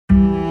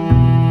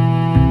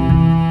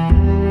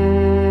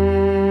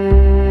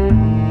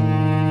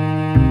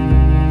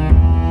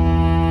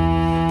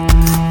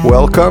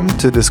Welcome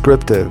to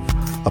Descriptive,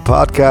 a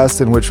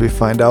podcast in which we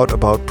find out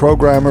about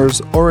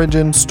programmers'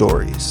 origin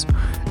stories.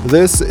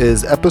 This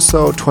is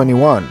episode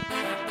 21.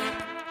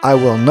 I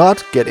will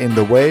not get in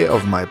the way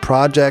of my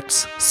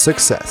project's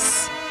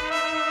success.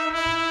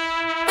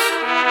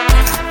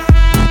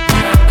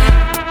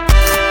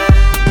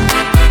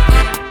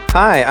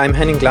 Hi, I'm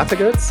Henning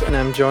Glattegoetz, and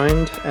I'm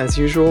joined, as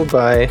usual,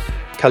 by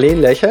Khalil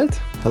Lechelt.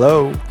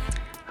 Hello.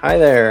 Hi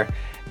there.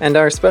 And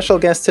our special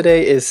guest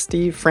today is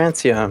Steve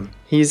Francia.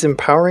 He's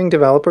empowering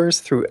developers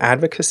through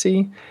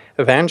advocacy,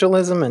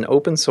 evangelism, and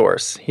open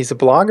source. He's a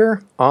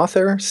blogger,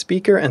 author,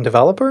 speaker, and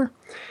developer,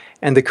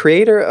 and the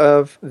creator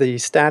of the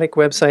static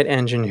website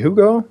engine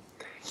Hugo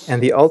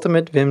and the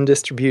ultimate Vim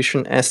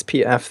distribution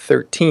SPF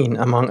 13,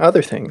 among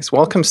other things.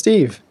 Welcome,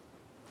 Steve.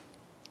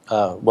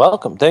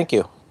 Welcome. Thank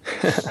you.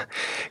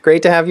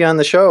 Great to have you on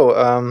the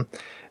show.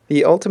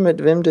 The ultimate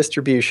Vim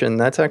distribution,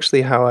 that's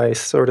actually how I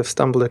sort of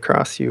stumbled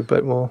across you,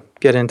 but we'll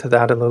get into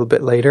that a little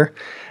bit later.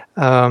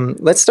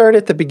 Let's start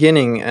at the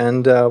beginning,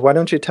 and why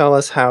don't you tell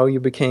us how you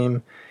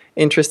became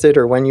interested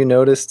or when you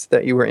noticed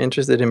that you were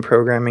interested in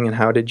programming, and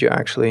how did you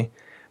actually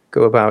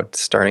go about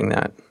starting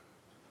that?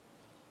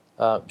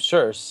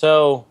 Sure.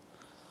 So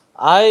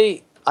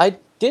I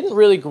didn't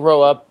really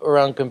grow up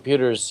around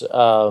computers.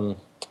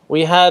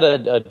 We had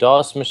a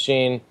DOS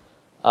machine,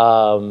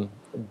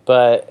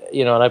 but,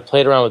 and I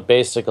played around with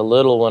BASIC a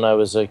little when I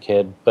was a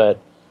kid,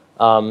 but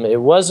it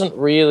wasn't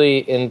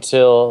really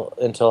until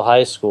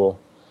high school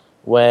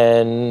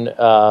when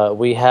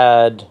we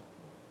had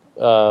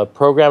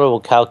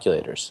programmable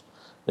calculators.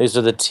 These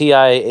are the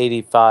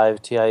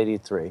TI-85,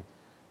 TI-83.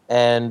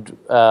 And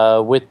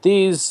with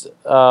these,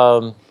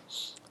 I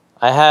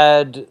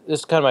had,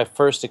 this is kind of my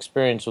first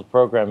experience with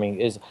programming,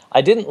 is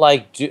I didn't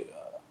like,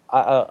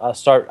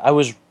 I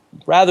was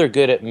rather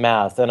good at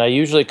math, and I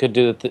usually could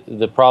do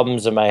the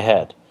problems in my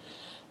head.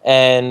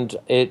 And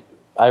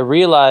I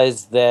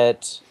realized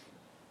that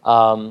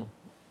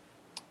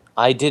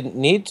I didn't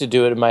need to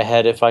do it in my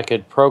head if I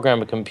could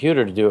program a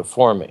computer to do it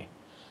for me.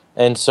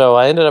 And so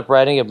I ended up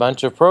writing a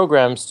bunch of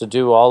programs to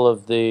do all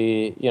of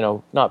the,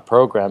 not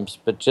programs,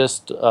 but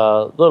just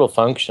little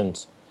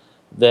functions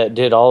that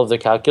did all of the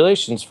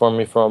calculations for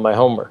me for all my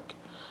homework.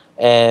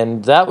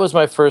 And that was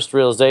my first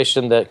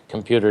realization that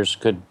computers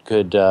could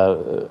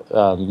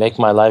make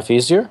my life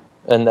easier.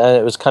 And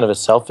it was kind of a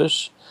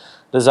selfish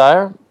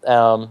desire.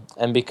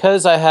 And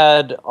because I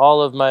had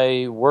all of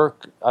my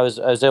work, I was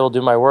able to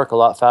do my work a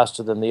lot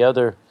faster than the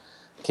other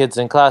kids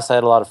in class. I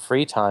had a lot of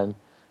free time.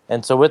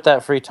 And so with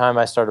that free time,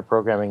 I started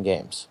programming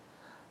games,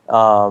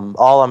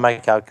 all on my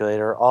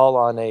calculator, all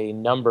on a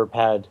number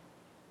pad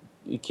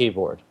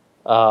keyboard.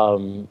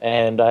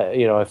 And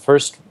I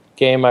first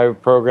game I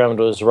programmed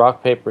was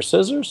rock, paper,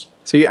 scissors.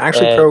 So you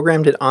actually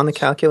programmed it on the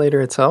calculator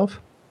itself?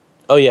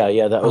 Oh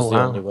yeah, that was the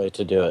only way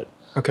to do it.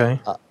 Okay.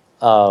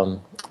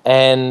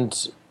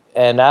 And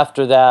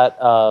after that,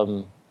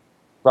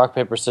 rock,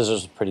 paper, scissors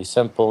was a pretty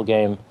simple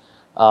game.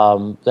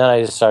 Then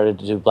I just started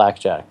to do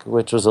blackjack,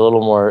 which was a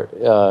little more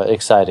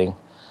exciting,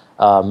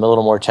 a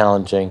little more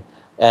challenging.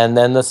 And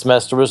then the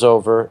semester was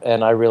over,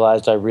 and I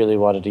realized I really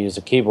wanted to use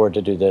a keyboard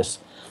to do this,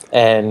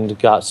 and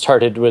got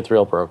started with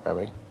real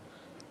programming.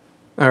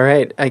 All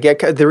right.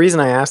 The reason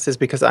I asked is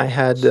because I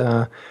had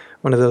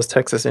one of those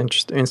Texas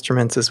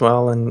Instruments as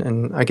well,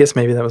 and I guess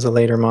maybe that was a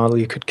later model.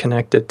 You could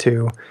connect it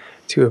to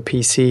a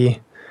PC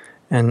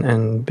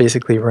and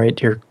basically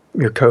write your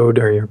code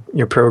or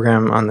your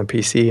program on the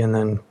PC and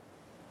then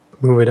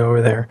move it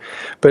over there.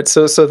 But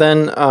so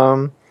then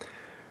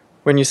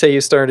when you say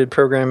you started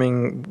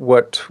programming,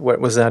 what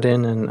was that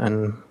in,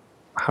 and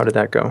how did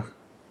that go?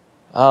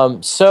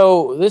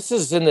 So this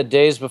is in the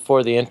days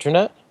before the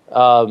internet.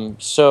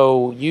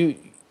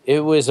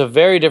 It was a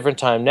very different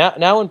time.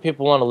 Now when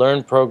people want to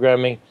learn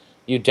programming,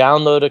 you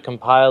download a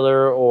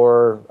compiler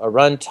or a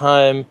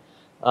runtime.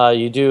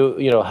 You do,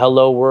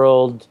 Hello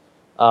World.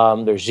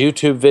 There's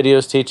YouTube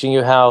videos teaching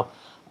you how.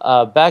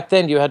 Back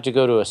then, you had to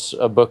go to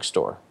a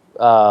bookstore.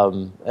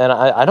 And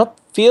I don't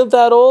feel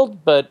that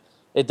old, but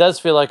it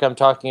does feel like I'm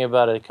talking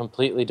about a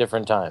completely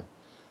different time.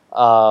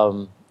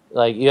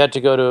 Like you had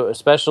to go to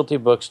specialty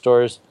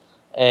bookstores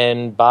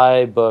and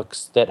buy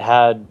books that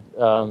had,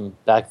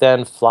 back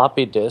then,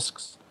 floppy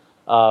disks,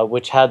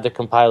 which had the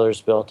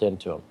compilers built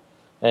into them.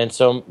 And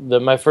so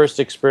my first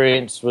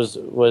experience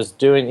was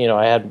doing,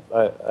 I had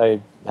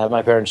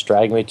my parents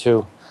drag me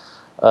to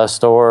a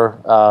store,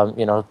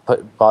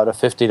 bought a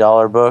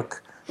 $50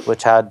 book,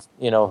 which had,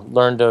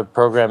 learned to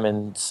program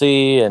in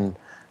C and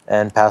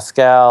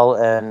Pascal,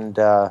 and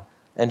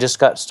just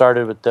got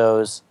started with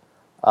those,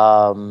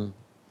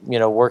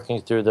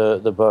 working through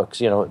the books.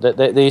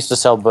 They used to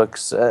sell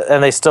books,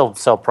 and they still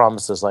sell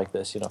promises like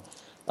this,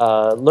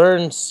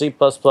 learn C++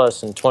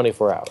 in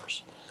 24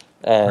 hours.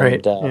 And,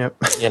 right.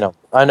 Yep.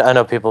 I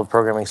know people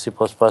programming C++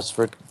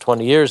 for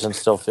 20 years and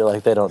still feel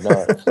like they don't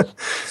know it.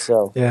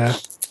 So, yeah.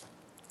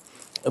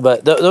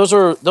 But those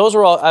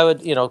were all, I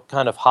would,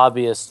 kind of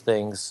hobbyist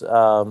things.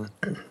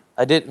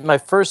 I did my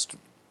first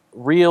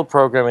real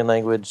programming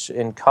language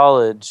in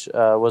college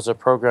was a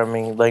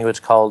programming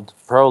language called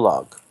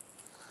Prolog.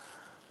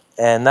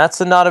 and that's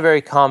not a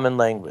very common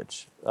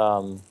language.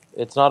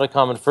 It's not a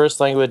common first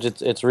language.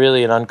 It's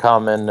really an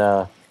uncommon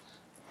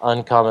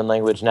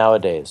language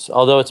nowadays,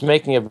 although it's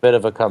making a bit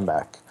of a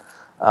comeback.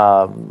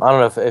 I don't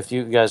know if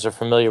you guys are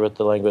familiar with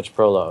the language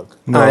Prolog.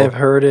 No. I've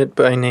heard it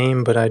by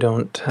name, but I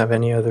don't have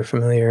any other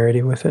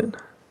familiarity with it.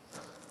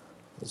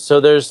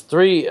 So there's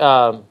three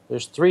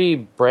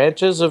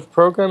branches of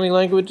programming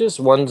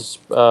languages. One's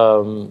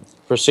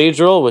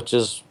procedural, which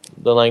is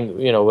the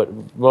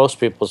what most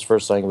people's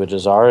first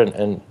languages are,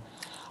 and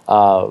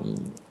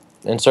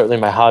certainly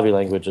my hobby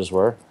languages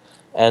were.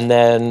 And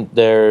then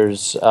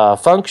there's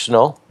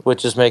functional,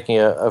 which is making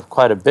a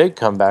quite a big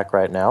comeback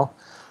right now,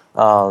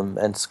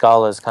 and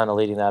Scala is kind of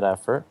leading that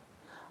effort.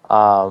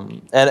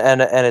 And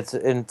it's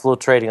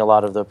infiltrating a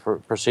lot of the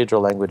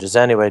procedural languages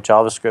anyway.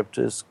 JavaScript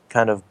is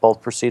kind of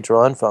both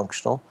procedural and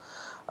functional.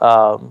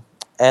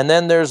 And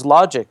then there's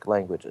logic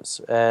languages.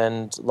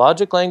 And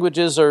logic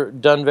languages are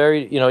done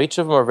each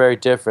of them are very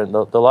different.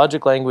 The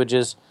logic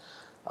languages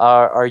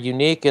are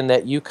unique in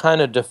that you kind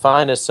of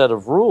define a set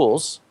of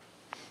rules,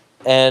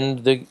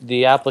 and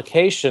the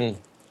application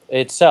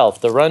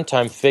itself, the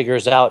runtime,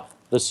 figures out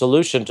the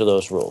solution to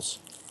those rules.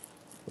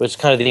 Which is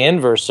kind of the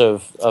inverse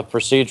of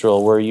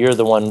procedural, where you're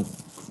the one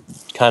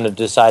kind of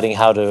deciding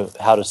how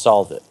to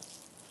solve it,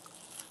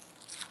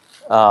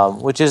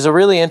 which is a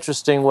really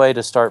interesting way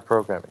to start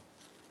programming,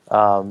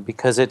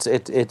 because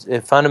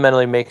it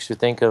fundamentally makes you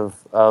think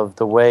of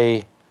the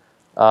way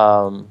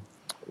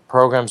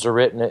programs are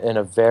written in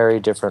a very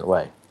different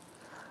way,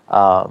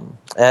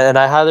 and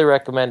I highly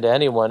recommend to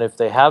anyone, if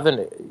they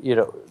haven't,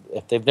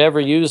 if they've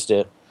never used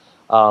it,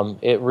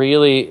 it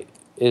really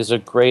is a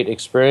great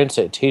experience.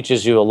 It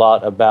teaches you a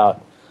lot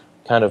about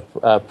kind of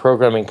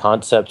programming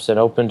concepts and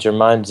opens your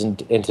minds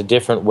into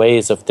different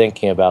ways of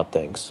thinking about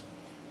things.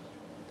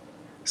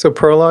 So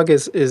Prolog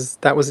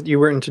you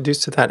were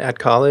introduced to that at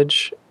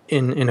college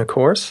in a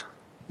course?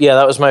 Yeah,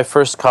 that was my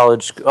first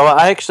college. Oh,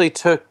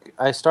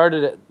 I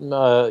started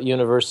at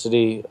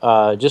university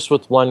just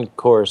with one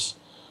course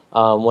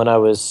when I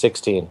was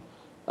 16.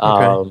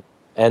 Okay.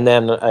 And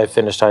then I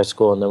finished high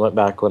school and then went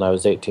back when I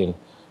was 18.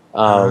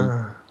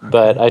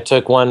 But I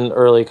took one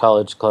early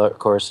college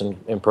course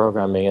in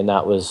programming, and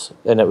it was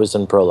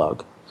in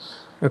Prolog.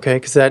 Okay,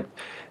 because that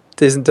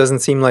doesn't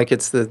seem like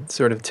it's the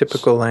sort of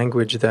typical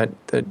language that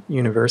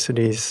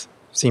universities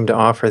seem to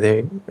offer.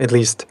 They, at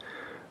least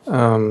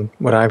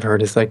what I've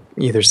heard, is like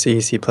either C,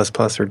 C++,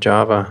 or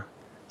Java.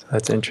 So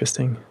that's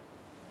interesting.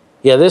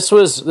 Yeah, this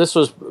was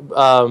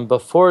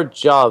before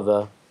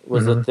Java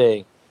was a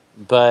thing.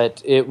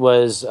 But it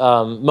was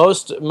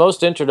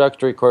most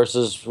introductory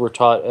courses were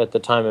taught at the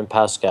time in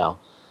Pascal,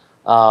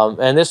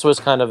 and this was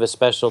kind of a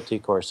specialty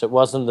course. It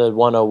wasn't the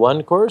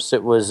 101 course.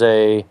 It was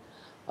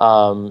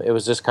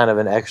just kind of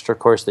an extra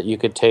course that you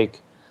could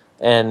take,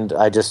 and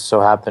I just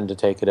so happened to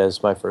take it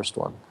as my first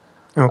one.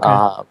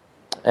 Okay.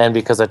 And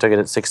because I took it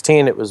at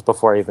 16, it was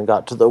before I even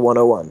got to the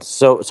 101.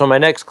 So my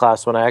next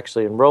class, when I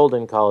actually enrolled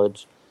in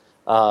college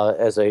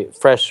as a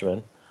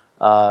freshman.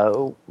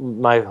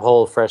 My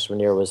whole freshman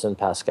year was in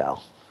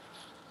Pascal,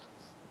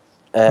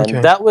 and Okay.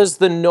 that was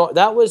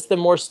the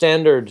more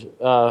standard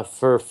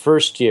for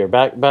first year.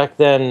 Back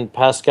then,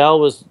 Pascal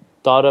was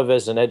thought of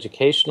as an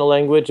educational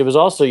language. It was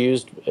also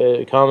used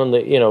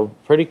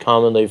pretty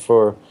commonly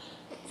for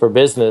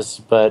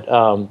business, but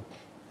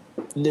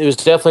it was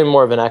definitely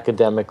more of an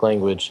academic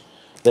language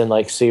than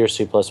like C or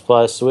C++,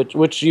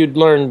 which you'd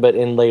learn, but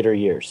in later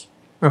years.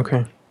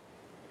 Okay.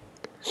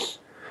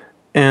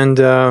 And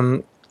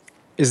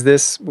is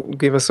this,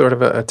 give us sort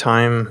of a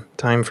time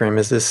frame?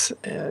 Is this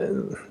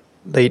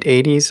late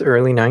 80s,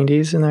 early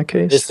 90s in that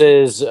case? This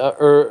is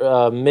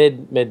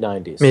mid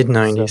 90s. Mid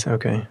 90s, So,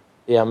 okay.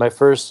 yeah, my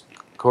first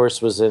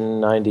course was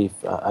in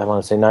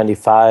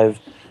 95,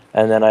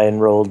 and then I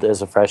enrolled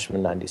as a freshman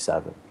in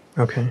 97.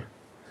 Okay.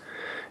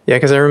 Yeah,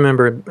 because I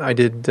remember I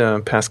did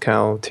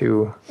Pascal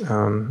too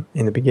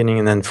in the beginning,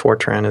 and then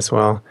Fortran as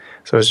well.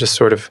 So I was just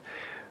sort of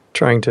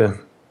trying to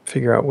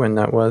figure out when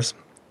that was.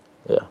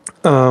 Yeah.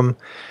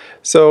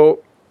 So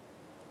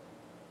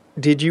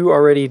did you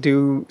already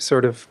do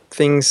sort of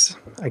things?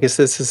 I guess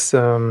this is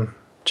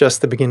just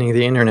the beginning of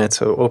the internet,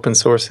 so open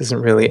source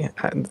isn't really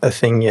a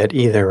thing yet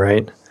either,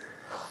 right?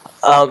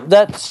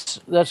 That's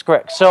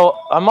correct. So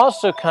I'm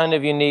also kind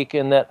of unique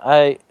in that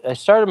I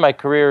started my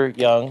career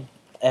young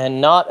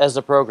and not as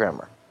a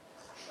programmer.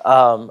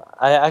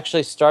 I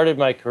actually started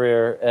my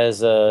career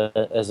as a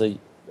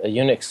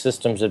Unix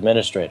systems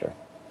administrator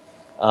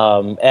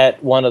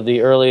at one of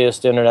the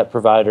earliest internet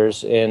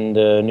providers in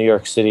the New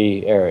York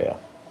City area.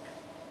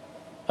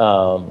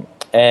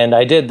 And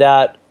I did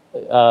that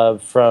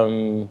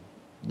from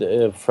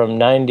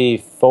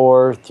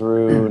 94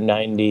 through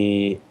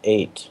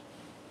 98.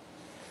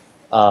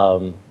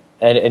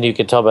 And you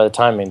could tell by the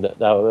timing that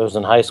I was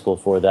in high school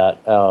for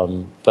that.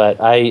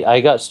 But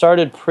I got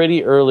started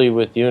pretty early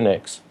with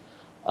Unix,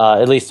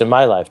 at least in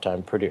my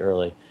lifetime, pretty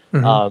early.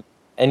 Mm-hmm.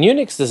 And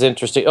Unix is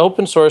interesting.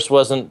 Open source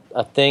wasn't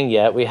a thing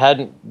yet.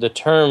 The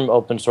term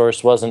open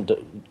source wasn't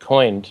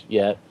coined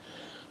yet.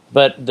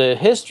 But the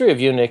history of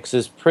Unix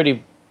is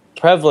pretty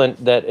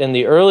prevalent that in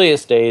the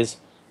earliest days,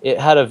 it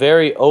had a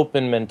very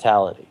open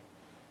mentality.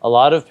 A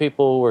lot of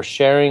people were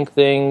sharing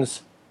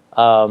things.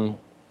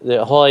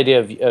 The whole idea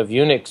of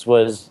Unix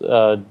was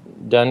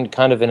done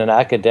kind of in an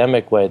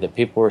academic way, that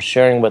people were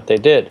sharing what they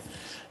did,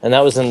 and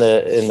that was in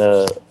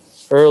the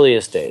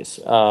earliest days.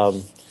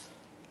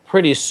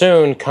 Pretty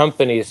soon,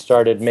 companies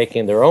started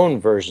making their own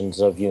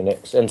versions of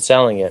Unix and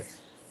selling it,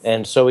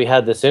 and so we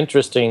had this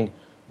interesting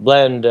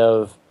blend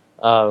of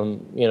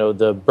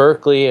the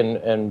Berkeley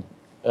and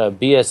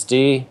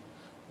BSD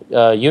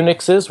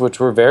Unixes, which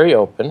were very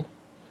open,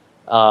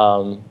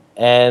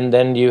 and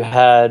then you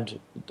had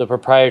the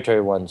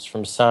proprietary ones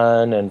from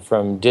Sun and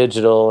from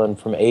Digital and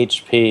from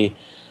HP,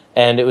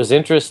 and it was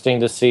interesting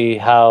to see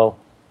how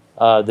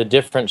the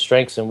different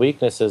strengths and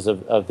weaknesses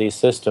of these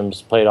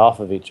systems played off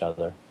of each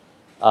other.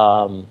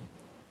 So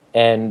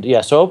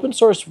open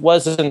source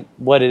wasn't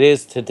what it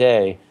is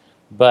today,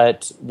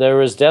 but there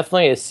was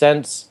definitely a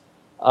sense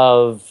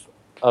of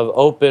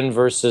open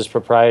versus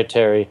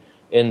proprietary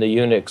in the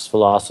Unix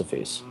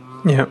philosophies.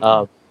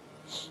 Yeah.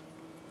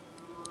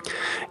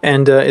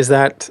 And is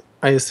that,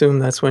 I assume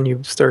that's when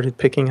you started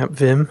picking up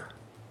Vim?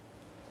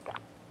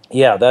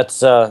 Yeah,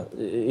 that's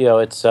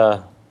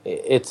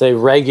it's a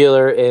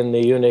regular in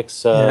the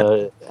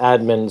Unix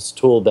admin's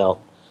tool belt.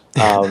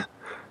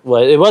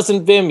 Well, it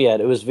wasn't Vim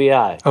yet; it was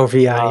VI. Oh,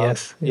 VI,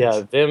 yes.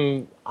 Yeah,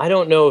 Vim. I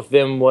don't know if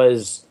Vim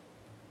was.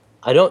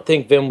 I don't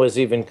think Vim was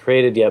even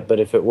created yet. But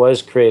if it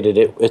was created,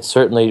 it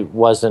certainly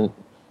wasn't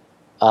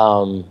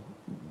at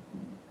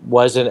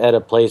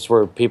a place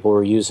where people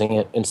were using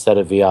it instead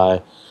of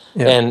VI.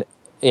 Yeah.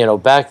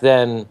 And back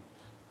then,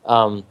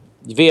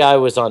 VI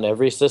was on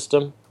every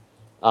system.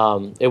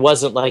 It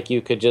wasn't like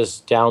you could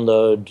just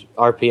download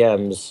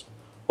RPMs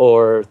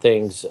or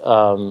things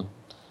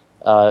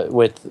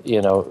with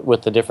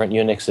the different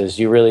Unixes.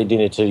 You really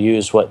needed to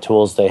use what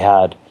tools they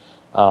had,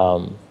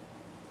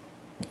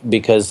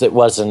 because it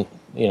wasn't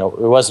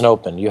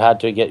open. You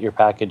had to get your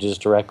packages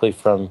directly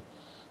from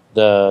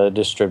the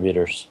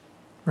distributors.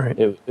 Right.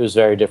 It was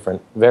very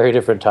different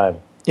time.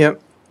 Yep.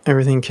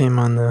 Everything came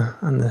on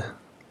the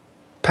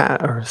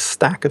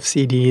stack of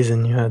CDs,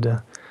 and you had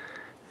to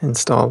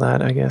install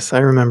that, I guess. I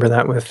remember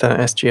that with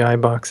SGI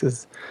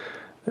boxes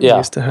that we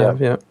used to have.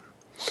 Yeah.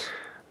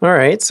 All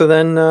right. So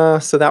then,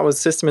 so that was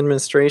system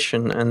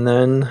administration, and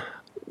then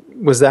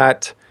was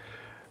that?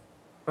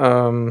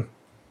 So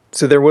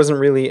there wasn't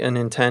really an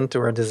intent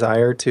or a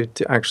desire to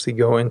actually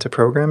go into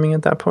programming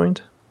at that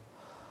point?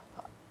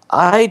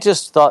 I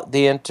just thought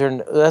the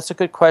internet. That's a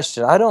good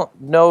question. I don't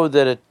know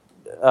that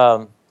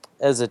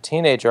as a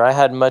teenager I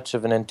had much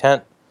of an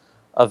intent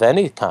of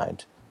any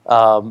kind.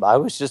 I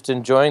was just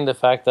enjoying the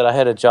fact that I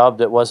had a job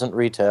that wasn't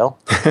retail,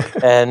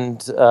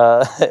 and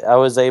I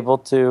was able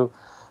to,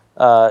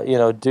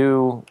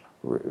 do.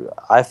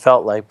 I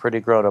felt like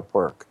pretty grown-up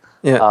work.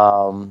 Yeah.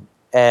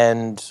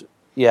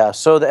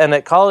 So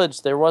at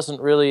college there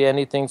wasn't really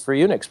anything for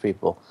Unix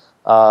people.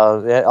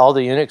 All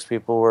the Unix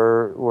people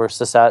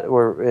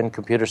were in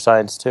computer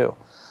science too,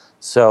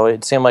 so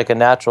it seemed like a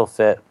natural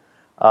fit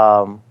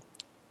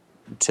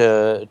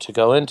to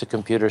go into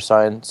computer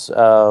science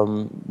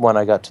when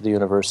I got to the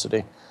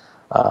university.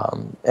 I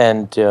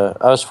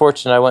was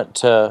fortunate. I went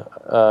to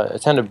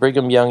attended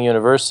Brigham Young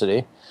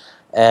University,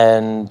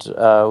 and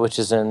which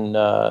is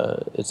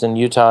it's in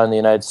Utah in the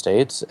United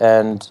States,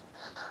 and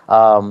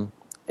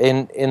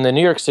in the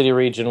New York City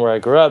region where I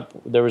grew up,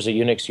 there was a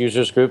Unix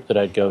users group that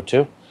I'd go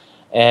to.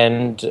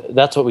 And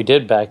that's what we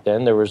did back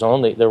then. There was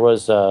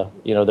Usenet,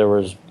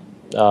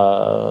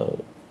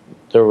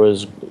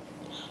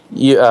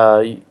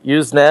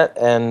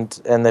 and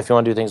if you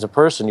want to do things in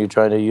person, you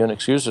join a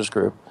Unix users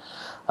group.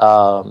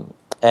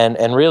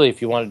 And really,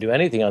 if you want to do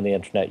anything on the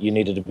internet, you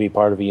needed to be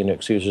part of a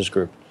Unix users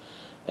group.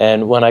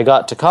 And when I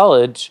got to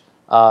college,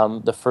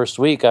 the first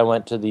week I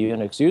went to the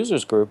Unix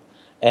users group,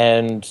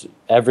 and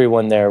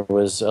everyone there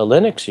was a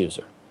Linux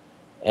user.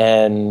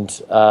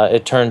 And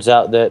it turns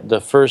out that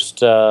the first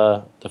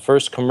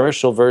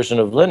commercial version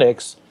of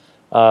Linux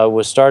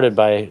was started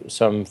by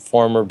some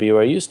former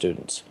BYU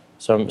students,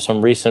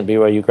 some recent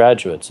BYU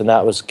graduates, and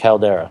that was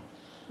Caldera.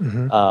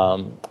 Mm-hmm.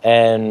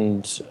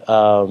 And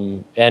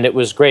it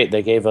was great.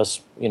 They gave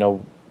us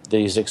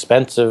these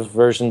expensive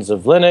versions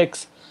of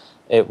Linux.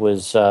 It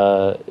was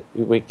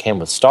we came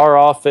with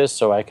StarOffice,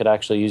 so I could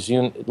actually use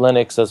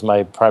Linux as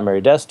my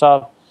primary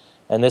desktop.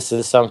 And this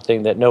is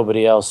something that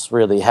nobody else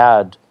really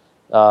had.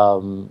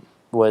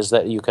 Was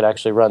that you could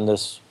actually run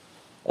this,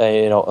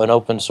 an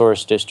open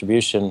source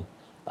distribution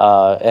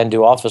and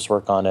do office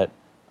work on it.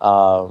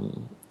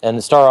 And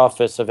the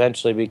StarOffice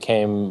eventually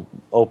became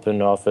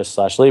OpenOffice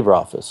 /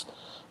 LibreOffice,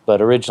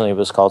 but originally it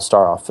was called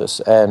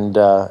StarOffice.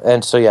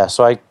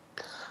 So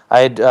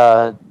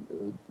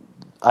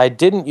I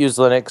didn't use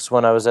Linux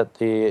when I was at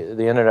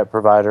the internet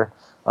provider.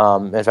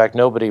 In fact,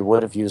 nobody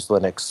would have used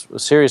Linux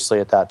seriously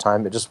at that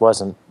time. It just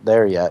wasn't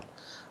there yet.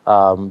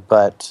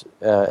 But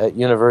at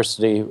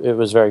university, it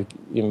was very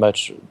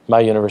much, my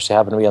university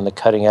happened to be on the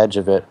cutting edge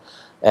of it,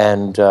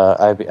 and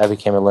I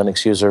became a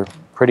Linux user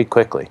pretty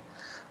quickly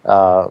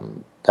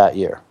that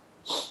year.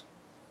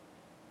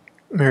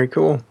 Very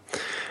cool.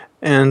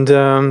 And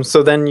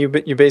so then you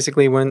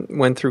basically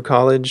went through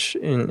college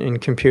in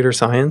computer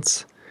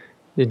science.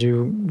 Did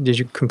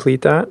you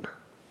complete that?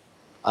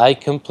 I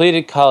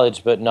completed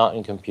college, but not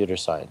in computer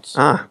science.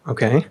 Ah,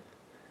 okay.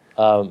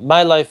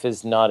 My life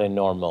is not a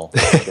normal.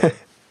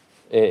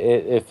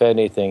 If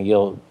anything,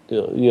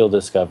 you'll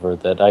discover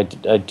that I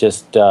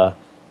just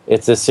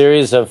it's a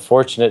series of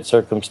fortunate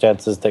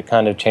circumstances that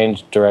kind of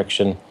changed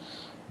direction,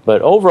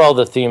 but overall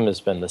the theme has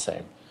been the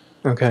same.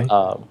 Okay.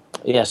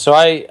 Yeah, so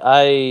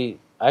I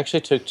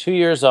actually took 2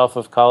 years off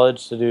of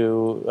college to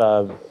do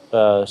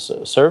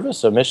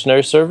service, a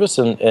missionary service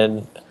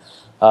in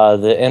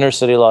the inner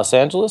city Los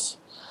Angeles.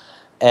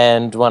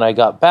 And when I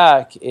got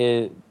back,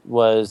 it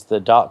was the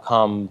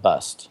dot-com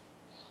bust.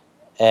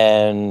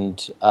 And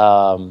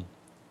I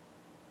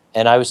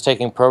was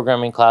taking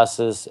programming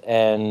classes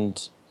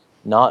and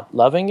not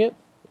loving it,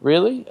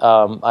 really.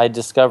 I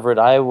discovered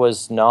I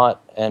was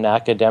not an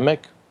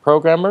academic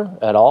programmer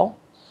at all.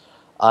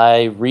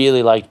 I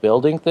really liked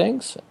building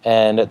things,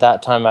 and at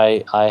that time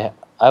I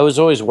was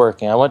always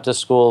working. I went to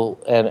school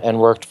and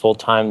worked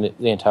full-time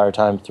the entire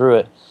time through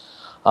it.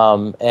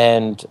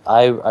 And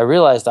I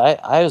realized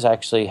I was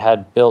actually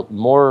had built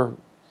more,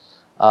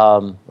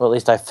 or at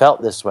least I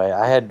felt this way.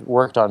 I had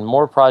worked on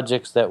more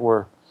projects that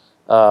were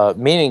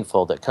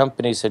meaningful, that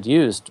companies had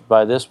used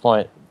by this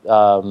point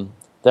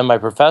than my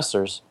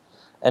professors.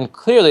 And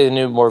clearly they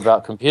knew more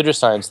about computer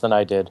science than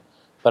I did.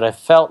 But I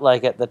felt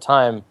like at the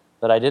time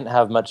that I didn't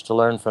have much to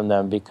learn from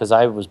them because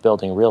I was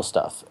building real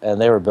stuff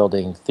and they were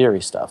building theory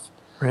stuff.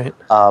 Right.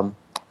 I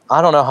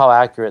don't know how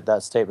accurate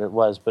that statement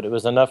was, but it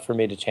was enough for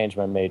me to change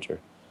my major.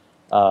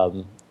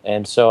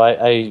 And so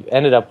I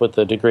ended up with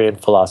a degree in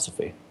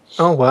philosophy.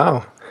 Oh,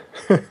 wow.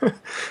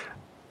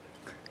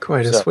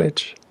 Quite a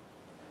switch.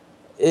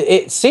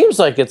 It seems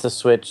like it's a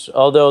switch,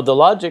 although the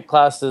logic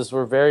classes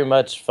were very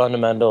much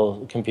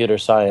fundamental computer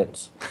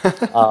science.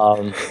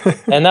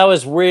 And that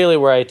was really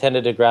where I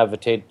tended to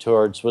gravitate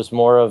towards, was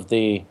more of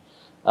the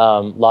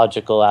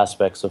logical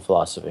aspects of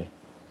philosophy.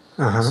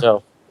 Uh-huh.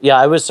 So, yeah,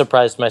 I was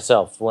surprised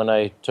myself when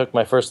I took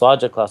my first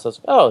logic class. I was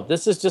like, oh,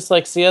 this is just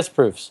like CS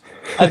proofs.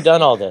 I've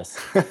done all this.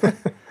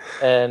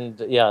 And,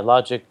 yeah,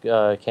 logic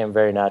came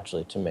very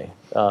naturally to me,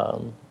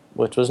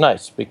 which was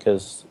nice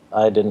because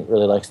I didn't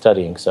really like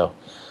studying, so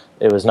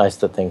it was nice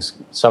that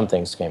some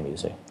things came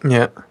easy.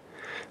 Yeah.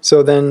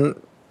 So then,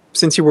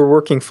 since you were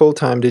working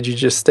full-time, did you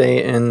just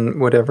stay in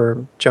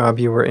whatever job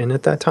you were in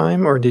at that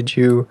time? Or what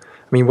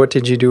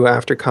did you do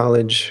after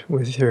college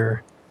with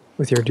your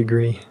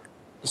degree?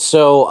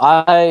 So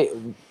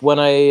when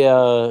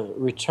I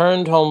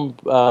returned home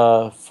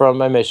from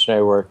my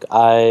missionary work,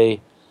 I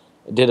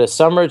did a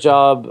summer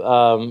job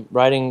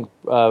writing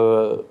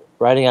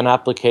an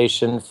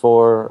application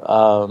for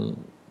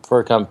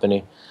a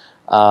company.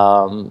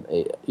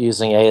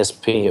 Using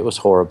ASP. It was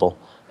horrible.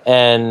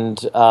 And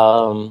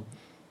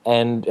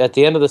at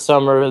the end of the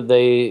summer,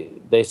 they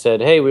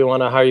said, hey, we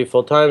want to hire you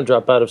full-time,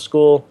 drop out of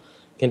school,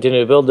 continue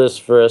to build this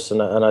for us.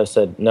 And I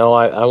said, no,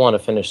 I want to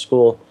finish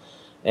school.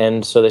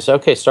 And so they said,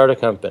 okay, start a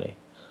company,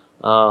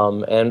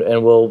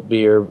 and we'll be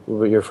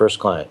your first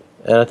client.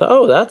 And I thought,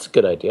 oh, that's a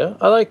good idea.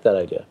 I like that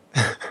idea.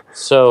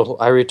 So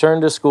I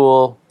returned to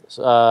school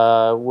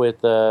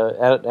with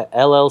a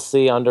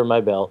LLC under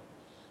my belt.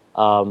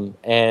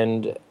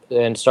 And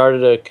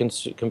started a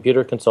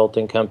computer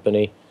consulting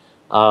company,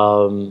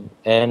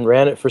 and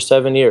ran it for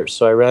 7 years.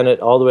 So I ran it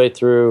all the way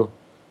through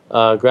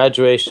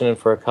graduation and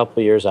for a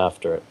couple of years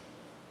after it.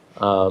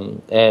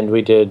 And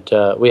we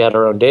had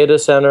our own data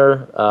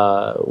center.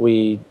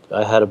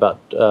 I had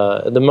about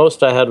the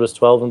most I had was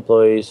 12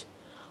 employees,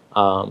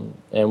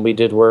 and we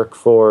did work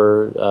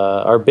for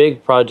our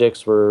big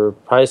projects were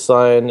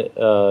Priceline,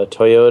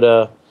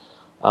 Toyota.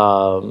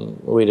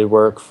 We did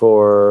work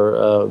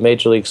for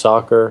Major League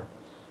Soccer,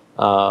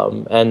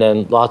 and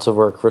then lots of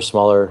work for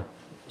smaller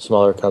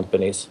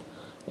companies,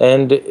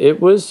 and it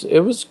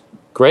was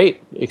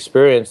great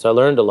experience. I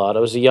learned a lot.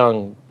 I was a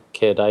young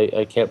kid.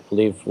 I can't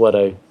believe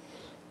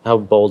how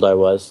bold I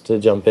was to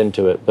jump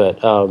into it. But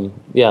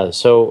yeah,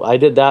 so I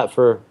did that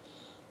for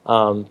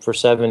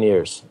 7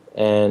 years,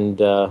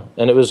 and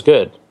it was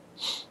good.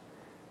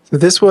 So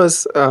this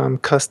was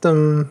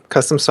custom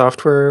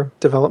software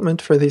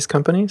development for these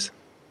companies?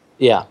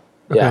 Yeah.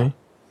 Okay. Yeah.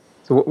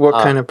 So what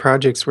kind of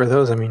projects were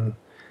those? I mean,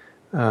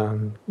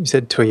 you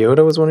said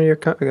Toyota was one of your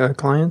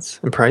clients,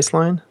 and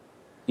Priceline?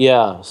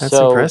 Yeah. That's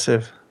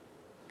impressive.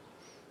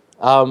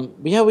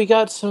 Yeah, we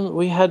got some.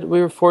 We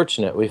were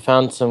fortunate. We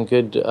found some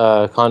good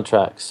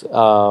contracts.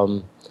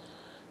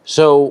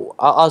 So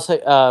I'll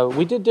say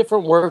we did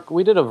different work.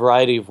 We did a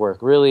variety of work.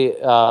 Really,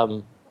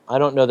 I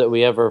don't know that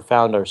we ever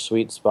found our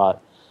sweet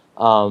spot.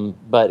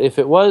 But if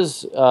it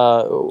was,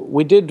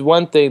 we did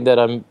one thing that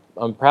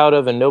I'm proud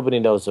of and nobody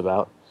knows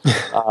about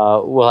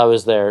while I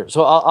was there.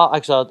 So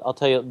I'll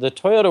tell you, the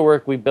Toyota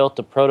work, we built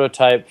a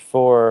prototype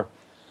for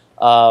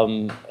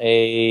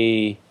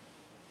a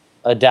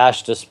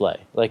dash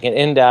display, like an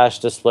in-dash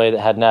display that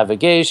had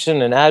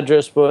navigation and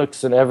address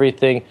books and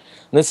everything.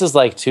 And this is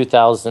like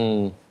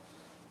 2000,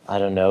 I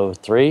don't know,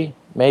 3,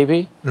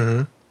 maybe.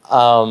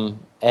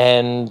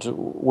 And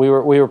we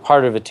were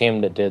part of a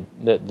team that did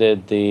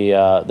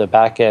the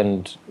back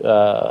end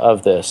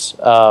of this,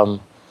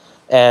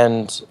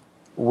 and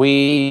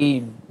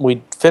we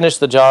finished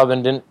the job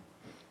and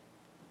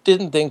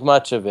didn't think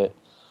much of it.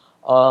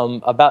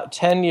 About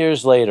 10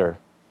 years later,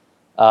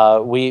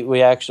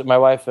 we actually, my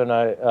wife and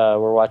I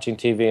were watching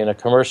TV and a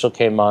commercial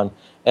came on,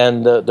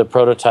 and the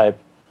prototype,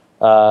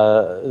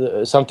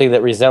 something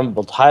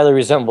that highly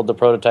resembled the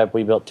prototype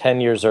we built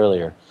 10 years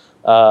earlier,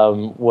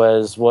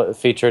 was what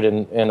featured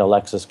in a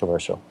Lexus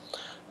commercial.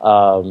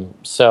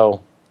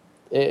 So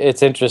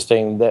it's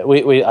interesting that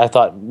I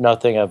thought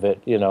nothing of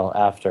it,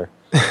 after,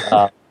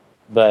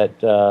 but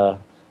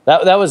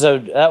that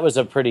was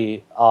a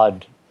pretty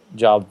odd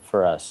job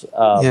for us.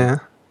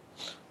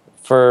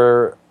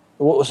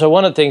 So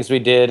one of the things we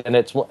did, and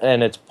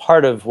it's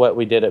part of what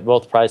we did at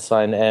both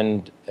Priceline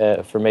and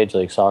for Major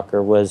League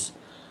Soccer, was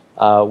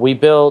we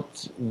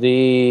built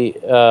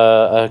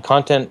the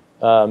content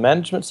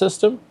management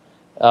system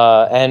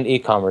and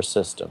e-commerce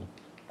system,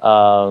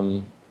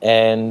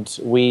 and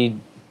we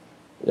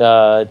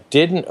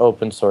didn't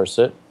open source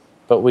it,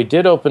 but we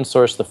did open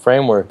source the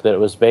framework that it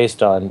was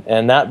based on,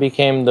 and that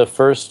became the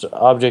first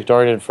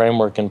object-oriented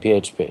framework in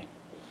PHP.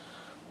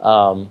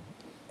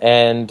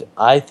 And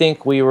I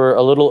think we were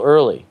a little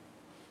early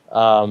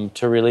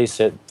to release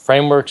it.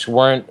 Frameworks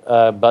weren't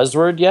a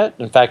buzzword yet.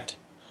 In fact,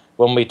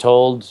 when we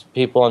told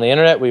people on the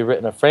internet we'd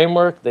written a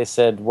framework, they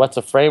said, "What's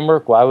a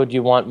framework? Why would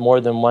you want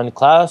more than one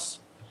class?"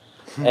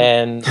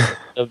 And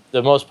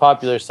the most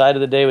popular site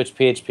of the day was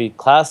PHP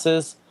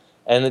classes,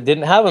 and it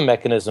didn't have a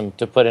mechanism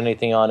to put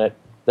anything on it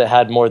that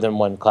had more than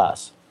one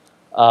class.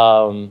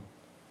 And,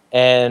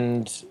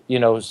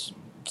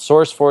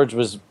 SourceForge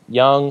was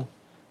young.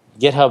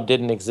 GitHub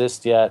didn't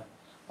exist yet.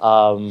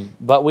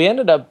 But we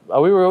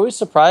were always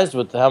surprised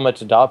with how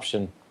much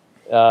adoption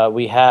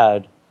we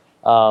had.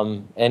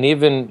 And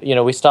even,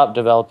 we stopped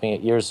developing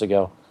it years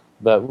ago.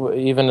 But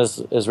even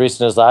as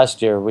recent as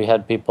last year, we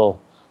had people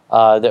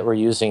that were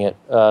using it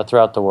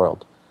throughout the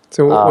world.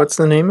 So what's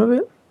the name of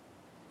it?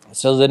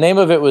 So the name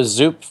of it was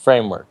Zoop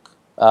Framework.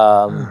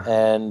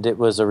 And it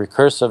was a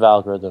recursive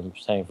algorithm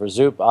standing for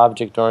Zoop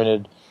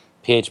Object-Oriented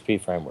PHP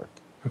Framework.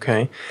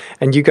 Okay.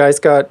 And you guys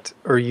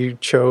you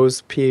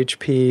chose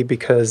PHP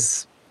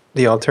because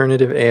the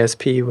alternative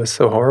ASP was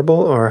so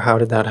horrible, or how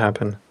did that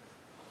happen?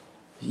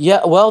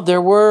 Yeah, well,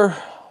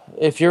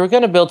 if you were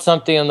going to build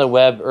something on the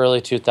web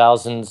early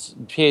 2000s,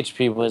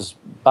 PHP was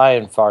by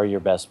and far your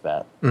best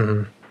bet.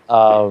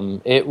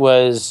 It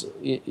was,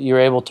 you were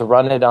able to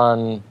run it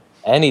on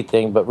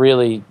anything, but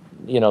really,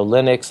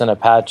 Linux and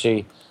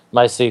Apache,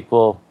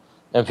 MySQL,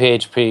 and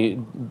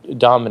PHP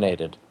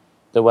dominated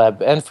the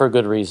web, and for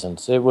good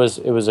reasons. It was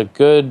a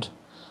good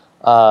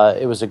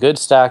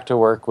stack to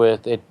work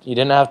with. You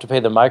didn't have to pay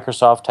the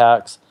Microsoft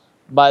tax.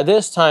 By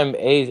this time,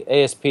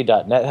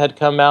 ASP.NET had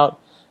come out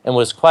and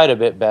was quite a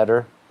bit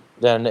better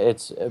than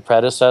its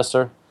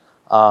predecessor,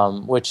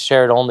 which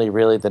shared only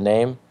really the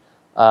name.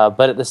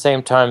 But at the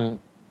same time,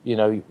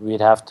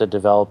 we'd have to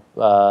develop,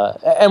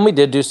 and we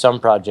did do some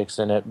projects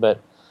in it, but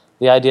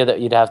the idea that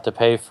you'd have to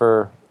pay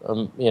for, a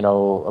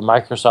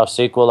Microsoft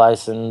SQL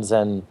license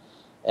and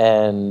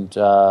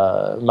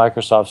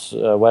Microsoft's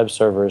web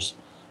servers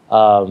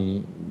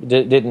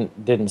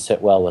didn't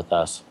sit well with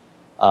us,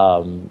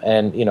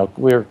 and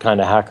we were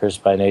kind of hackers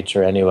by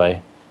nature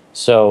anyway.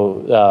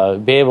 So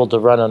be able to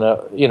run on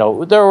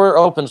there were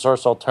open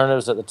source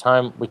alternatives at the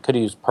time. We could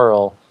use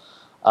Perl,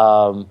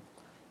 but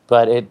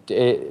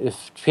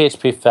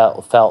PHP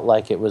felt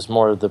like it was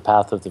more of the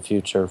path of the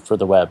future for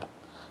the web,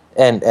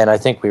 and I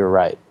think we were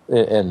right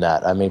in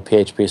that. I mean,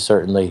 PHP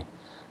certainly,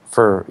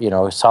 for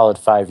a solid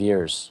 5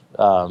 years,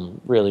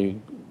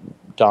 really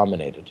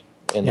dominated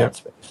in that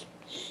space.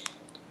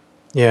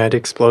 Yeah, it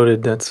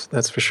exploded.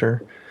 That's for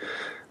sure.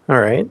 All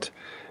right.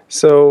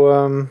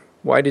 So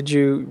why did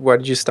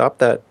you stop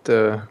that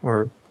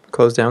or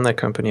close down that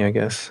company, I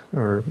guess,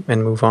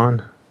 and move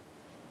on?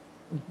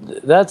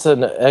 That's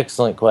an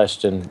excellent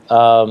question.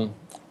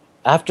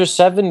 After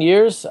 7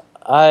 years,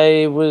 how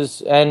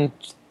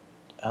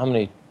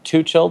many?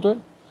 2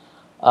 children.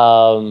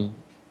 My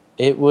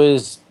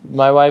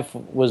wife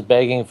was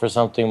begging for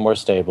something more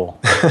stable.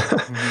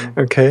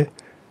 Okay.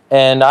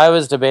 And I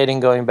was I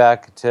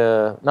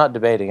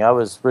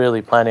was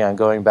really planning on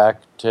going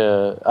back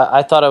to,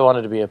 I thought I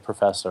wanted to be a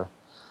professor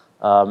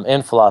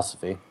in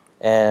philosophy.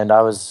 And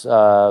I was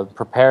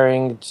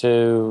preparing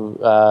to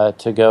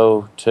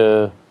go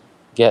to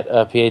get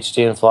a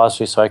PhD in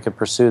philosophy so I could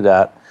pursue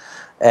that.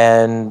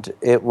 And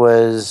it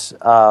was,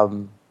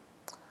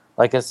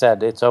 like I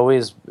said, it's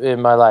always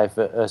in my life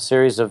a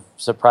series of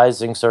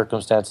surprising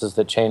circumstances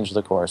that change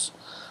the course.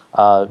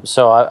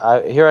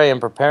 So here I am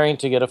preparing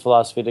to get a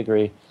philosophy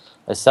degree.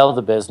 I sell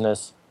the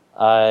business,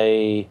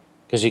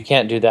 because you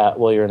can't do that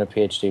while you're in a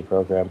PhD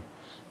program.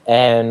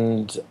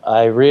 And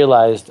I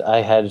realized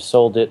I had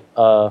sold it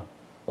a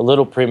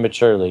little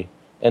prematurely,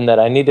 and that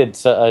I needed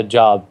a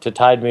job to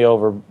tide me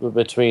over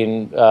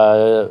between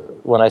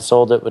when I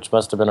sold it, which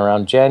must have been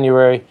around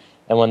January,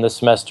 and when the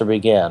semester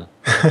began.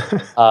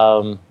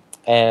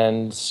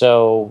 And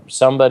so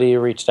somebody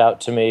reached out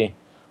to me,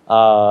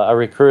 a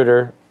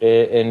recruiter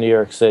in New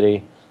York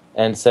City,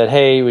 and said,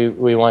 "Hey,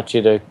 we want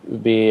you to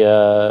be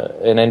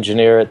an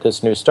engineer at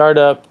this new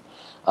startup."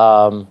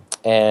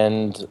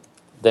 And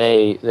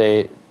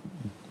they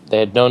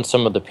had known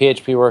some of the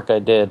PHP work I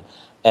did,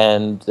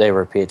 and they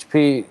were a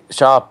PHP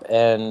shop,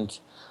 and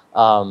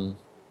I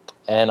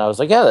was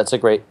like, "Yeah, that's a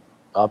great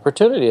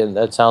opportunity, and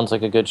that sounds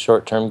like a good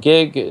short-term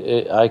gig.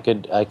 I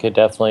could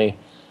definitely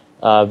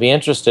be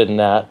interested in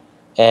that."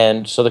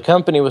 And so the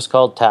company was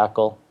called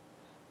Tackle,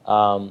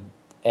 and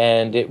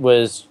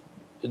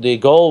the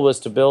goal was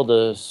to build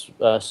a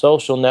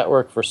social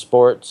network for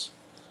sports.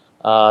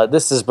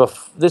 This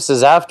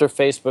is after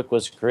Facebook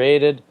was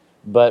created,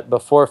 but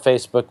before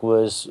Facebook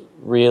was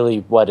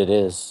really what it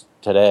is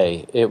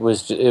today. It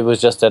was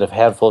just at a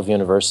handful of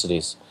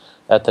universities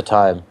at the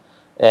time,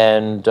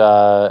 and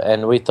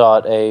we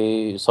thought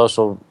a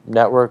social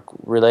network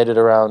related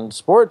around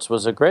sports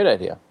was a great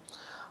idea.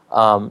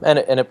 And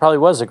it probably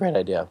was a great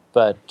idea,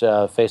 but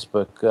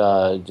Facebook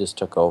just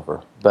took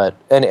over. But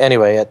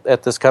anyway,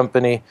 at this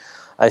company,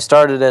 I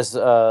started as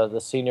the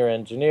senior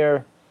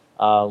engineer.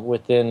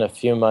 Within a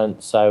few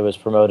months, I was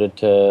promoted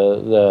to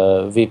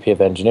the VP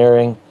of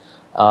engineering,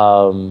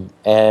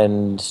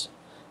 and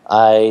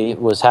I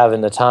was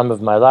having the time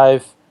of my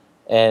life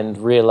and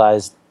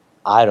realized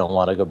I don't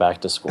want to go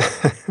back to school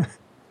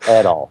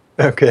at all.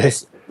 Okay.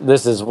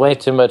 This is way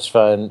too much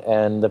fun,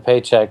 and the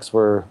paychecks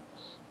were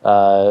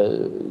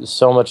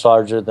so much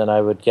larger than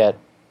I would get,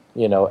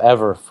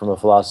 ever from a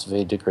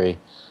philosophy degree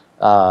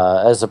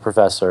as a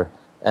professor.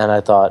 And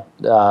I thought,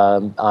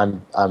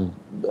 I'm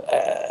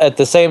at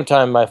the same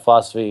time, my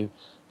philosophy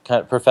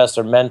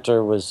professor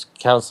mentor was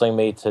counseling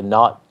me to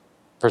not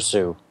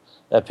pursue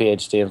a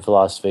PhD in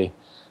philosophy,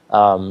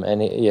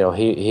 and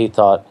he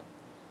thought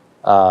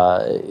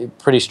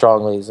pretty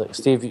strongly. He's like,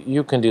 "Steve,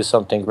 you can do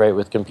something great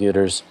with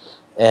computers,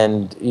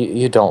 and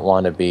you don't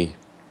want to be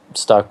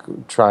stuck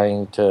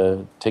trying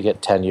to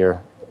get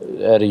tenure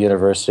at a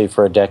university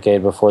for a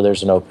decade before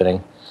there's an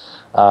opening."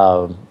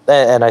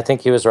 And I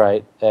think he was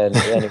right. And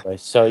anyway,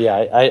 so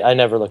yeah, I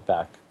never looked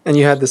back. And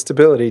you had the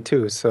stability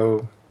too,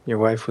 so your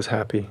wife was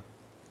happy.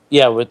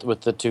 Yeah,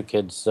 with the two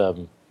kids,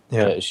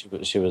 Yeah.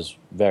 she was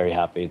very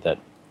happy that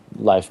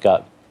life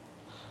got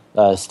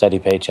a steady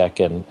paycheck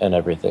and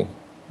everything.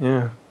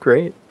 Yeah,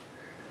 great.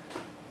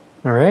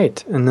 All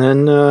right, and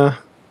then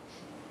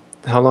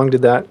how long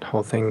did that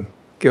whole thing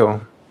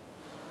go?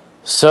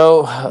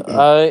 So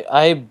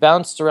I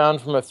bounced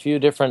around from a few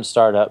different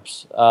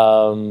startups,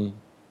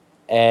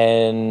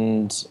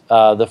 and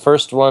the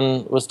first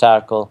one was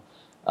Tackle.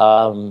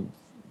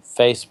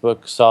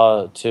 Facebook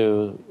saw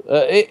to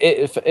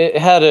it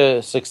had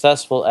a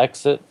successful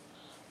exit,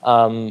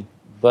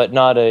 but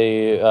not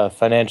a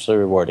financially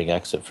rewarding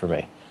exit for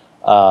me.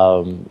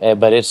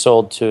 But it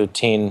sold to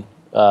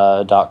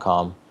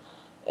teen.com,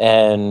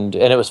 and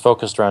it was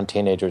focused around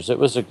teenagers. It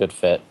was a good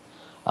fit.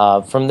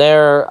 From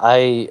there,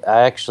 I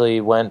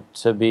actually went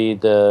to be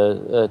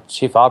the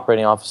chief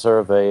operating officer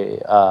of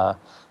a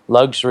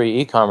luxury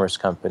e-commerce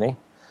company,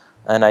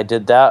 and I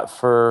did that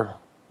for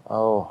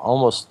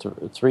almost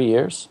 3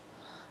 years,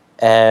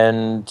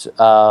 and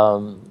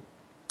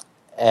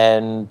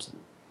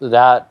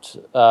that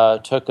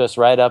took us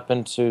right up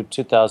into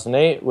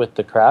 2008 with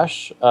the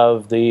crash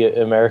of the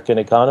American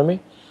economy,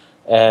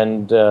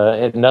 and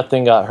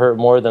nothing got hurt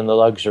more than the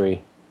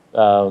luxury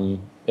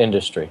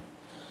industry.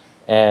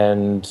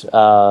 And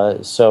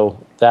so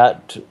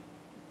that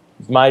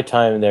my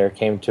time there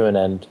came to an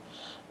end,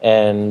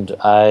 and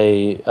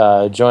I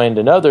joined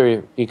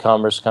another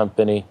e-commerce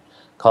company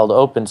called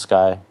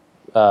OpenSky,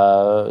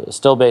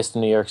 still based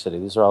in New York City.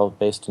 These are all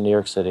based in New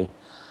York City.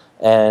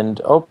 And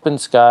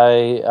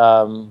OpenSky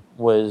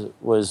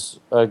was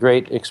a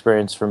great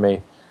experience for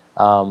me.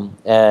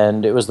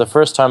 And it was the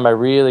first time I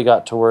really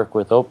got to work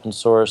with open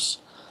source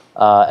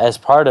as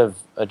part of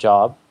a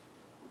job.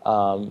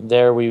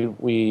 There we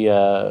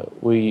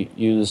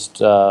used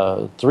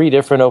 3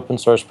 different open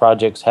source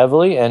projects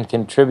heavily and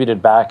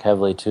contributed back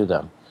heavily to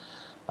them,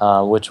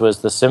 which was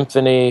the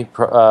Symfony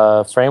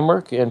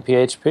framework in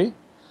PHP,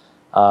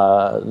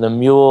 the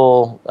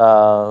Mule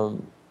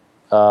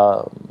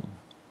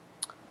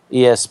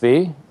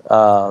ESB,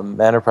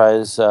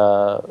 Enterprise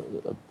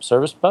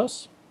Service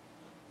Bus.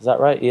 Is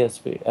that right?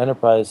 ESB,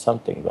 Enterprise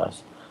something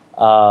bus,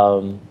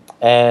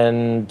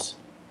 and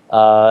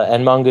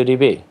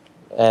MongoDB.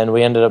 And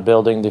we ended up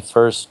building the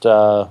first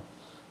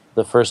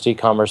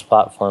e-commerce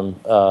platform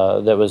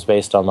that was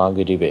based on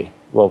MongoDB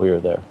while we were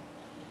there,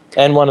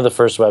 and one of the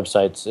first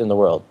websites in the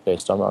world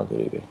based on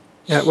MongoDB.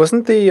 Yeah, it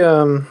wasn't the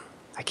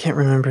I can't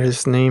remember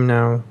his name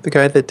now. The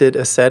guy that did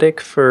Ascetic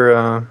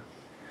for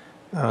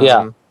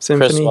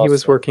Symfony. He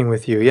was working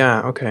with you.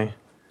 Yeah. Okay.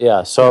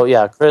 Yeah. So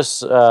yeah,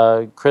 Chris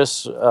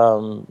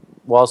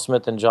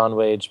Walsmith and John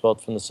Wage,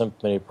 both from the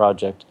Symfony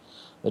project,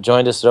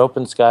 joined us at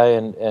OpenSky,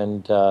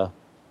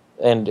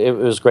 and it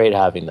was great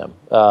having them.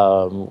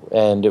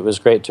 And it was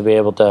great to be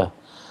able to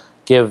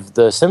give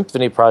the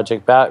Symphony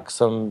project back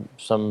some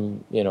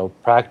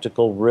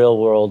practical real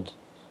world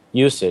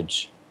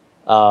usage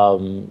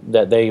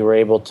that they were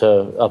able to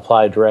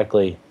apply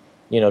directly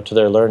to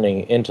their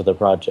learning into the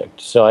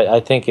project. So I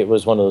think it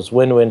was one of those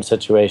win-win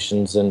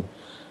situations, and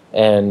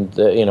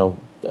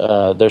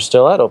they're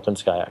still at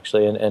OpenSky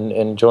actually and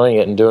enjoying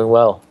it and doing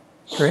well.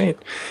 Great.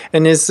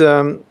 And is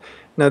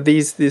now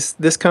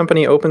this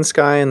company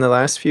OpenSky and the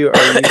last few,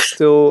 are you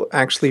still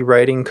actually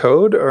writing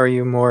code, or are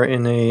you more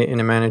in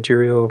a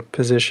managerial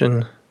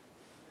position?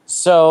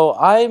 So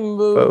I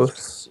moved.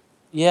 Both.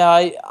 Yeah,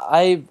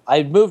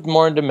 I moved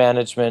more into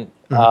management,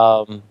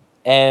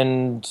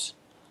 and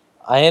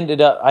I ended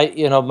up.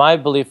 My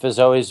belief has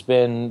always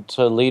been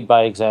to lead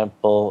by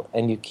example,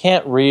 and you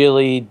can't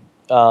really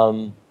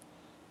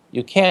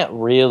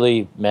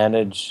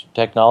manage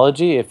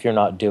technology if you're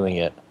not doing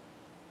it.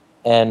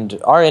 And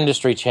our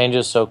industry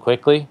changes so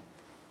quickly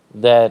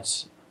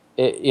that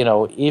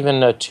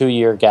even a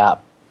 2-year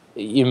gap,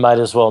 you might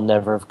as well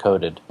never have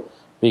coded,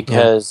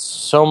 because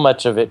so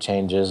much of it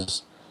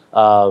changes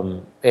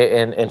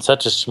in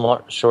such a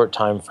short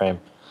time frame.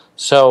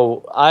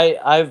 So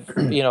I've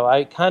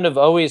I kind of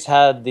always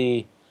had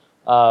the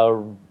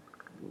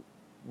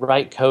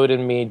write code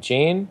in me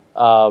gene.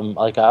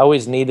 Like I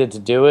always needed to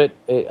do it.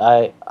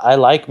 I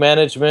like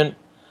management.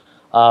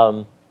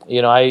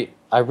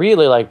 I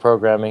really like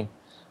programming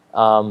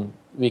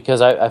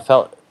because I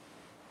felt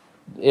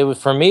it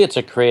was, for me, it's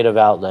a creative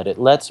outlet. It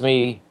lets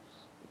me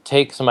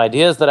take some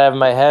ideas that I have in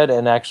my head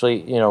and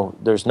actually,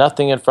 there's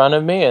nothing in front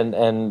of me,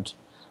 and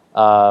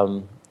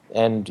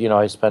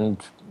I spend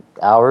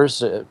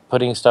hours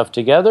putting stuff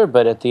together,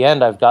 but at the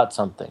end I've got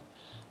something.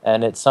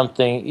 And it's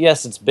something,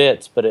 yes, it's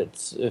bits, but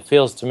it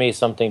feels to me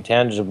something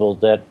tangible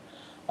that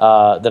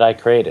I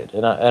created.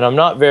 And I'm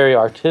not very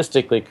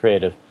artistically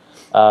creative.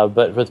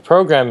 But with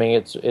programming,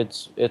 it's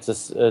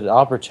an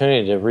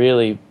opportunity to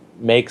really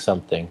make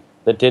something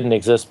that didn't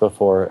exist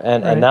before,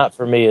 and that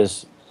for me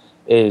is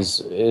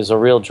a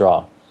real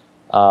draw,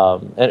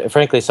 and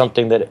frankly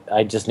something that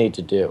I just need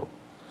to do.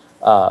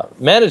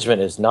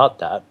 Management is not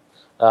that.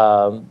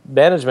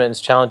 Management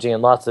is challenging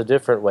in lots of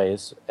different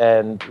ways,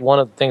 and one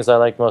of the things I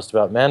like most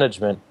about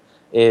management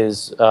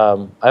is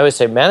I always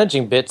say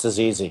managing bits is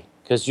easy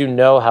because you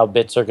know how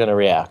bits are going to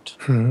react,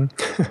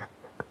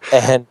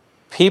 and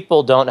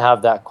people don't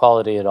have that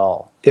quality at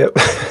all. Yep.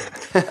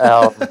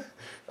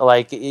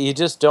 Like you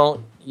just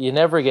don't. You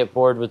never get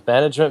bored with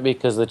management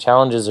because the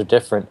challenges are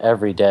different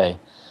every day,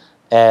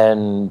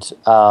 and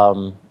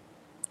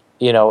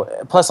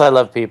plus I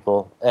love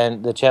people,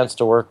 and the chance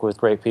to work with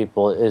great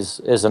people is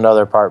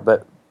another part.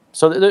 But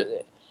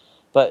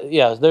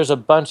there's a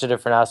bunch of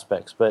different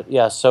aspects. But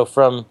yeah, so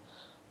from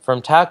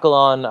Tackle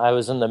on, I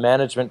was in the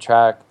management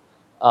track.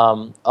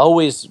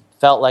 Always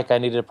felt like I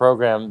needed a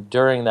program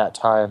during that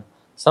time.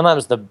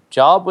 Sometimes the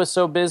job was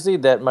so busy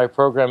that my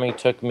programming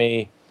took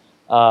me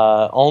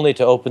only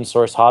to open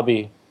source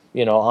hobby,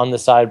 on the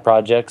side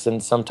projects,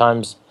 and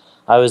sometimes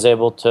I was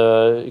able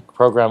to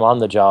program on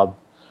the job.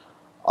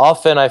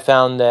 Often I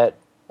found that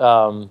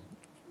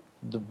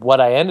what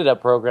I ended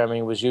up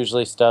programming was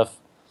usually stuff,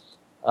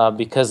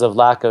 because of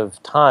lack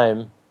of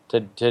time to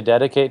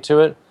dedicate to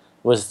it,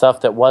 was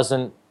stuff that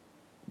wasn't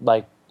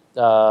like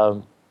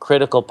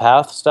critical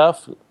path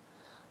stuff,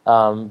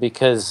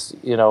 because,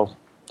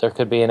 there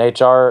could be an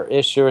HR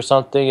issue or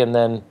something, and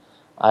then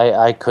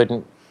I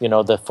couldn't,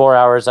 the 4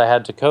 hours I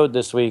had to code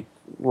this week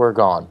were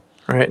gone.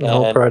 Right, and the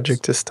whole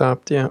project is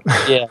stopped, yeah.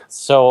 Yeah,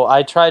 so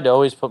I tried to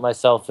always put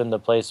myself in the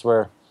place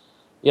where,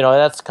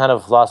 that's kind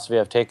of philosophy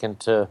I've taken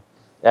to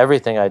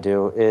everything I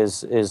do,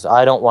 is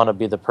I don't want to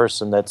be the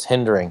person that's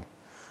hindering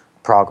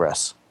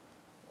progress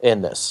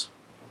in this.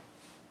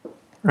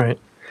 Right.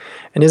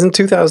 And isn't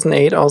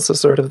 2008 also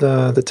sort of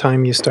the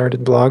time you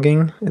started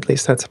blogging? At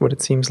least that's what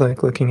it seems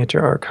like looking at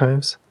your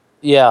archives.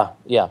 Yeah.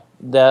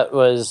 That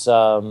was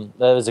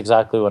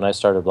exactly when I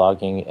started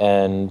blogging,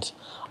 and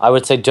I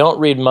would say don't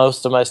read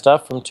most of my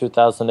stuff from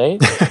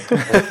 2008.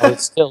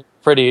 It's still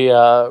pretty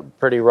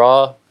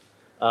raw.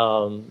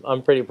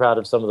 I'm pretty proud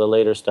of some of the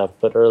later stuff,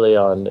 but early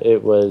on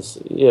it was,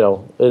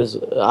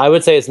 I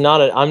would say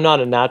I'm not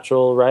a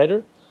natural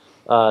writer.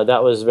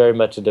 That was very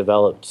much a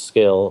developed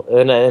skill,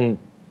 and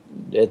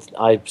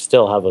I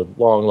still have a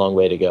long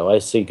way to go. I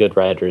see good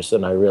writers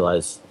and I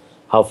realize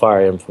how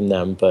far I am from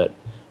them, but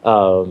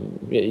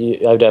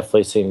I've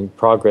definitely seen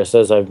progress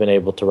as I've been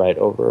able to write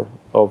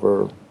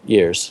over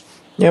years.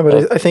 Yeah,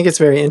 but I think it's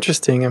very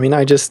interesting. I mean,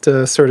 I just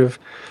sort of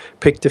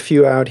picked a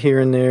few out here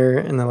and there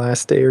in the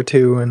last day or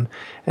two, and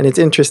it's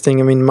interesting.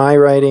 I mean, my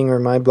writing or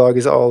my blog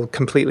is all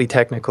completely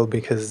technical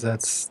because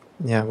that's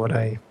what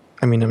I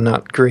mean, I'm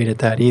not great at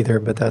that either,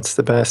 but that's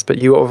the best. But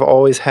you have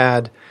always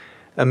had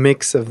a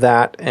mix of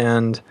that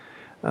and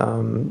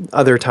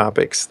other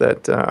topics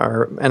that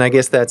are, and I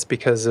guess that's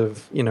because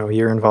of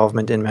your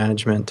involvement in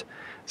management.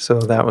 So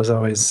that was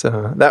always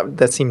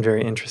that seemed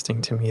very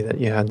interesting to me that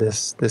you had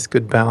this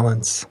good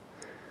balance.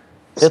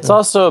 It's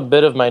also a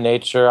bit of my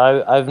nature.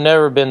 I've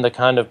never been the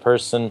kind of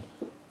person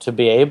to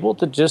be able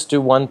to just do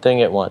one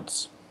thing at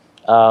once.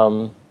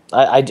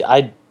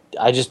 I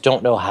just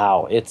don't know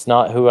how. It's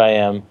not who I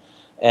am,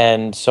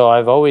 and so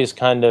I've always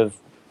kind of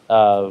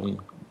done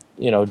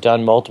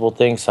multiple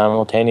things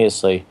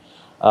simultaneously,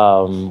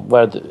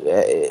 whether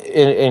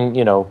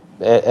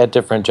at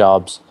different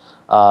jobs.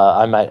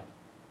 I might,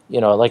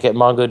 like at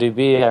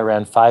MongoDB, I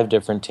ran 5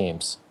 different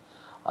teams.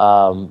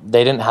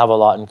 They didn't have a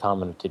lot in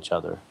common with each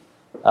other.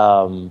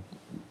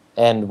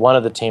 And one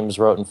of the teams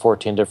wrote in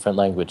 14 different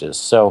languages.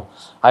 So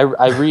I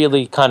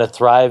really kind of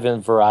thrive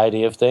in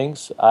variety of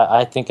things.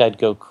 I think I'd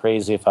go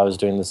crazy if I was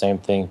doing the same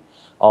thing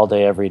all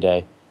day, every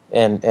day.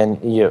 And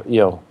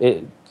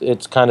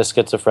it's kind of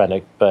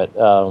schizophrenic, but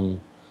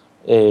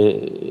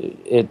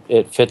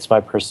it fits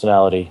my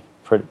personality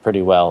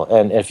pretty well.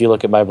 And if you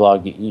look at my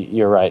blog,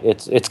 you're right.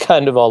 It's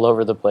kind of all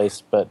over the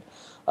place, but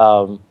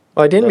well,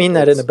 I didn't mean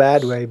that in a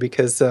bad way,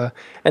 because and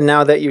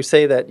now that you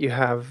say that, you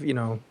have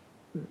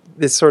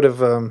this sort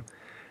of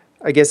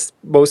I guess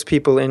most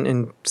people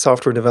in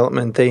software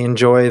development, they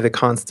enjoy the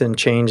constant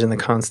change and the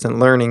constant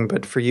learning,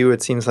 but for you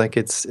it seems like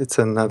it's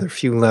another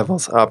few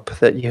levels up,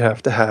 that you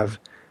have to have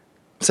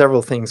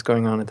several things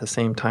going on at the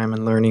same time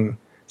and learning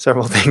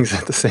several things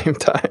at the same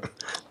time.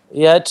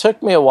 Yeah, it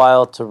took me a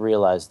while to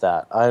realize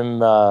that.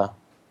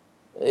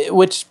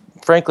 Which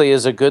frankly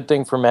is a good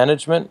thing for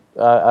management.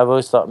 I've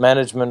always thought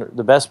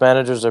the best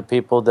managers are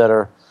people that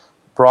are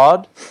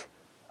broad,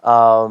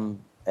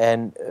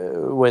 and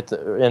with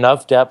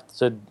enough depth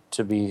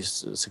to be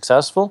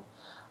successful.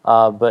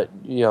 But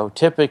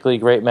typically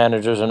great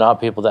managers are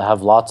not people that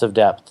have lots of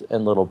depth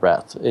and little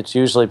breadth. It's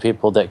usually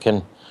people that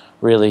can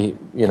really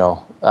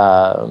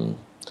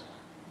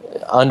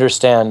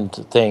understand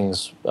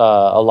things,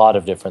 a lot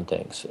of different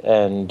things.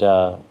 And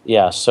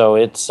so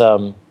it's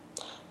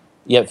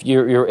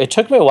it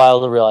took me a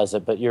while to realize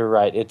it, but you're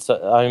right.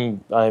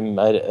 I'm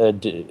at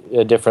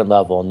a different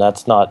level, and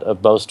that's not a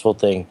boastful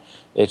thing.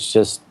 It's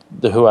just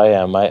who I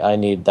am. I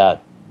need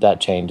that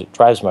change. It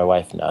drives my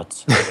wife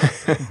nuts.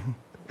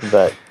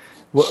 But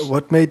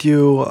what made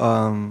you?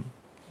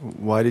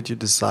 Why did you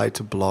decide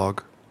to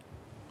blog?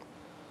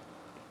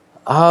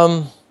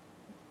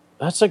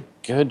 That's a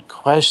good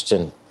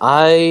question.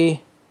 That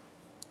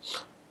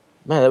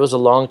was a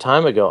long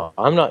time ago.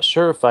 I'm not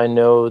sure if I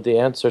know the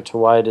answer to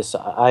why I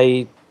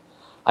decided.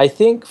 I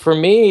think for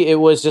me, it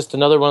was just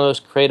another one of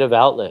those creative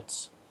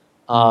outlets.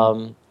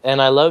 And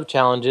I love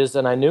challenges,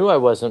 and I knew I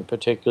wasn't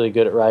particularly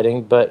good at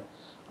writing, but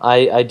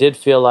I did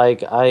feel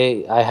like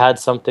I had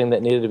something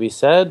that needed to be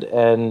said.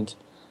 And,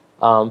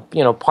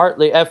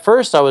 partly, at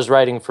first I was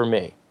writing for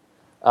me.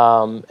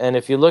 And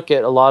if you look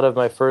at a lot of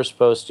my first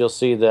posts, you'll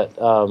see that,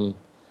 I'm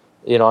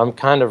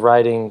kind of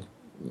writing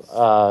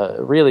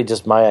really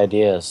just my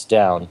ideas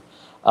down.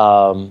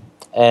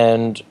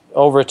 And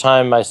over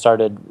time I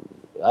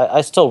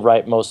still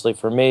write mostly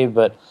for me,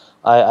 but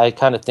I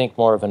kind of think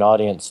more of an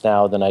audience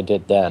now than I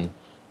did then.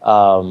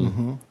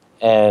 And,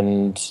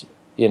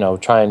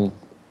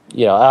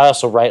 I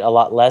also write a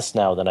lot less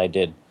now than I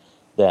did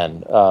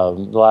then.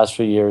 The last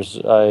few years,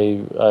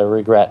 I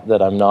regret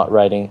that I'm not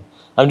writing.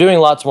 I'm doing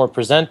lots more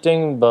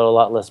presenting, but a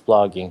lot less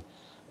blogging.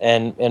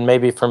 And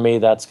maybe for me,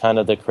 that's kind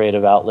of the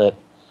creative outlet,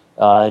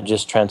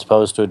 just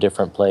transposed to a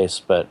different place.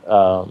 But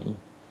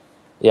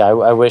I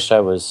wish I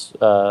was.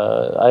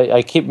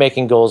 I keep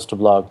making goals to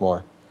blog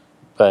more,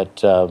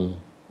 but and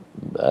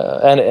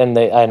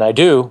I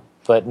do,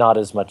 but not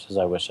as much as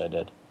I wish I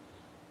did.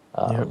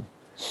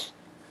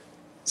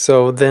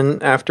 So then,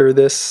 after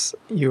this,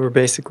 you were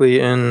basically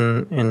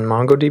in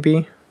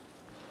MongoDB,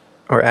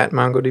 or at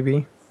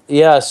MongoDB.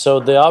 Yeah, so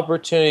the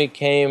opportunity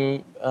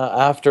came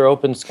after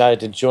OpenSky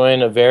to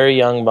join a very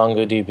young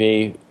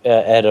MongoDB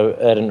at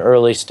an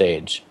early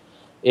stage.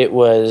 It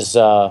was,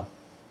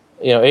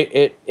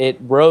 it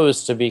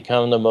rose to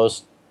become the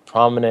most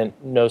prominent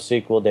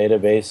NoSQL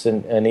database,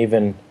 and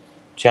even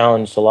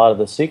challenged a lot of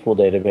the SQL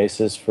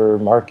databases for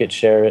market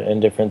share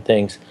and different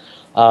things.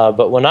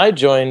 But when I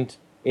joined,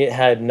 it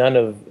had none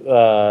of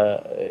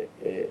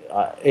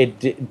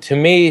it. To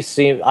me,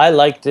 I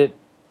liked it.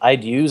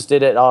 I'd used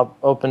it at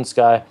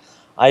OpenSky.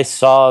 I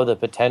saw the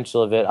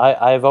potential of it.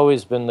 I've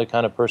always been the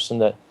kind of person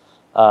that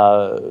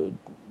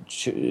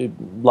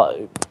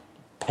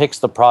picks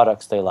the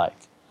products they like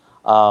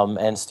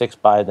and sticks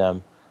by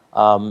them.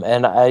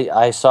 And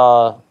I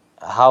saw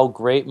how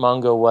great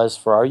Mongo was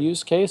for our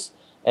use case,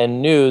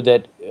 and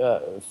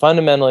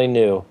fundamentally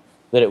knew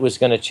that it was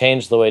going to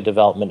change the way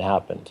development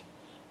happened.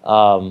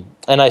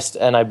 And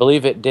I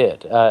believe it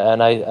did.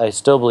 And I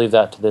still believe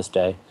that to this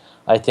day.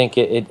 I think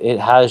it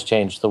has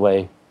changed the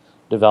way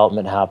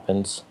development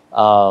happens.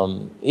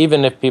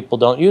 Even if people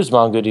don't use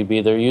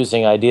MongoDB, they're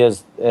using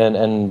ideas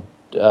and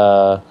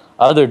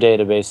other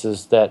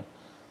databases that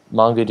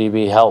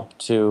MongoDB helped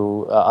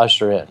to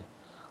usher in.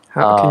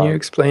 How can you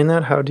explain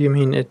that? How do you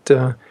mean it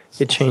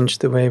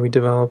changed the way we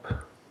develop?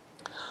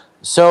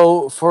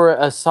 So for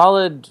a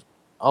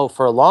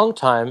long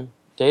time,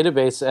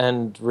 database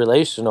and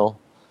relational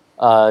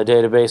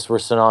database were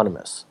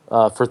synonymous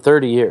for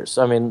 30 years.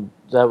 I mean,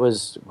 that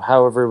was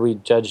however we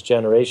judge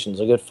generations,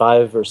 a good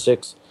 5 or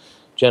 6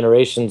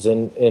 generations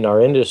in our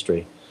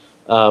industry.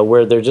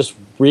 where there just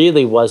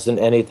really wasn't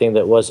anything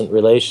that wasn't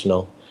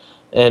relational.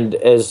 And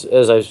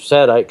as I've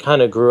said, I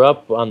kind of grew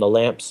up on the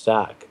LAMP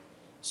stack,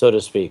 so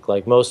to speak.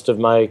 Like most of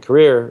my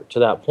career to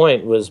that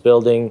point was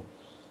building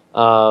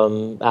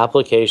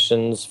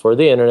applications for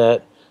the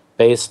internet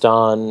based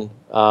on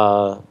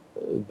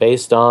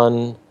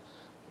relational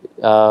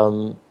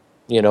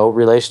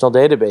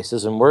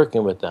databases and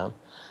working with them.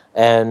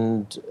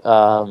 And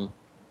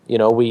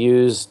we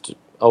used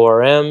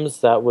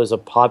ORMs. That was a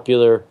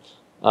popular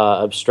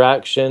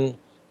abstraction,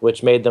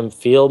 which made them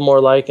feel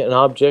more like an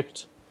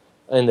object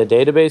in the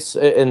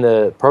database, in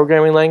the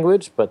programming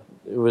language, but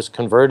it was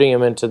converting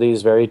them into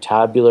these very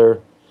tabular,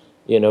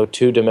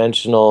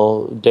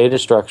 two-dimensional data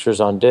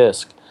structures on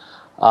disk.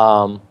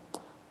 And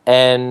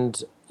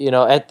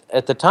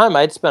at the time,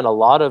 I'd spent a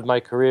lot of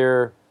my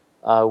career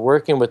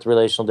working with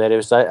relational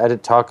databases. I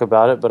didn't talk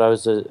about it, but I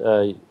was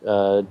an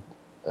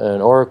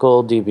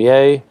Oracle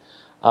DBA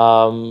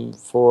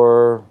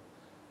for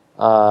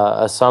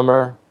a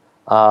summer,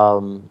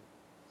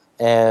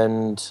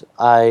 and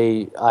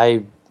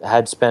I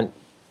had spent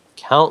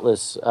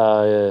countless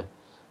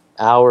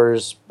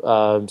hours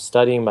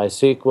studying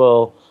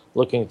MySQL,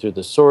 looking through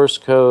the source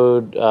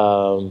code,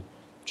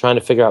 trying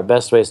to figure out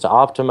best ways to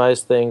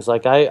optimize things.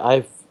 Like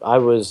I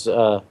was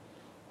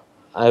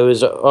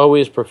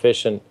always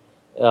proficient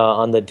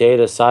on the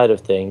data side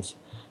of things,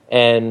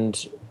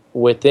 and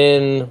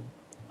within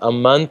a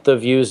month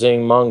of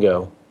using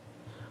Mongo,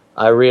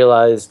 I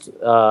realized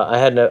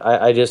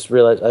I just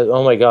realized,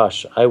 oh my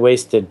gosh, I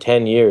wasted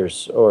 10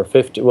 years or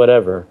 50,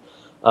 whatever,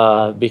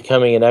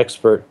 becoming an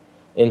expert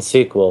in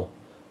SQL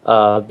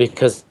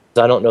because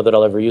I don't know that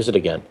I'll ever use it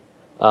again.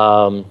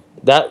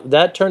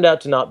 That turned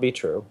out to not be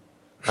true.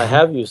 I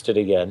have used it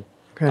again.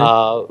 Okay.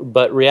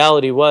 But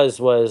reality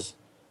was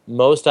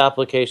most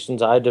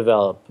applications I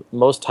develop,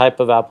 most type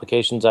of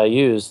applications I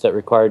use that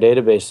require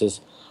databases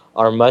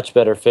are much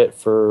better fit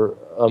for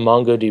a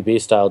MongoDB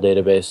style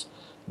database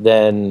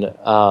than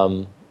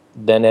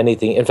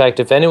anything. In fact,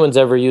 if anyone's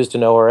ever used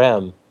an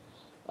ORM,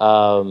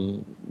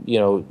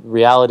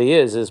 reality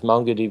is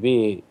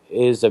MongoDB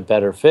is a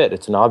better fit.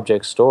 It's an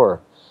object store.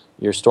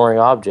 You're storing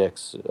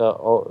objects.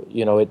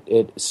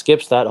 It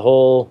skips that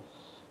whole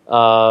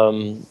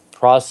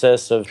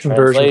process of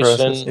Conversion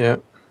translation. process, yeah.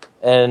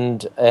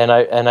 And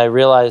I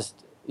realized,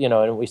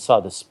 and we saw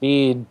the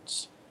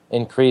speeds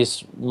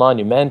increase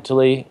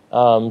monumentally.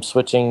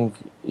 Switching,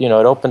 at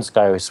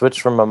OpenSky, we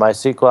switched from a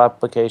MySQL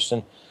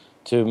application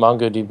to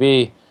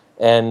MongoDB,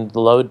 and the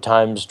load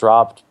times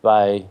dropped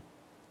by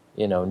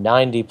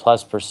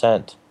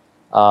 90+%.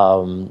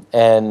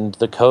 And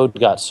the code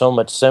got so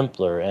much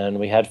simpler, and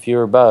we had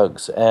fewer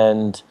bugs.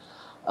 And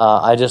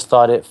I just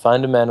thought it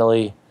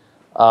fundamentally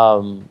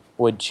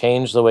would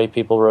change the way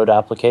people wrote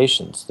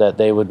applications, that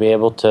they would be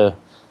able to,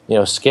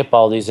 skip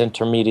all these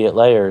intermediate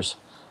layers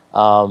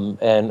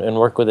and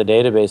work with a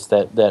database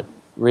that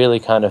really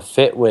kind of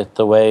fit with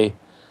the way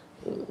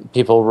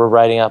people were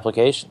writing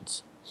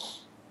applications.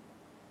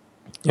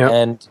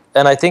 Yep.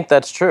 And I think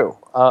that's true.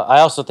 I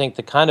also think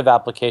the kind of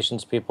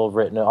applications people have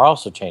written are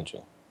also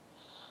changing.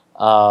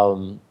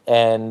 And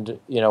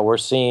we're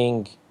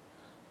seeing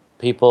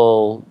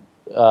people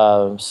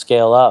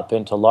scale up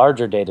into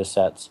larger data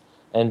sets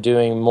and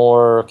doing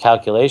more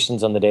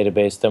calculations on the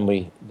database than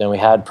we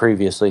had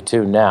previously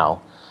too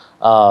now.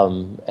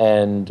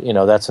 And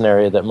that's an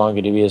area that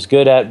MongoDB is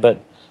good at, but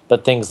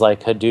things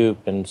like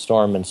Hadoop and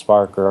Storm and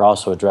Spark are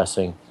also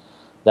addressing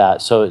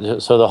that. So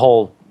the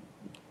whole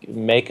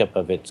makeup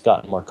of it's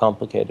gotten more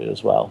complicated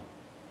as well.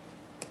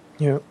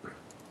 Yep.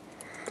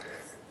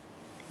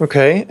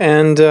 Okay,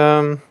 and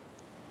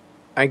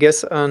I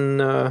guess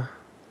on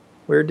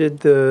where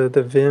did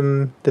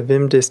the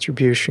Vim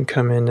distribution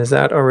come in? Is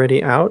that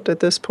already out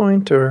at this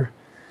point, or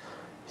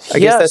I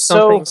guess that's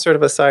something sort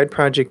of a side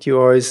project you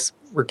always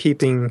were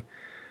keeping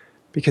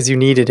because you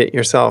needed it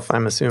yourself,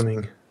 I'm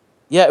assuming.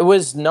 Yeah, it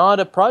was not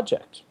a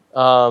project.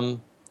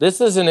 This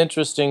is an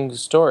interesting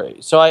story.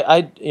 So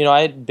I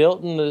had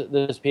built in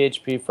this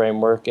PHP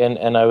framework,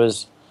 and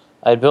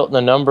I built in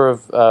a number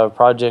of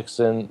projects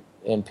in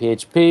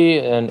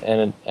PHP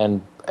and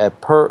in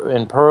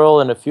Perl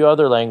and a few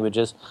other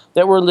languages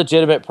that were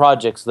legitimate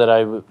projects that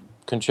I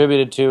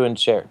contributed to and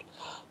shared.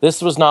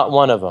 This was not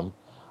one of them.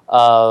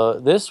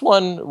 This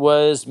one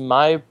was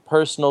my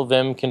personal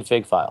Vim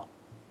config file.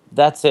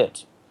 That's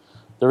it.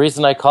 The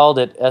reason I called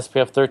it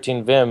SPF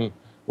 13 Vim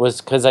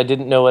was because I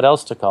didn't know what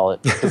else to call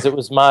it, because it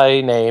was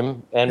my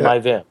name and my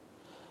Vim.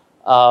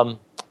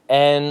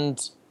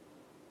 And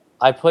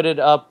I put it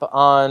up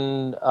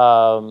on,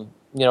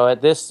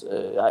 at this,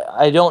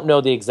 I don't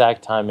know the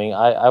exact timing.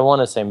 I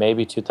want to say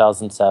maybe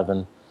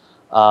 2007,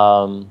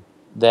 that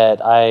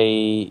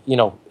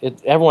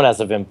everyone has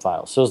a Vim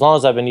file. So as long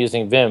as I've been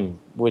using Vim,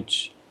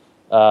 which,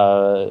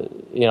 I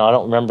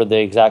don't remember the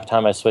exact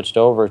time I switched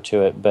over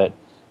to it, but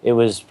it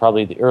was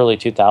probably the early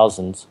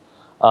 2000s.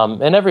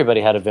 And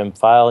everybody had a Vim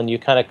file, and you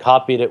kind of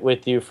copied it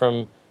with you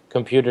from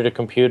computer to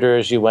computer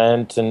as you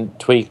went and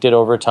tweaked it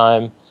over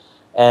time.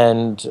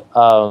 And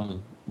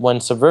when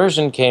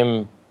Subversion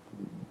came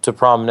to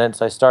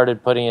prominence. I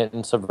started putting it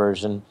in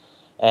Subversion,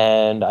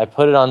 and I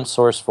put it on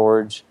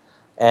SourceForge,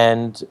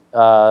 and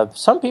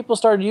some people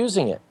started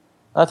using it.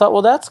 I thought,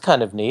 well, that's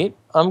kind of neat.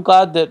 I'm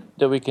glad that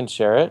we can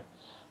share it,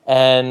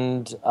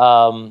 and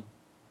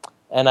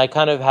I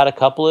kind of had a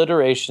couple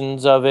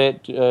iterations of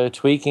it,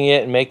 tweaking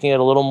it and making it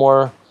a little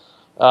more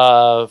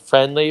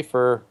friendly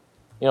for,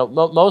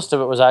 most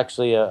of it was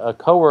actually a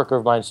coworker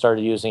of mine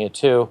started using it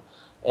too.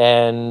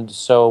 And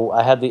so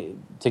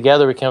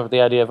together we came up with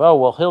the idea of, oh,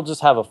 well, he'll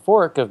just have a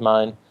fork of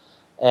mine,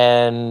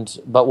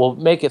 but we'll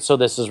make it so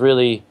this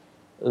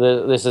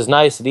is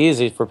nice and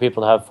easy for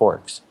people to have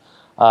forks,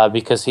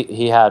 because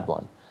he had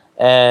one.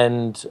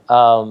 And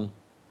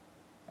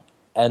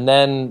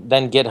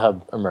then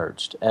GitHub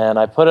emerged, and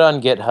I put it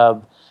on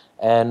GitHub,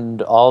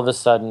 and all of a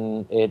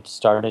sudden it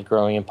started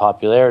growing in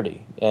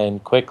popularity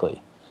and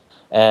quickly,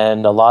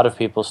 and a lot of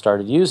people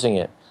started using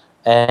it.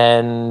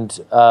 And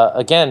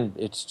again,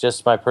 it's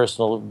just my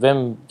personal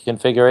Vim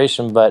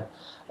configuration, but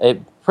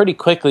it pretty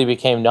quickly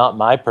became not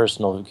my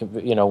personal.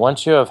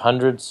 Once you have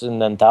hundreds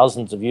and then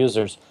thousands of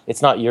users,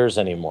 it's not yours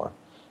anymore.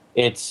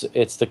 It's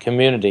the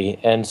community,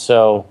 and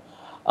so.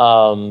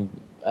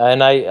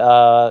 And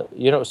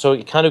so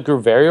it kind of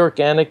grew very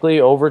organically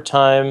over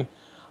time,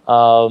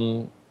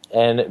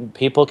 and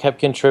people kept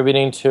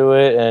contributing to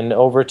it, and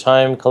over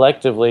time,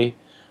 collectively,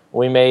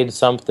 we made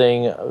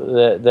something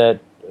that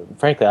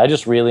frankly, I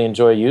just really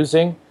enjoy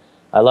using.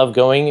 I love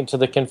going into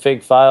the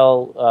config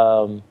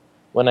file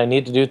when I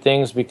need to do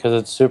things because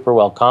it's super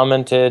well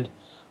commented,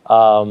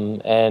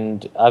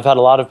 and I've had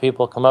a lot of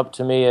people come up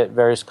to me at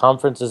various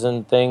conferences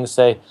and things,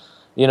 say,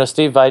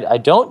 Steve, I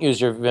don't use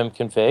your Vim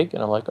config.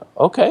 And I'm like,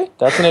 okay,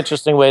 that's an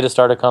interesting way to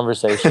start a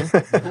conversation.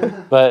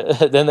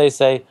 But then they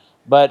say,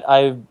 but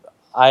I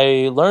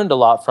learned a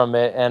lot from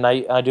it, and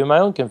I do my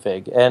own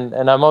config. And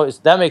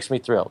that makes me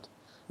thrilled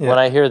when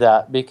I hear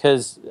that,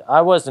 because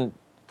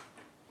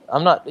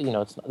I'm not,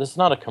 this is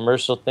not a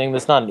commercial thing.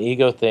 This is not an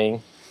ego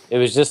thing. It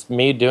was just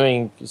me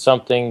doing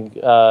something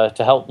to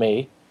help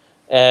me.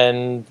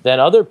 And then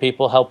other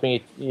people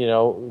helping,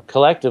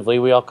 collectively,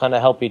 we all kind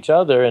of help each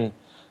other.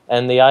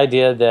 And the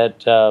idea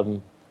that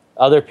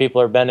other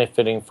people are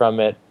benefiting from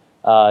it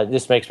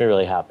just makes me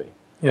really happy.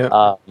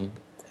 Yeah.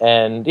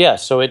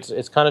 So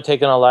it's kind of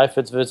taken a life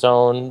of its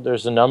own.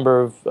 There's a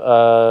number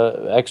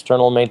of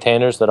external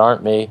maintainers that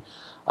aren't me,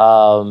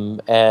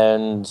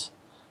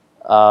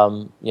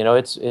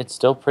 it's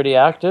still pretty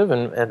active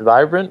and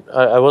vibrant.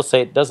 I will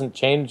say it doesn't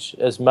change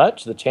as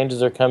much. The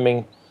changes are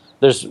coming.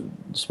 There's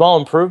small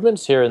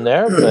improvements here and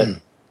there, but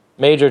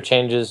major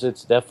changes.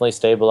 It's definitely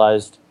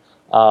stabilized.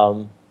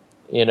 The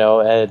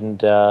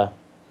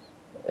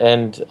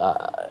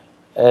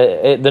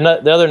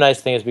other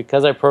nice thing is,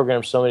 because I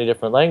programmed so many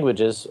different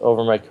languages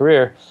over my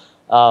career,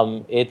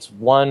 it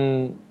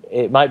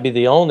might be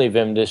the only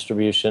Vim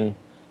distribution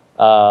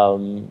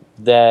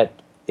that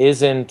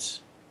isn't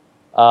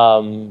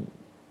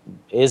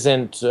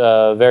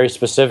very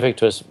specific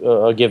to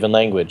a given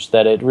language,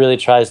 that it really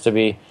tries to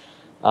be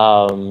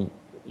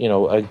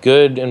a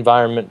good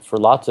environment for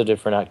lots of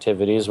different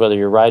activities, whether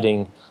you're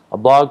writing a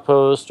blog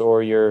post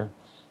or you're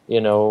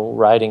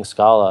writing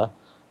Scala,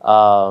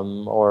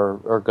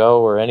 or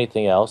Go or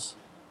anything else.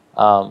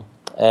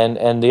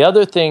 And the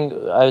other thing,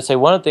 I would say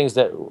one of the things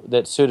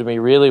that suited me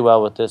really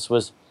well with this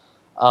was,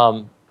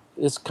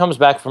 this comes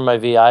back from my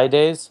VI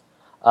days.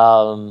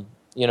 You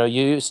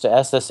used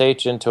to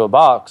SSH into a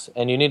box,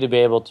 and you need to be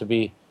able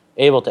to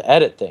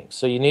edit things.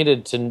 So you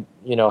needed to,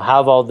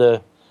 have all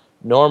the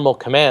normal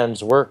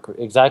commands work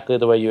exactly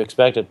the way you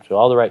expected to,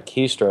 all the right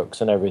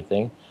keystrokes and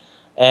everything.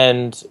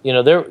 And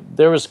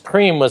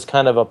Cream was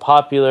kind of a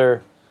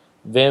popular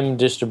Vim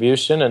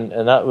distribution,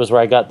 and that was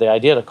where I got the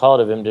idea to call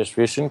it a Vim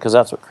distribution, because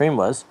that's what Cream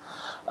was.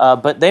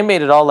 But they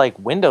made it all like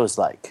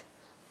Windows-like,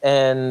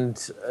 and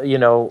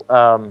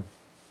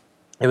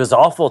it was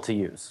awful to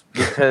use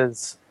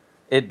because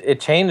it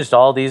changed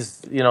all these,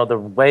 the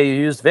way you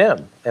use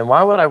Vim. And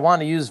why would I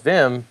want to use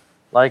Vim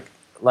like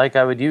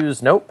I would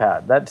use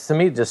Notepad? That to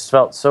me just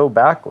felt so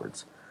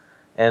backwards.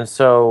 And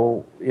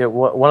so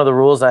one of the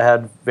rules I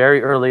had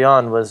very early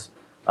on was,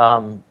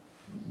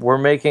 we're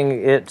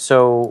making it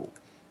so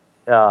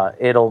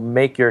it'll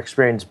make your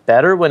experience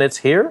better when it's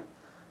here,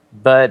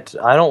 but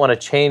I don't want to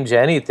change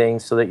anything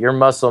so that your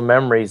muscle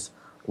memories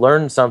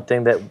learn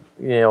something that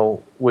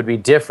would be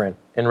different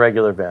in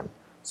regular Vim.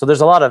 So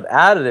there's a lot of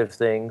additive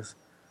things,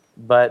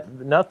 but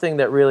nothing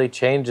that really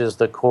changes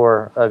the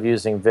core of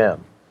using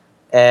Vim.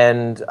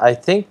 And I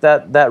think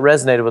that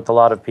resonated with a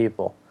lot of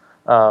people.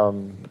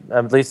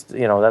 At least,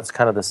 that's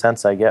kind of the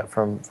sense I get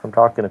from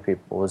talking to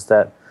people, was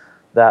that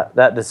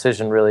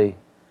decision really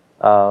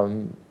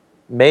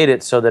made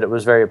it so that it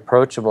was very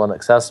approachable and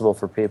accessible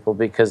for people,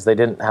 because they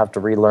didn't have to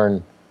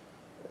relearn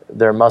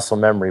their muscle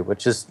memory,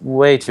 which is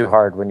way too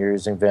hard when you're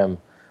using Vim.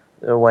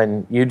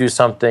 When you do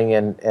something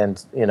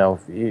and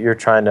you're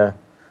trying to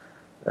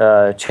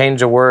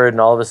change a word,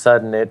 and all of a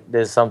sudden it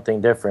is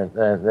something different,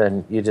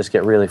 then you just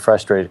get really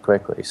frustrated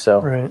quickly. So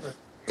right.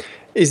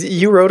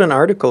 You wrote an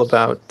article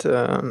about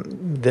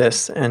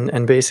this,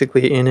 and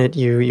basically in it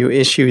you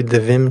issued the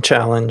Vim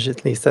challenge.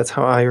 At least that's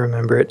how I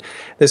remember it.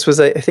 This was,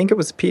 I think it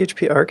was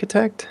PHP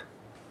Architect,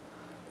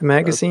 the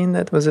magazine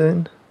that was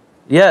in.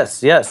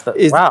 Yes.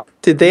 Wow.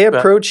 Did they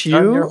approach you?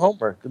 Done your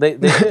homework. They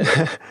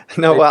did.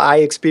 No, well, I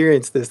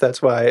experienced this.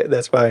 That's why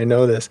I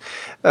know this,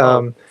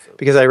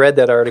 because I read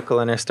that article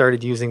and I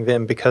started using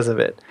Vim because of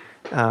it.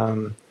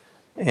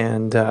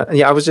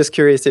 Yeah, I was just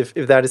curious if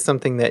that is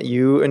something that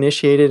you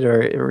initiated,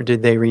 or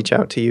did they reach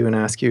out to you and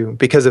ask you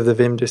because of the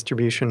Vim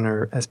distribution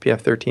or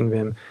SPF 13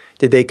 Vim?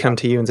 Did they come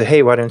to you and say,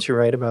 "Hey, why don't you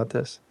write about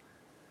this?"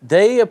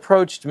 They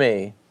approached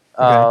me.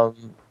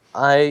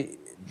 Okay.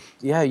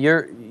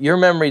 Your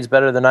memory's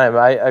better than I am.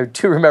 I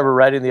do remember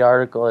writing the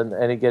article and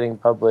it getting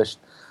published.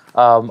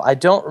 I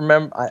don't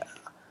remember. I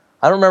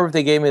don't remember if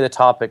they gave me the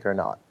topic or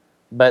not,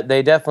 but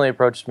they definitely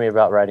approached me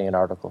about writing an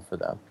article for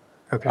them.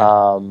 Okay.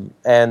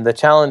 And the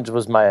challenge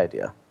was my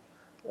idea.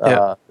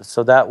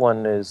 So that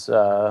one is,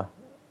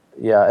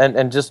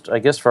 and just, I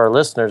guess for our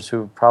listeners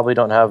who probably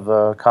don't have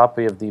a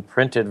copy of the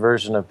printed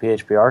version of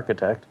PHP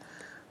Architect,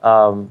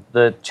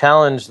 the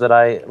challenge that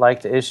I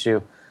like to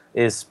issue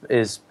is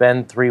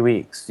spend 3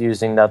 weeks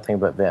using nothing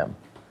but Vim.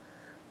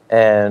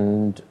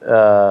 And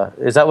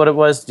is that what it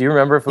was? Do you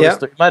remember if it was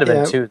 3? It might have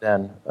been 2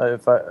 then.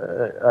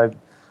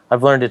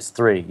 I've learned it's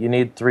 3. You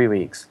need 3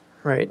 weeks.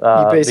 Right.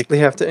 You basically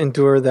have to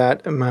endure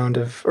that amount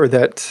of, or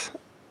that,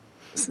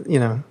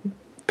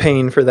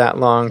 pain for that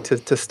long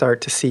to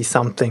start to see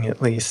something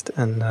at least.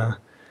 And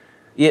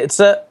it's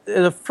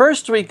the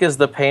first week is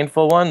the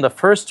painful one. The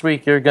first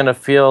week you're going to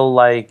feel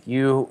like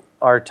you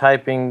are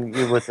typing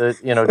with a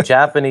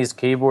Japanese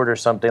keyboard or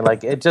something.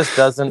 Like it just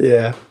doesn't.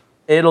 Yeah.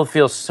 It'll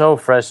feel so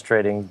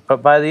frustrating.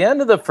 But by the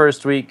end of the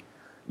first week,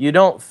 you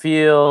don't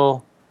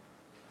feel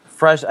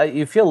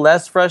you feel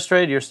less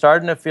frustrated. You're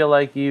starting to feel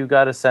like you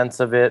got a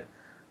sense of it.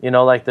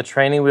 Like the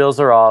training wheels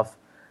are off.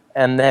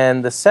 And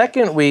then the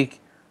second week,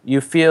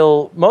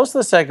 most of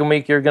the second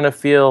week, you're going to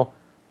feel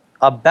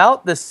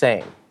about the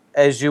same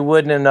as you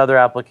would in another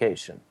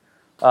application.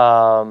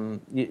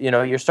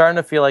 You're starting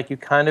to feel like you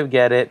kind of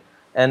get it,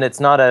 and it's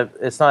not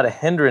a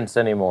hindrance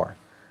anymore.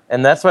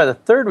 And that's why the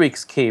third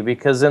week's key,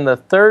 because in the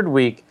third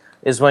week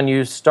is when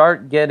you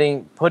start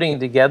putting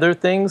together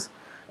things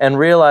and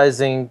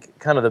realizing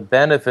kind of the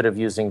benefit of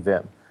using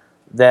Vim,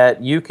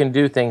 that you can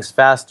do things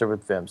faster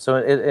with Vim. So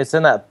it's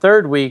in that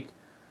third week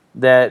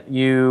that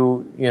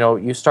you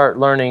start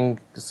learning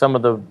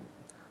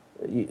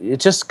it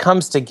just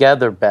comes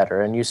together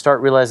better, and you start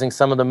realizing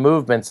some of the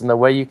movements and the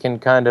way you can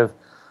kind of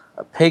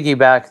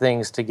piggyback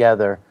things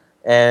together.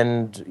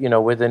 And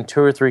within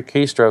 2 or 3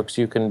 keystrokes,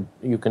 you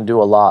can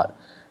do a lot.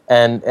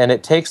 And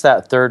it takes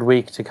that third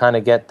week to kind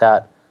of get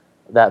that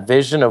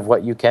vision of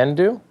what you can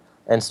do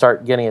and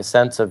start getting a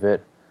sense of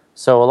it.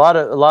 So a lot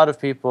of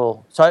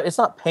people. So it's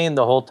not pain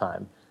the whole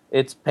time.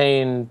 It's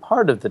pain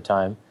part of the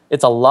time.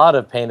 It's a lot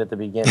of pain at the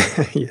beginning.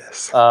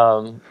 Yes.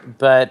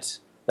 But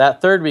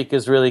that third week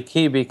is really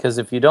key, because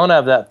if you don't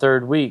have that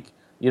third week,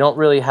 you don't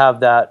really have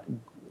that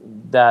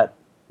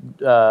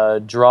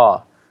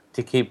draw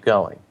to keep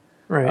going.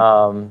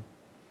 Right.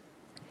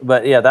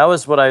 But yeah, that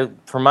was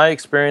from my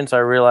experience, I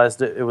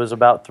realized it was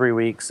about 3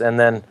 weeks, and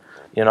then,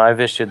 I've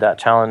issued that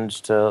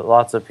challenge to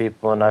lots of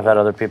people, and I've had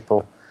other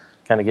people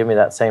kind of give me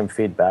that same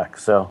feedback.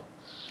 So,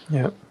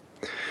 yeah.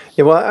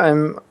 Well,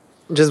 I'm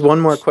just one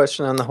more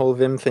question on the whole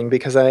Vim thing,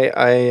 because I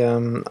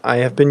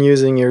have been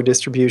using your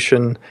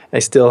distribution. I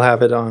still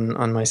have it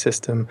on my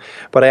system,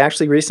 but I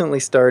actually recently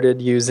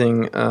started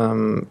using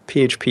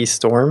PHP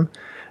Storm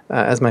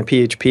as my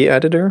PHP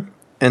editor,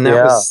 and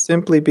that was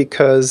simply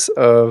because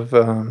of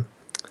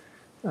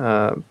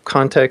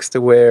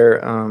context-aware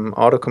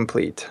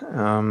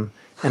autocomplete.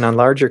 And on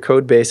larger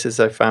code bases,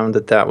 I found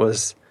that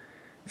was,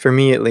 for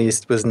me at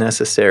least, was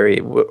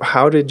necessary.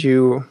 How did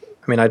you?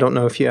 I mean, I don't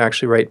know if you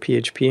actually write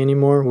PHP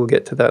anymore. We'll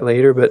get to that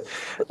later. But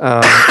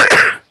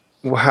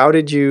how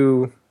did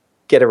you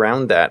get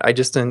around that? I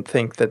just didn't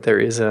think that there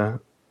is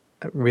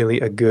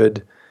really a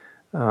good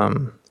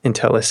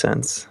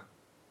IntelliSense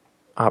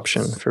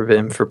option for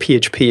Vim, for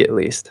PHP at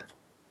least.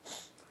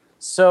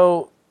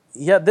 So,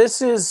 yeah,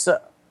 this is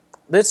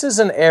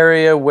an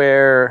area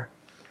where,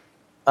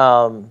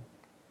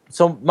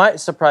 so might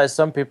surprise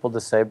some people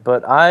to say,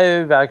 but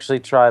I've actually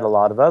tried a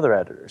lot of other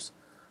editors.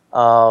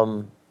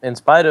 In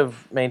spite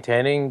of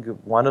maintaining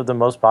one of the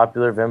most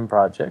popular Vim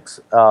projects,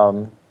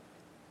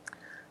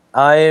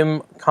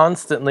 I'm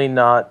constantly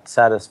not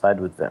satisfied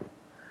with Vim.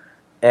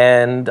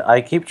 And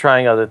I keep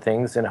trying other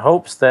things in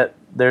hopes that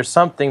there's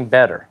something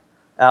better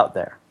out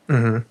there.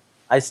 Mm-hmm.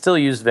 I still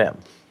use Vim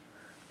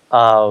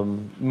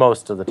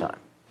most of the time.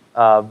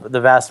 The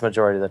vast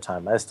majority of the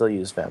time, I still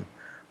use Vim.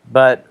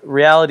 But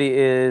reality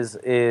is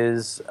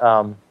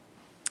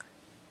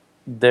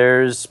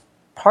there's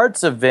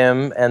parts of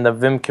Vim and the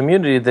Vim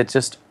community that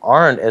just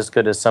aren't as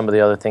good as some of the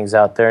other things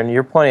out there, and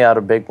you're pointing out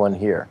a big one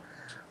here.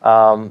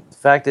 The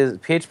fact is,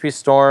 PHP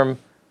Storm,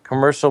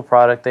 commercial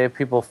product, they have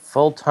people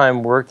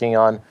full-time working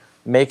on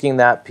making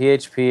that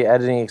PHP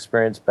editing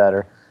experience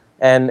better.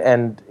 and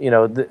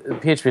the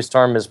PHP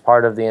Storm is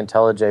part of the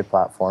IntelliJ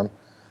platform,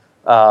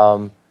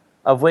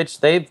 of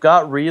which they've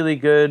got really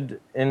good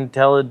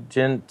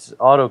intelligent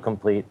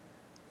autocomplete.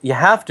 You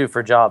have to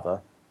for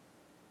Java,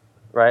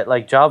 right?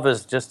 Like Java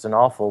is just an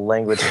awful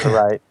language to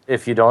write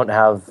if you don't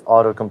have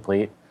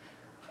autocomplete.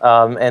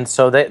 And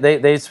so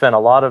they spend a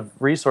lot of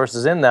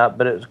resources in that,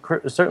 but it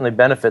certainly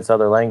benefits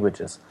other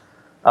languages.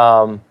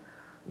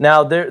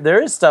 Now,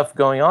 there is stuff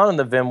going on in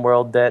the Vim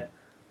world that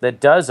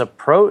does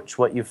approach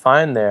what you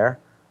find there.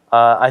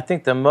 I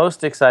think the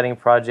most exciting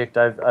project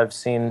I've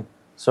seen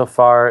so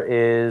far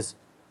is,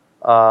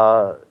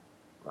 let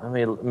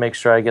me make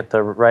sure I get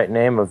the right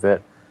name of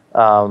it.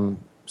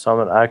 So I'm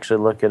going to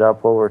actually look it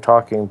up while we're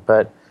talking.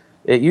 But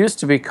it used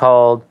to be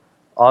called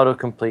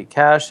Autocomplete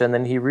Cache, and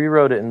then he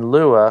rewrote it in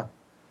Lua,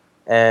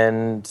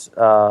 and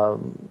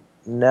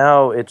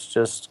now it's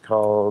just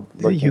called...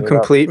 You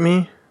Complete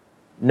Me?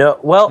 No,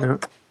 well, no.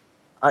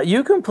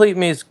 You Complete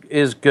Me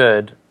is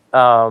good.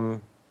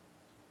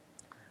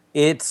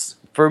 It's,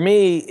 for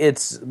me,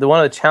 it's one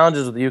of the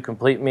challenges with You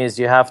Complete Me is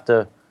you have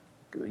to,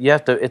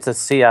 it's a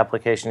C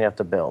application you have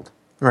to build.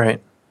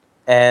 Right.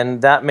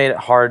 And that made it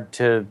hard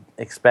to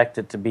expect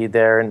it to be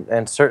there,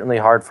 and certainly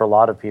hard for a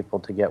lot of people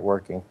to get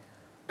working.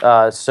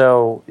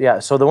 So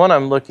the one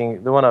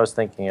I was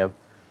thinking of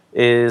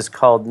is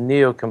called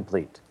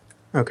NeoComplete.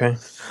 Okay.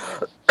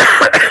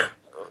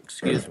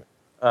 Excuse me.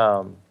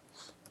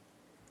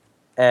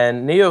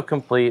 And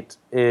NeoComplete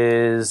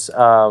is,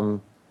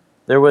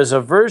 there was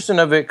a version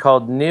of it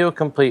called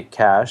NeoComplete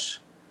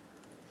Cache,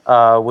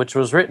 which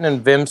was written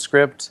in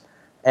VimScript,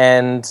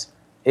 and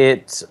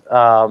it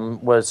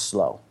was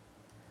slow.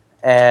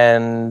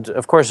 And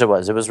of course it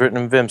was. It was written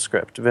in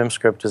VimScript.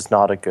 VimScript is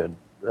not a good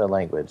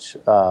language,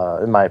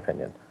 in my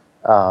opinion.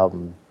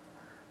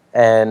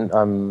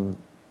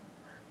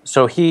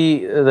 So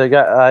the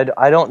guy,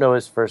 I don't know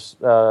his first,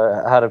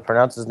 how to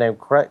pronounce his name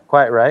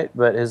quite right,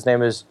 but his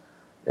name is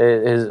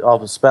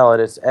I'll spell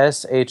it. It's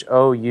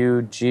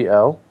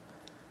Shougo.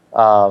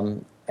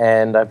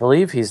 And I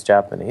believe he's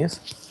Japanese,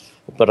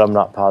 but I'm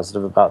not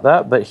positive about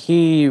that. But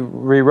he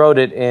rewrote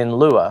it in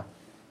Lua,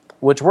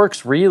 which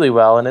works really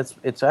well, and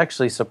it's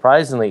actually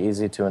surprisingly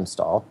easy to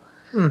install.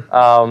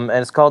 And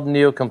it's called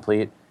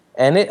NeoComplete,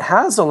 and it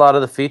has a lot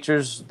of the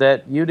features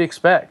that you'd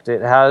expect.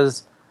 It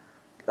has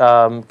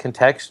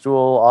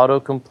contextual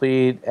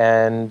autocomplete,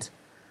 and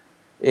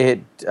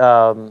it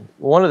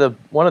one of the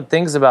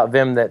things about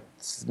Vim that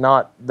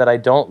I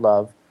don't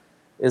love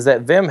is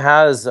that Vim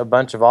has a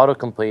bunch of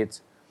autocompletes,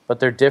 but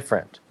they're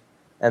different,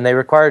 and they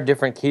require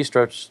different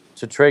keystrokes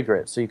to trigger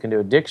it. So you can do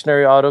a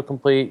dictionary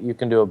autocomplete, you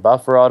can do a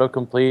buffer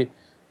autocomplete,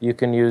 you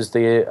can use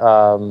the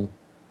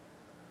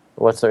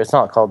it's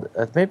not called,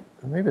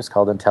 maybe it's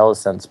called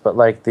IntelliSense, but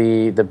like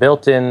the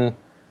built-in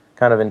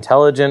kind of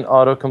intelligent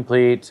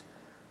autocomplete,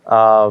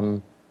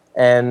 and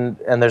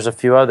there's a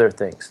few other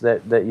things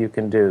that you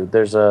can do.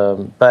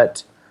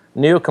 But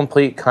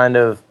NeoComplete kind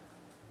of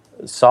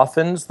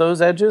softens those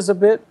edges a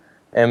bit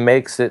and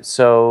makes it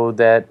so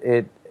that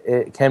it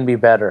can be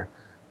better.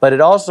 But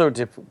it also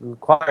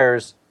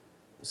requires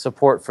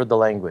support for the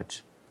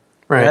language.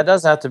 Right. And that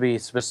doesn't have to be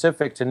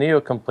specific to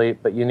NeoComplete,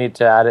 but you need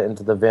to add it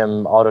into the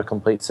Vim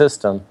autocomplete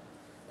system.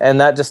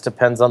 And that just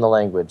depends on the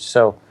language.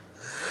 So,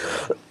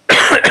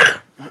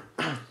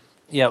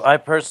 yeah, I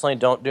personally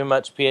don't do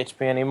much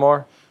PHP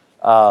anymore.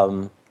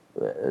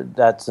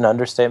 That's an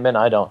understatement.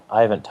 I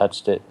haven't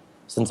touched it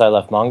since I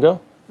left Mongo.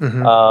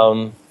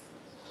 Mm-hmm.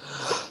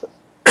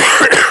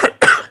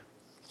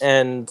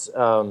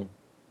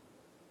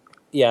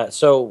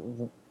 So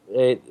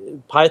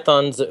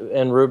Python's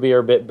and Ruby are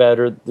a bit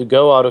better. The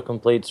Go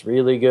autocomplete's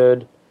really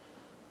good,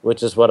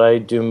 which is what I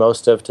do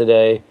most of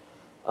today.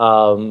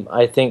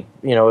 I think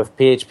if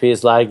PHP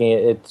is lagging,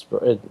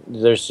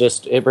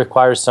 it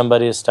requires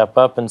somebody to step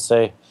up and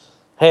say,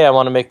 "Hey, I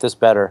want to make this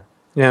better."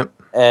 Yeah.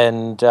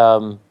 And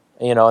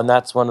and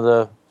that's one of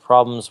the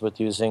problems with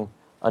using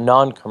a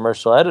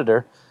non-commercial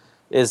editor,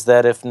 is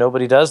that if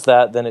nobody does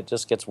that, then it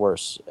just gets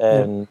worse.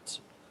 And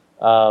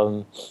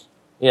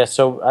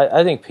so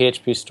I think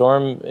PHP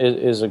Storm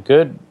is a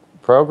good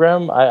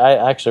program. I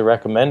actually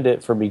recommend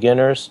it for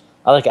beginners.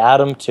 I like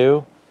Atom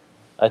too.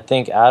 I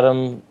think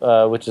Atom,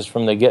 which is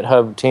from the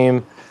GitHub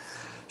team,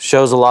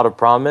 shows a lot of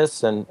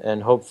promise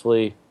and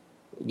hopefully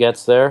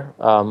gets there.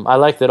 I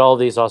like that all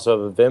these also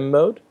have a Vim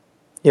mode.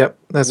 Yep,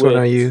 that's what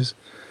I use.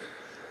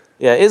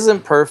 Yeah, it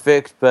isn't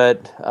perfect,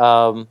 but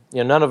none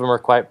of them are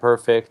quite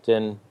perfect,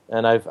 and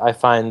I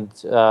find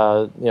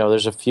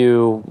there's a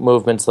few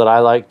movements that I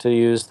like to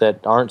use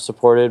that aren't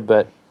supported,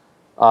 but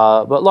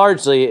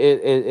largely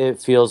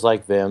it feels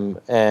like Vim,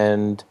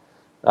 and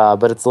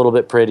but it's a little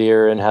bit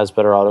prettier and has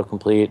better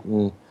autocomplete,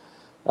 and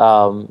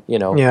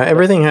Yeah,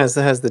 everything has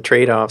the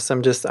trade-offs.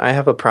 I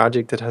have a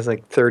project that has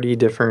like 30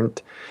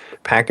 different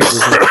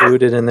packages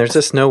included, and there's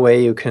just no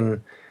way you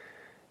can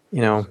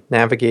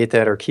navigate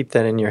that or keep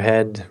that in your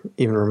head,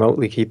 even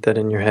remotely keep that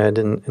in your head,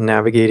 and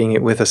navigating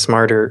it with a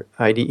smarter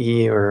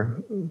IDE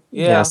or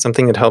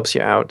something that helps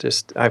you out.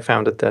 I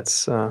found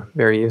that's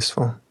very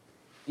useful.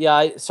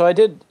 Yeah, so I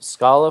did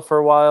Scala for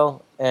a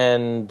while,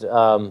 and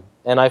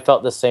I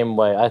felt the same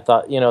way. I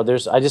thought,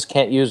 I just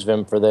can't use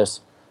Vim for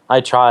this.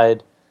 I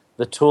tried.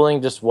 The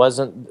tooling just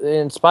wasn't,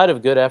 in spite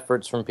of good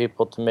efforts from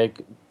people to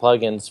make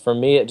plugins, for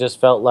me it just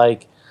felt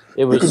like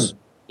it was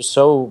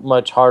so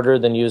much harder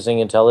than using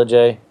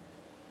IntelliJ,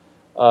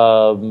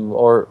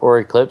 or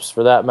Eclipse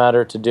for that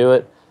matter, to do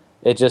it.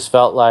 It just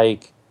felt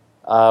like,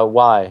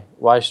 why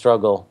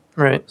struggle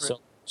Right. so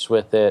much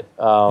with it?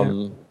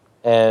 Yeah.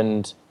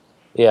 And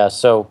yeah,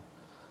 so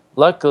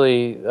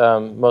luckily,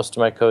 most of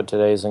my code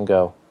today is in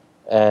Go,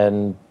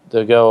 and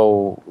the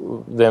Go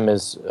Vim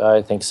is,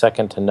 I think,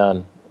 second to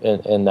none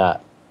in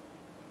that.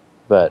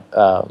 But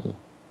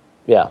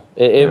yeah,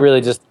 it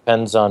really just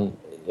depends on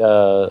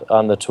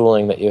the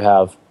tooling that you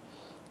have.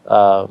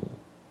 I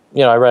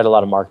write a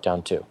lot of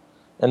Markdown too,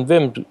 and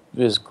Vim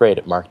is great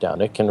at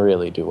Markdown. It can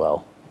really do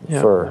well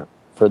Yeah.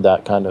 for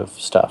that kind of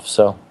stuff.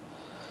 So.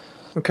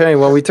 Okay,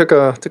 well, we took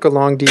a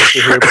long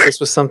detour here, but this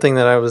was something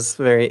that I was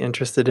very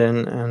interested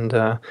in, and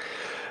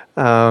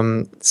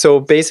so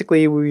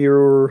basically,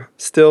 you're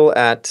still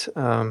at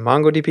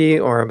MongoDB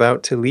or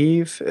about to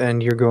leave,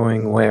 and you're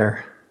going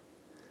where?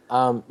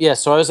 Yeah,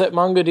 so I was at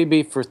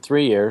MongoDB for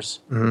 3 years.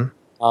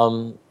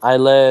 Mm-hmm. I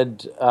led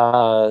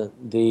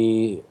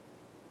the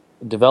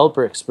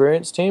developer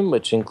experience team,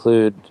 which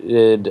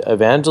included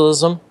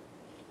evangelism,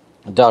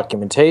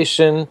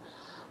 documentation,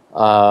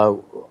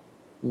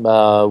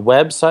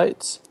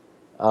 websites,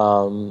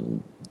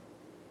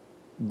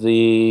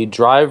 the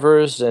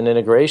drivers and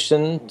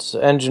integrations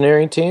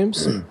engineering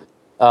teams,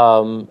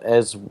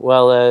 as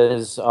well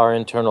as our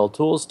internal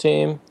tools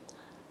team,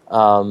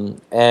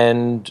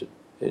 and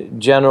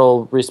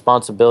general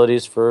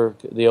responsibilities for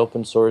the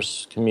open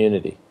source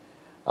community.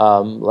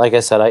 Like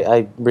I said,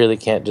 I really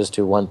can't just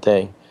do one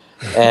thing,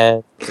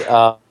 and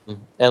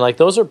like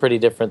those are pretty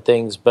different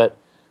things. But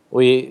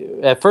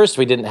at first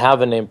we didn't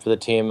have a name for the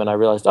team, and I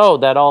realized,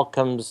 that all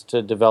comes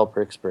to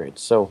developer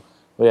experience. So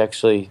we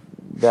actually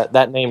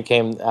that name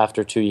came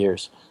after 2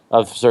 years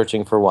of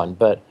searching for one,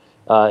 but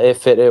it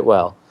fit it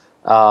well.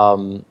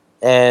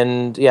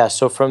 And yeah,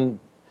 so from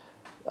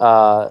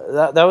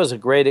that was a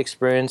great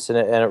experience, and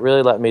it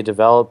really let me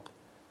develop.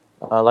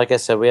 Like I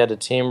said, we had a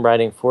team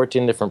writing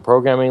 14 different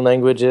programming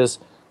languages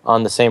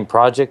on the same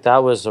project.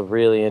 That was a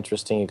really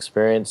interesting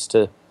experience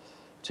to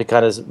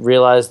kind of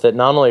realize that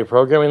not only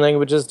programming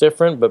languages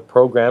different, but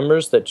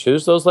programmers that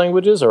choose those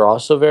languages are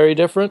also very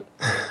different.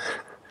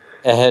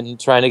 And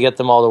trying to get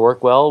them all to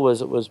work well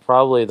was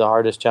probably the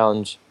hardest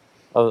challenge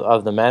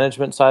of the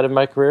management side of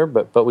my career.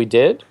 But we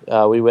did.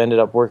 We ended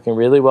up working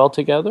really well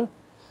together.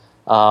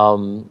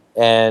 And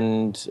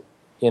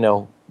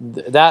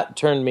that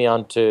turned me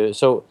on to,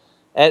 so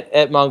at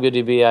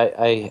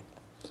MongoDB,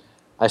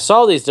 I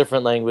saw these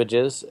different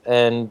languages,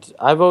 and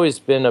I've always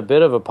been a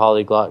bit of a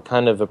polyglot,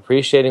 kind of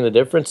appreciating the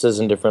differences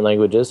in different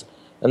languages,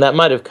 and that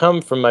might have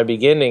come from my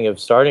beginning of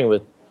starting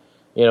with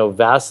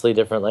vastly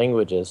different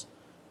languages.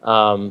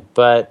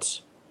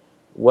 But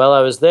while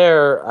I was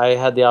there, I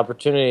had the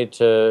opportunity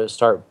to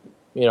start,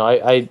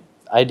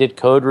 I did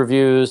code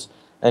reviews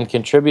and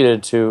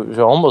contributed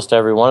to almost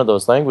every one of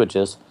those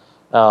languages,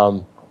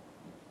 and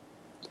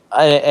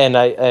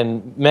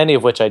many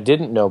of which I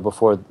didn't know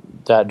before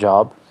that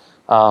job,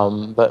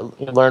 but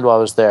learned while I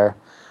was there.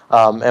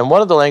 And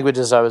one of the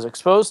languages I was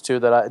exposed to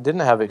that I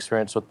didn't have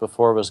experience with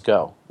before was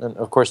Go. And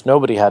of course,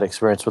 nobody had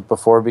experience with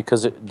before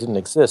because it didn't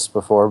exist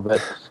before.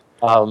 But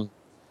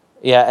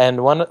yeah,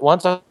 and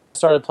once I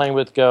started playing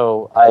with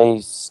Go,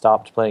 I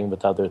stopped playing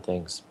with other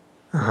things.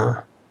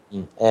 Uh-huh.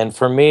 And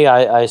for me,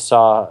 I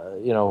saw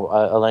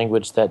a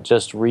language that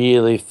just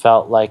really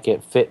felt like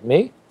it fit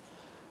me,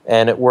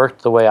 and it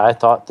worked the way I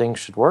thought things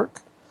should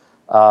work.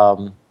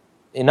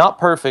 Not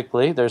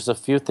perfectly. There's a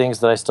few things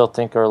that I still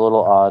think are a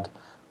little odd,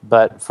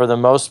 but for the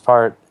most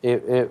part,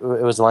 it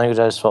was a language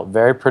I just felt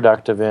very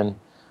productive in,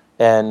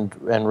 and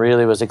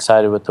really was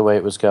excited with the way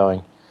it was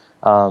going.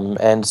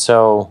 And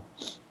so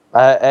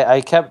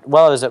I kept,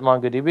 while I was at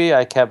MongoDB,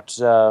 I kept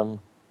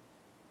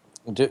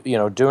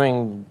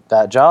doing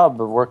that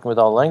job of working with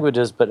all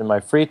languages, but in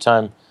my free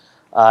time,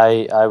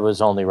 I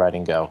was only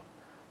writing Go.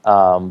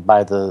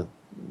 By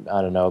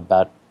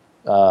about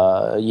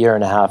a year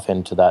and a half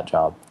into that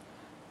job,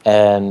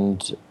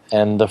 and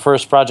the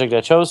first project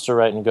I chose to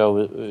write in Go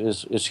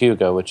is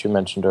Hugo, which you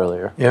mentioned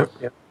earlier. Yep.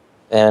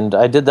 And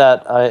I did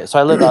that. So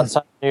I live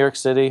outside New York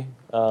City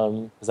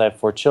because I have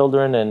 4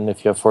 children, and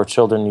if you have 4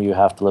 children, you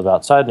have to live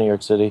outside New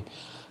York City,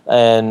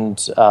 and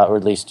or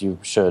at least you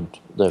should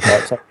live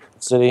outside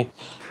the city.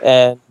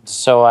 And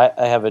so I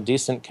have a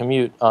decent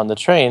commute on the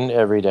train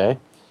every day,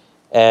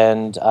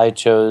 and I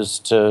chose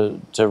to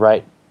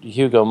write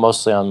Hugo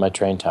mostly on my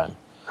train time.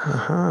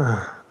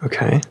 Uh-huh.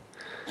 Okay.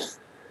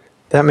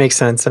 That makes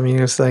sense. I mean,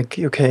 it's like,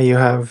 okay, you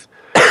have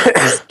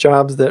these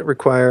jobs that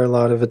require a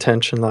lot of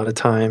attention, a lot of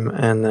time,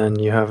 and then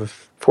you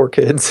have 4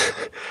 kids.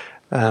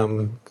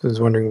 I was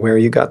wondering where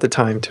you got the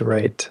time to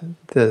write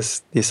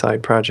these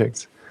side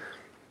projects.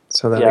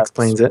 So that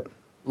explains it.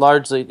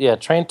 Largely, yeah,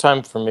 train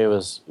time for me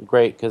was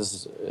great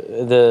because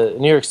the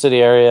New York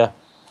City area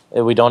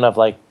We don't have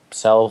like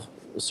cell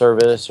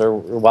service or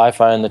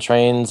Wi-Fi in the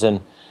trains,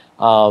 and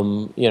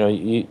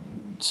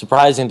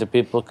surprising to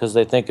people because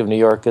they think of New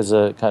York as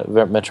a kind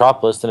of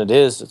metropolis, and it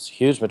is. It's a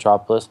huge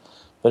metropolis,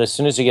 but as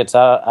soon as you get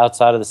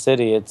outside of the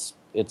city, it's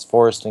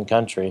forest and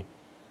country,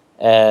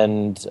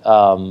 and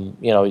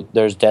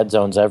there's dead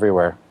zones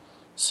everywhere.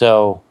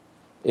 So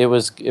it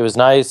was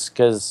nice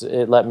because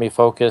it let me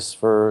focus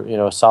for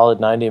a solid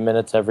 90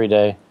 minutes every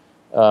day,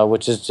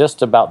 which is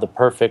just about the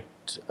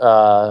perfect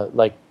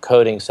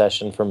coding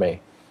session for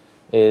me.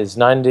 Is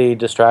 90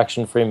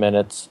 distraction-free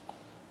minutes.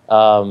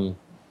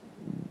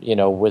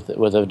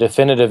 With a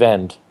definitive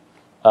end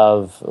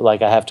of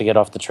like I have to get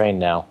off the train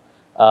now,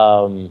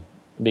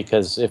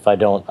 because if I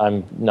don't,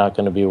 I'm not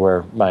going to be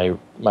where my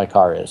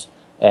car is,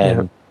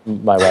 and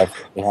my wife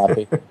will be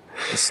happy.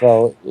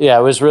 So yeah,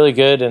 it was really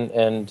good,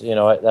 and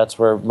that's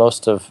where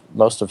most of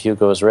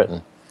Hugo is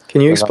written.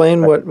 Can you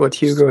explain what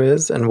Hugo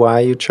is and why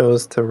you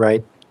chose to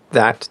write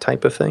that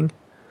type of thing?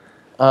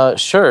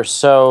 Sure.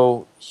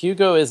 So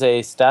Hugo is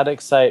a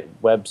static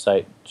site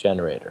website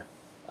generator.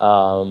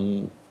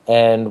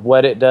 And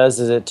what it does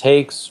is it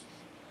takes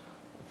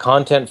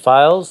content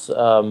files,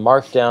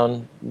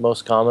 Markdown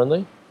most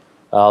commonly,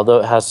 although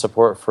it has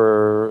support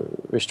for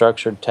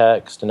restructured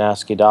text and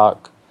ASCII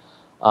doc,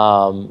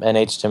 and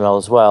HTML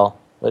as well.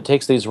 But it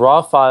takes these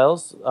raw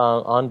files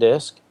on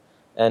disk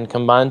and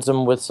combines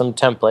them with some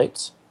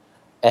templates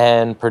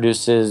and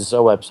produces a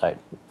website,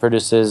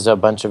 produces a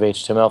bunch of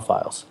HTML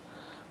files.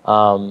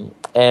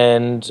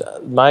 And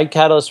my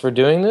catalyst for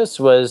doing this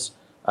was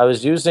I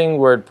was using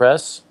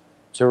WordPress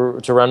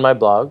to run my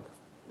blog.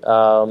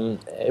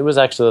 It was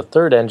actually the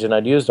third engine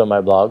I'd used on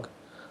my blog,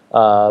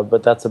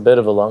 but that's a bit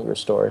of a longer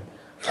story.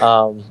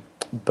 And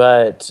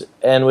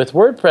with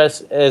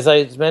WordPress, as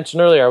I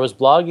mentioned earlier, I was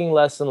blogging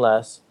less and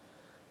less,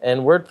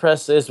 and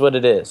WordPress is what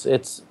it is.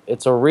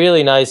 It's a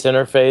really nice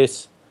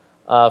interface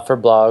for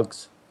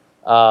blogs,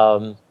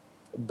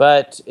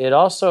 but it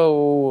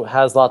also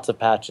has lots of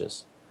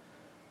patches.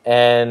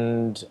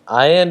 And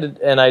I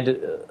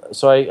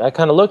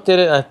kind of looked at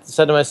it and I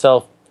said to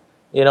myself,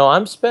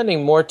 I'm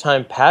spending more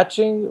time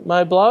patching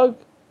my blog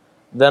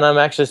than I'm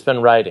actually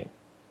spending writing.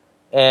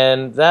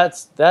 And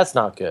that's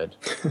not good.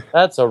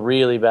 That's a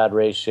really bad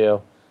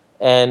ratio.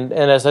 And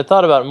as I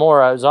thought about it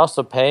more, I was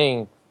also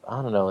paying,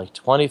 I don't know, like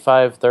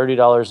 $25,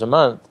 $30 a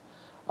month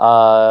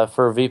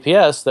for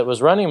VPS that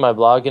was running my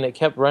blog, and it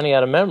kept running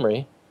out of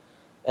memory.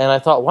 And I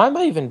thought, why am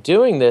I even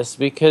doing this?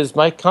 Because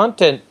my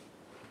content,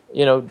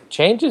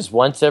 changes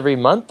once every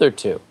month or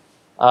two.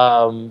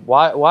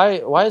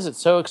 Why is it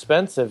so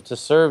expensive to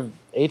serve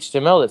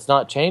HTML that's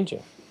not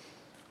changing?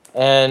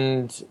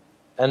 And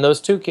those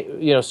two,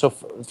 so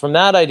from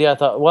that idea, I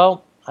thought,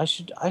 well, I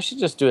should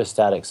just do a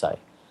static site.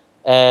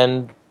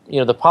 And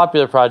the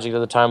popular project at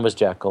the time was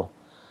Jekyll,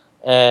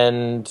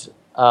 and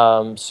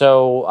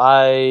so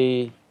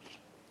I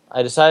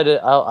decided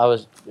I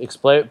was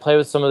play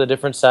with some of the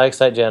different static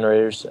site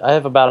generators. I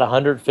have about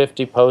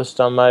 150 posts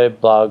on my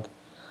blog,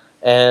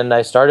 and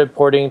I started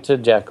porting to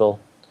Jekyll.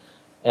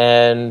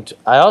 And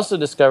I also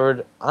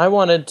discovered I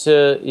wanted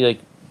to,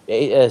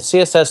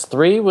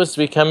 CSS3 was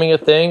becoming a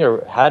thing,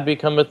 or had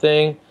become a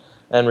thing,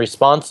 and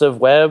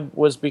responsive web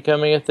was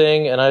becoming a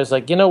thing. And I was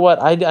like, you know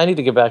what, I need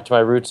to get back to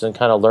my roots and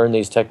kind of learn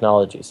these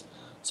technologies.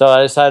 So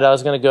I decided I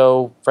was going to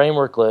go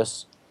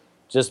frameworkless,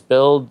 just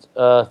build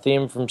a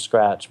theme from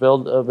scratch,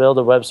 build a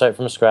website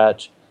from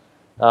scratch,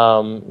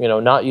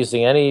 not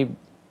using any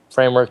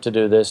framework to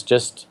do this,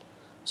 just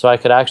so I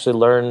could actually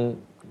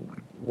learn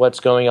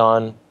what's going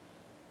on.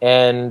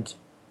 And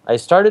I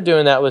started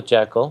doing that with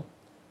Jekyll,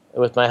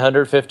 with my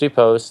 150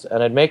 posts,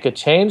 and I'd make a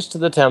change to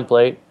the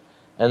template,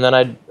 and then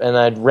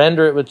I'd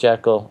render it with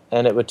Jekyll,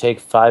 and it would take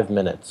 5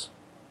 minutes.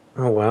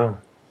 Oh wow!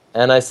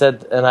 And I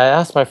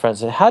asked my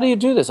friends, how do you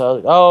do this?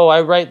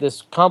 I write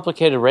this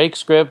complicated rake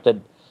script that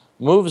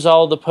moves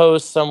all the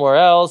posts somewhere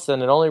else,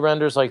 and it only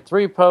renders like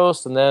 3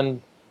 posts, and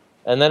then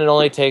it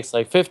only takes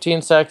like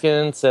 15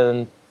 seconds,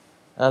 and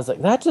I was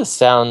like, that just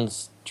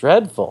sounds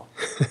dreadful.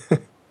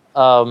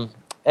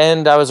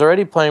 And I was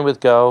already playing with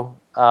Go,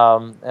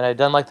 and I'd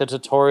done like the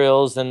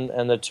tutorials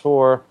and the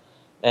tour,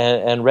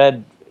 and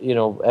read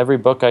every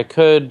book I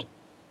could,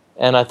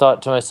 and I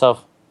thought to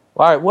myself,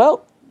 all right,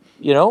 well,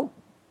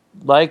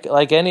 like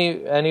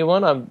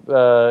anyone, I'm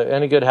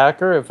any good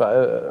hacker. If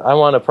I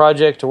want a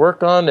project to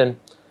work on, and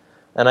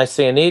I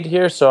see a need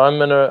here, so I'm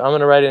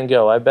gonna write it in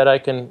Go. I bet I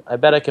can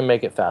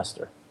make it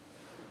faster.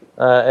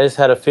 I just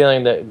had a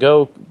feeling that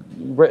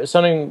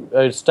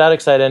a static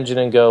site engine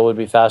in Go would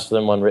be faster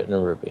than one written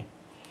in Ruby.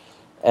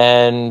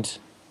 And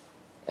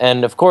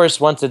of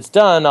course, once it's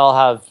done, I'll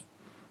have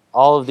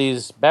all of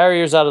these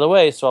barriers out of the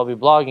way, so I'll be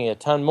blogging a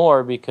ton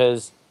more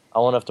because I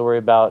won't have to worry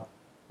about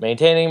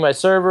maintaining my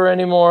server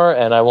anymore,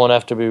 and I won't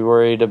have to be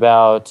worried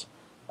about,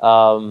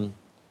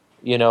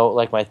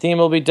 like my theme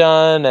will be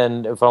done,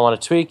 and if I want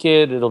to tweak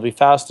it, it'll be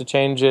fast to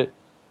change it.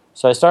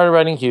 So I started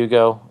writing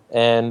Hugo,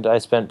 and I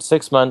spent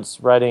 6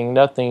 months writing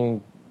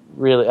nothing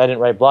really. I didn't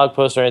write blog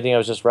posts or anything. I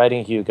was just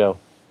writing Hugo,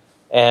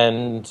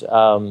 and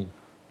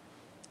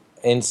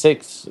in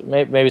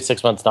maybe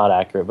 6 months, not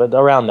accurate, but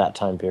around that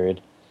time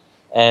period.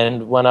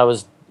 And when I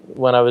was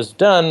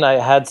done, I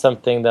had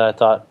something that I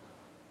thought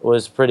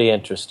was pretty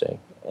interesting,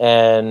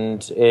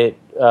 and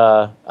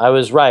I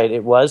was right.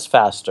 It was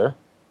faster.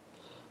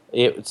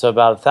 It's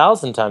about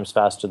 1,000 times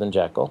faster than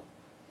Jekyll.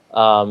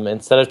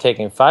 Instead of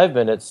taking 5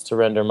 minutes to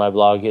render my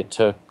blog, it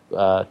took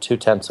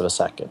 0.2 of a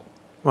second.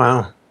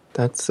 Wow,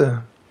 that's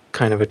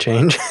kind of a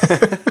change.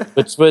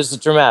 Which was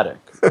dramatic.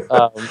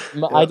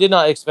 I did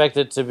not expect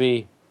it to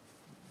be.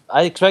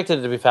 I expected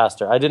it to be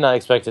faster. I did not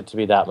expect it to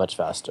be that much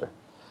faster.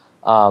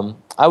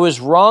 I was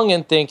wrong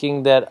in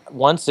thinking that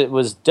once it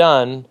was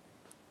done,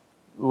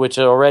 which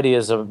already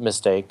is a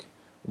mistake,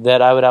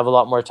 that I would have a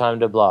lot more time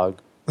to blog,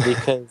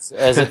 because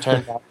as it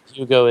turned out,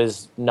 Hugo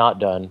is not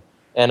done,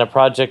 and a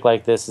project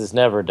like this is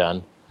never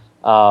done.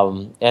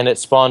 And it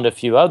spawned a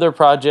few other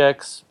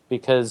projects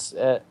because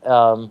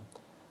I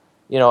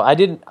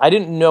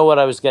didn't know what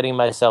I was getting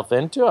myself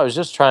into. I was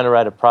just trying to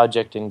write a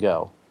project in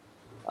Go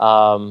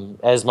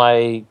as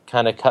my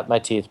kind of cut my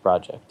teeth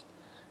project.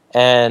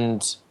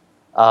 And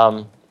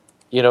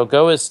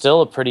Go is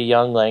still a pretty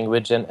young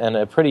language and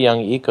a pretty young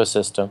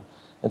ecosystem.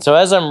 And so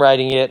as I'm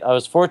writing it, I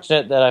was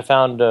fortunate that I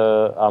found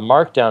a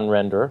Markdown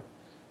renderer,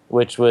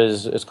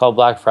 it's called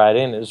Black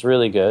Friday, and it was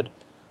really good.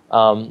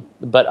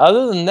 But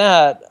other than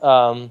that,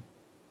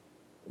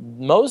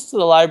 most of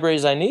the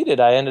libraries I needed,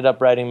 I ended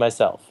up writing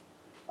myself.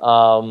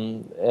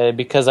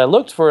 Because I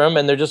looked for them,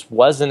 and there just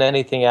wasn't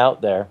anything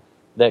out there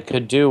that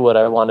could do what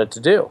I wanted to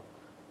do.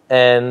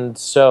 And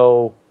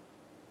so,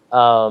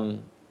 I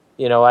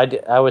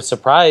was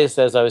surprised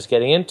as I was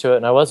getting into it,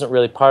 and I wasn't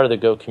really part of the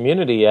Go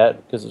community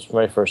yet because it was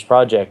my first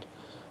project.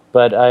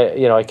 But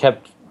I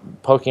kept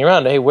poking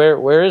around. Hey,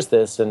 where is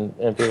this? And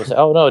people say,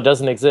 oh no, it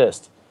doesn't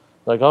exist.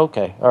 Like,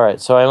 okay, all right.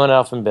 So I went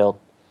off and built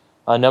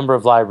a number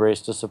of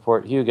libraries to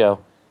support Hugo,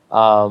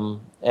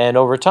 and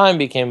over time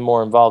became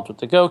more involved with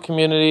the Go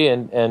community,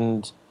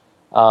 and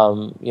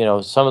some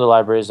of the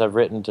libraries I've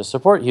written to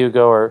support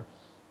Hugo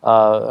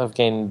have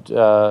gained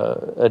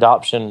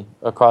adoption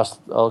across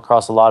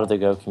a lot of the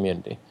Go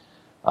community,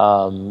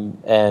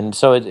 and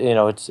so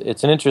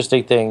it's an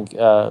interesting thing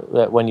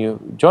that when you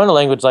join a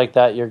language like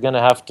that, you're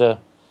gonna have to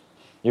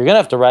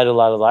write a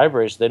lot of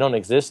libraries. They don't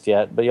exist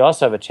yet, but you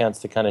also have a chance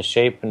to kind of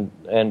shape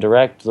and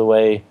direct the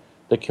way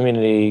the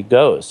community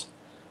goes,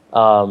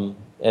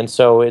 and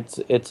so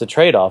it's a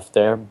trade-off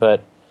there,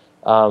 but.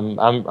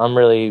 I'm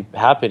really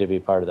happy to be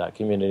part of that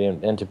community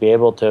and to be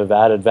able to have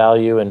added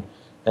value and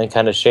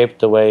kind of shaped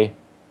the way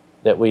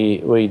that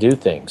we do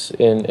things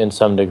in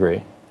some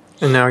degree.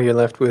 And now you're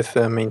left with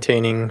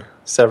maintaining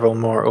several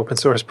more open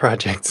source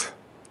projects.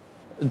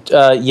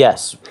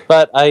 Yes,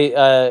 but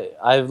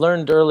I've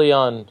learned early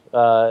on,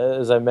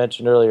 as I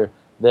mentioned earlier,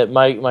 that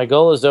my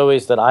goal is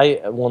always that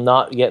I will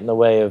not get in the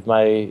way of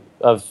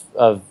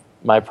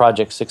my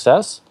project's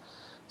success.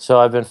 So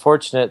I've been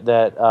fortunate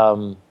that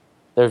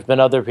there's been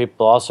other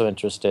people also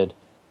interested,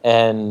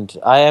 and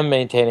I am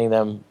maintaining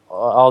them,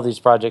 all these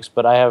projects,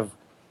 but I have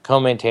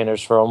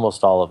co-maintainers for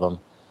almost all of them,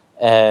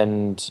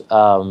 and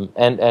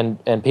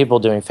people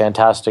doing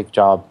fantastic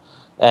job,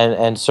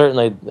 and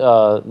certainly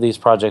these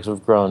projects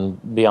have grown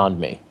beyond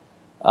me.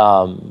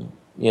 I'll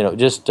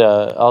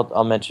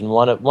mention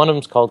one of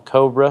them's called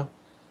Cobra,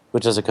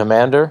 which is a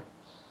commander.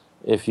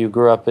 If you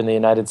grew up in the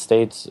United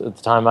States at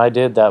the time I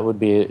did,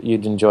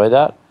 you'd enjoy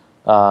that.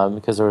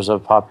 Because there was a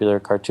popular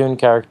cartoon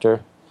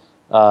character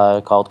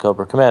called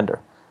Cobra Commander.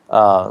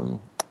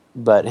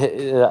 But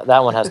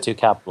that one has two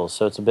capitals,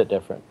 so it's a bit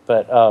different.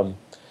 But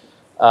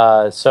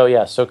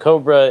so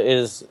Cobra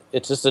it's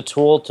just a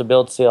tool to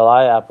build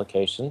CLI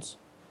applications.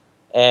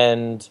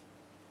 And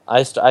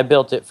I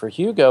built it for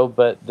Hugo,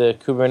 but the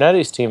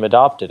Kubernetes team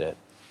adopted it.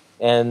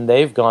 And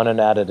they've gone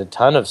and added a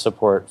ton of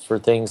support for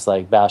things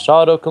like Bash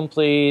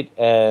autocomplete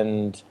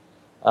and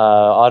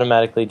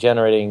automatically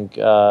generating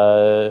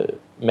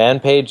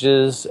man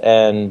pages,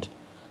 and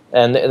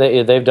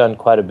they've done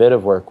quite a bit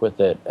of work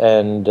with it,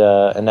 and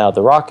now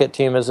the Rocket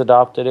team has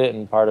adopted it,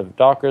 and part of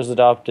Docker's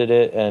adopted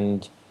it,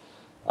 and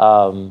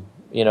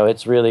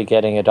it's really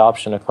getting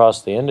adoption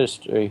across the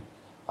industry,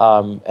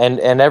 and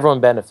everyone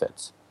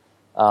benefits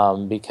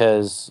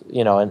because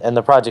and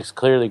the project's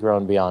clearly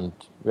grown beyond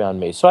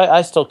me. So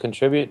I still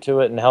contribute to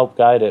it and help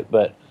guide it,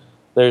 but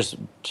there's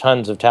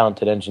tons of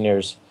talented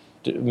engineers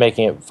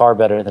making it far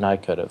better than I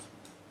could have.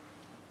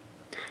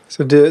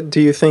 So do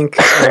you think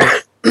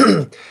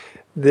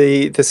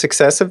the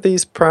success of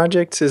these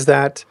projects is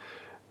that,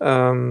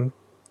 I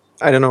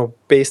don't know,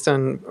 based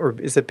on, or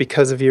is it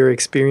because of your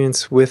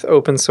experience with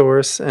open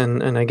source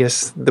and I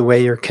guess the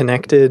way you're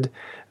connected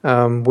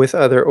with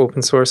other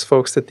open source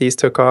folks that these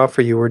took off,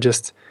 or you were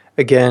just,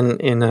 again,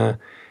 in a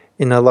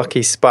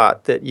lucky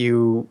spot that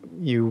you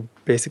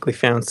basically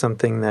found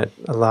something that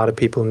a lot of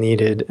people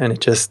needed and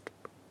it just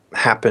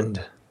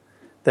happened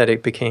that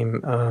it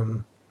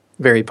became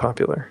very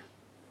popular?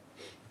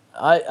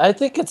 I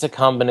think it's a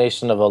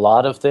combination of a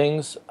lot of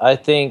things. I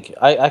think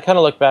I kind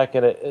of look back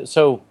at it.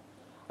 So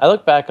I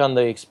look back on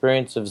the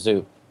experience of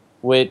Zoop,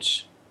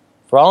 which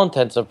for all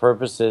intents and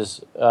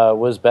purposes,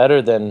 was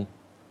better than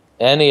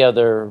any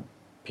other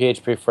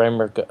PHP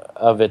framework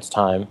of its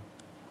time.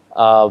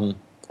 And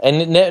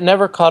it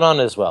never caught on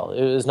as well.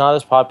 It was not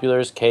as popular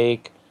as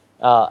Cake,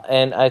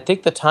 and I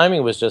think the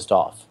timing was just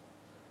off.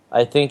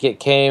 I think it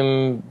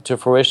came to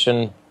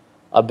fruition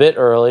a bit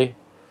early.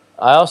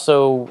 I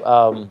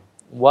also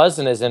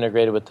wasn't as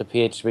integrated with the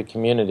PHP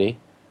community,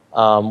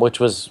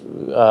 which was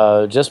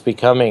just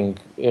becoming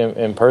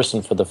in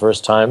person for the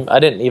first time. I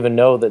didn't even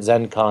know that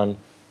ZenCon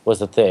was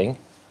a thing.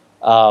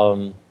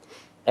 And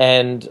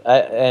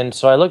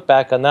so I look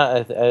back on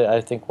that.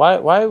 I think why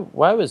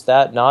was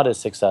that not as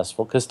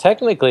successful? Because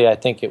technically, I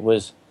think it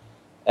was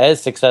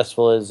as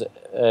successful as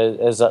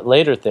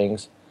later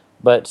things,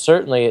 but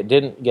certainly it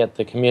didn't get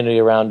the community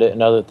around it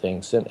and other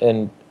things.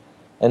 And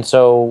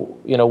so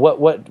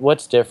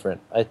what's different?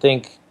 I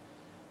think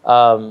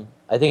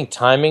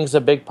timing's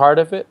a big part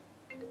of it.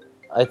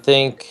 I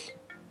think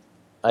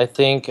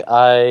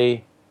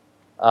I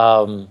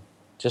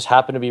just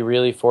happened to be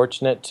really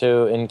fortunate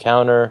to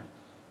encounter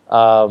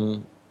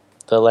the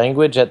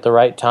language at the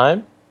right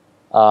time,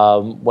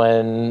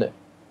 when,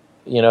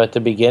 at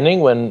the beginning,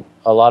 when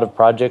a lot of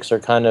projects are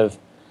kind of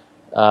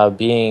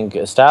being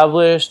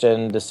established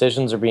and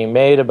decisions are being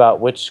made about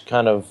which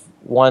kind of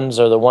ones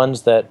are the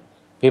ones that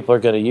people are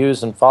going to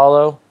use and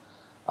follow.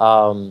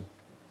 And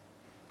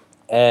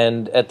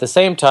at the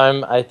same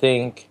time, I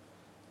think,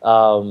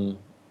 in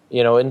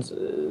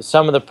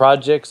some of the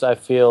projects, I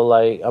feel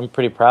like I'm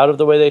pretty proud of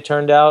the way they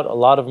turned out. A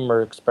lot of them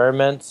are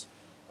experiments,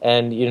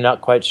 and you're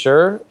not quite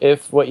sure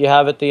if what you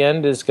have at the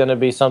end is going to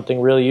be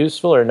something really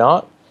useful or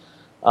not.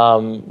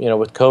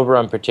 With Cobra,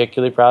 I'm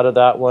particularly proud of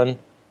that one,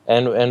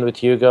 and with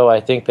Hugo,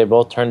 I think they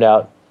both turned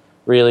out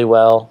really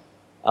well.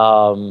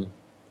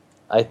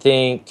 I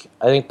think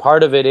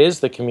part of it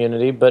is the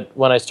community, but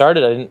when I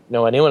started, I didn't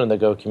know anyone in the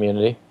Go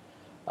community.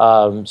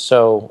 But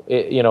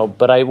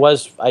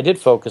I did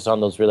focus on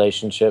those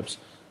relationships,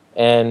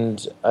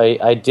 and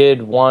I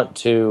did want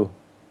to,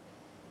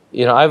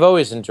 I've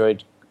always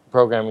enjoyed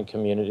programming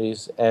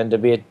communities, and to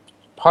be a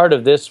part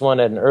of this one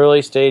at an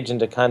early stage and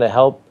to kind of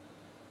help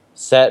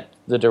set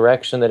the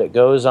direction that it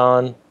goes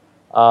on,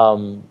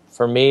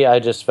 for me, I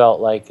just felt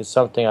like it's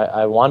something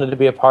I wanted to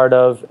be a part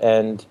of,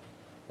 and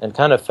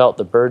kind of felt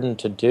the burden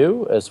to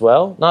do as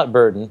well. Not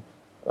burden,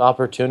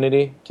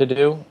 opportunity to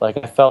do. Like,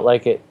 I felt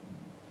like it.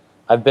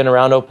 I've been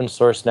around open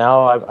source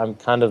now. I'm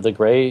kind of the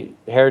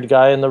gray-haired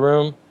guy in the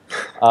room,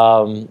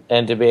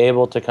 and to be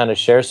able to kind of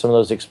share some of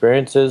those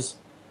experiences,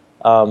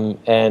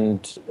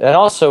 and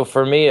also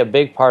for me, a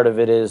big part of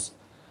it is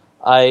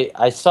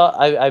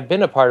I've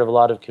been a part of a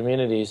lot of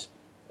communities,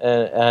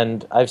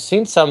 and I've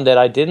seen some that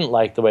I didn't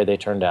like the way they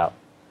turned out.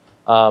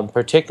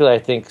 Particularly, I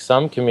think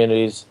some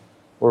communities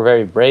were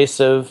very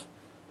abrasive,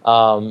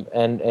 and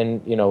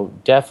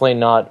definitely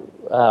not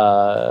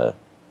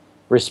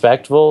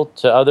respectful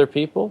to other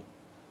people.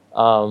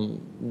 Some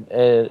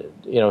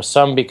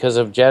because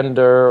of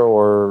gender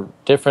or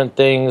different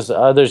things,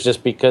 others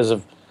just because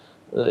of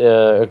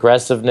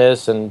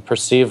aggressiveness and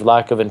perceived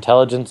lack of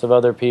intelligence of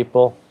other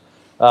people.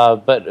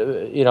 And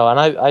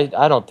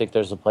I don't think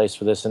there's a place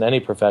for this in any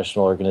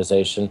professional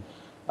organization.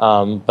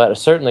 But I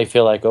certainly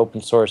feel like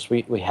open source,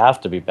 we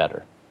have to be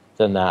better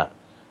than that.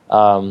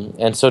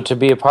 And so to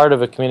be a part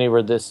of a community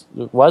where this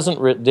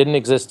didn't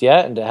exist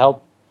yet, and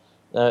to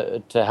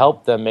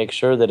help them make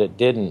sure that it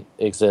didn't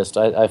exist,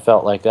 I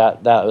felt like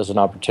that was an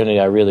opportunity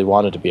I really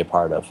wanted to be a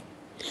part of.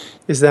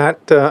 Is that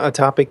a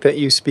topic that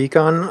you speak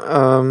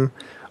on,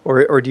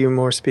 or do you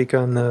more speak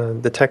on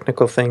the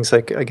technical things,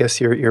 like, I guess,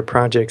 your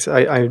projects?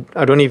 I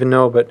don't even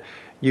know, but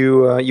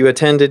you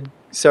attended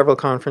several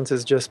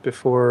conferences just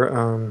before,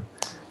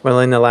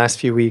 in the last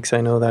few weeks.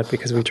 I know that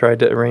because we tried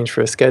to arrange for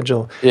a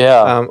schedule.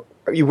 Yeah.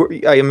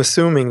 I am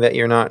assuming that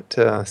you're not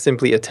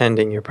simply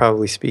attending, you're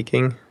probably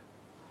speaking.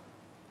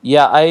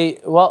 Yeah,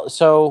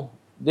 so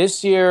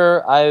this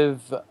year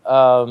I've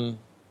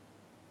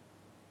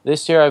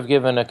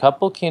given a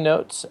couple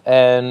keynotes,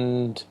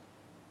 and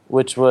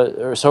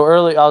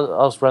early.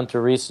 I'll run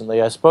through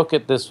recently. I spoke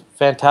at this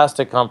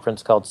fantastic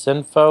conference called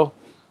Sinfo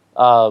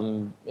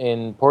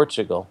in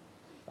Portugal.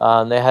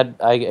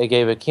 I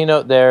gave a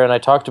keynote there, and I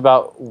talked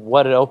about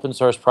what an open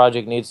source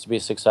project needs to be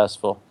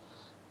successful,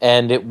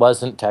 and it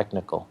wasn't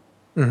technical.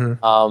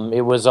 Mm-hmm.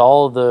 It was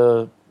all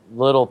the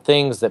little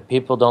things that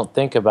people don't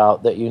think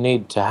about that you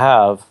need to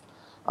have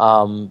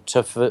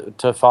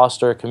to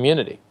foster a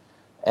community,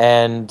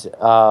 and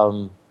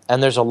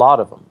there's a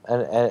lot of them,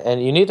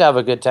 and you need to have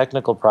a good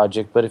technical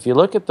project. But if you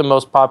look at the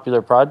most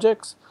popular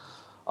projects,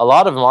 a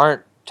lot of them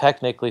aren't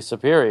technically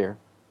superior,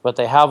 but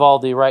they have all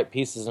the right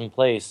pieces in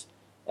place,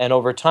 and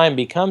over time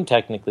become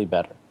technically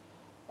better.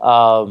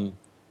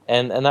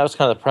 And that was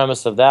kind of the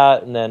premise of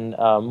that. And then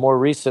more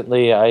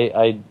recently,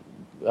 I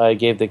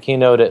gave the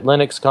keynote at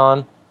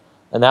LinuxCon.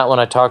 And that one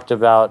I talked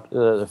about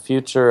the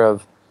future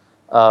of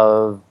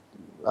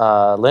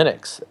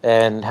Linux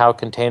and how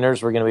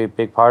containers were going to be a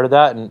big part of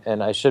that.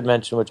 And I should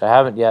mention, which I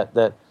haven't yet,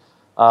 that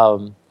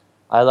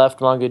I left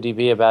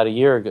MongoDB about a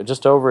year ago,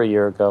 just over a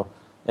year ago,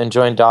 and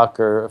joined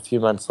Docker a few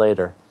months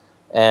later.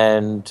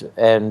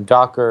 and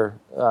Docker,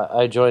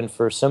 I joined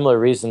for similar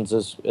reasons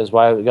as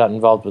why I got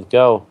involved with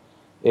Go,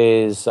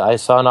 is I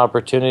saw an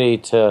opportunity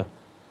to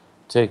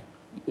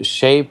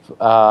shape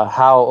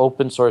how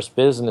open source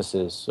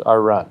businesses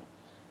are run,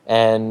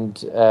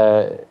 and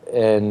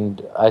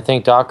I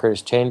think Docker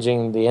is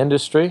changing the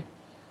industry.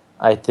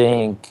 I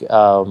think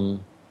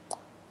open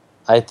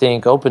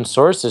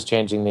source is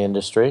changing the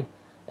industry,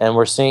 and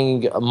we're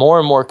seeing more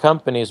and more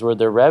companies where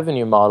their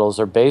revenue models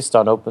are based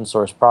on open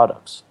source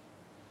products.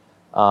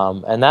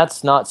 And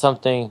that's not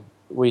something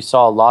we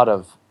saw a lot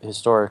of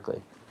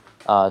historically.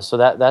 So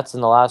that's in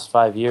the last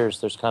 5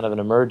 years. There's kind of an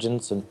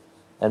emergence, and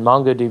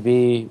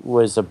MongoDB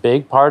was a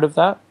big part of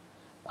that.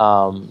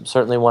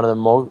 Certainly one of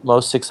the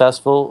most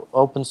successful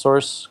open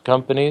source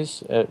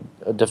companies,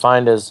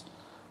 defined as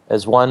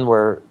one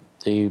where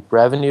the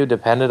revenue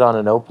depended on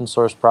an open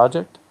source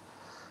project.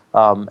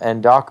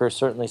 And Docker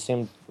certainly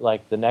seemed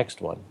like the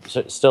next one. So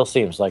it still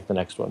seems like the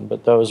next one,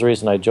 but that was the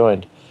reason I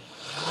joined,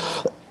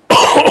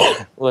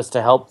 was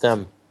to help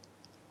them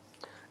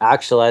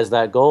actualize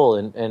that goal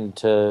and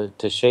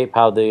to shape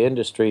how the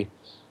industry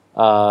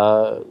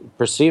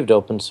perceived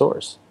open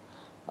source.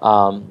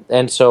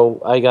 And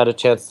so I got a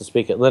chance to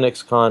speak at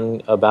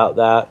LinuxCon about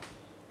that.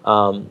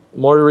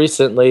 More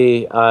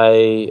recently,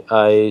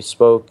 I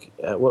spoke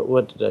at,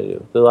 what did I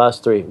do? The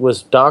last three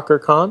was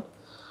DockerCon.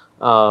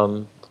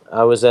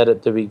 I was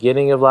at the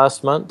beginning of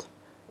last month,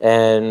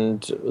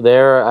 and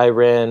there I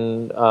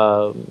ran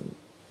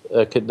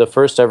the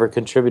first ever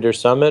contributor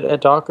summit at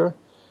Docker,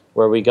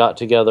 where we got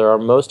together our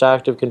most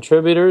active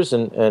contributors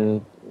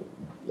and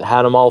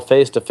had them all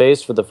face to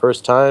face for the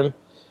first time,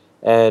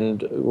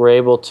 and were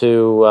able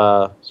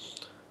to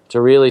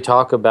really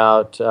talk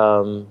about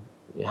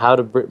how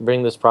to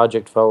bring this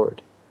project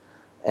forward.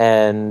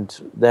 And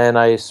then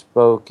I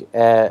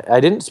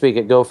didn't speak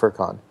at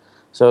GopherCon.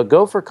 So at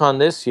GopherCon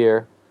this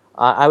year,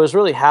 I was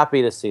really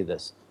happy to see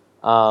this,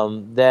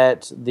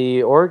 that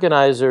the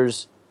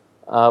organizers,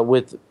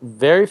 with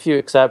very few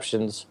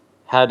exceptions,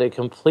 had a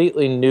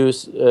completely new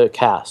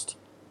cast.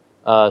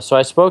 So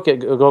I spoke at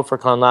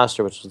GopherCon last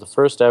year, which was the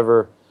first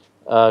ever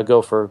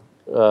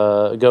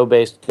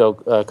Go-based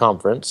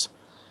conference.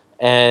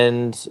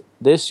 And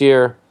this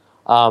year,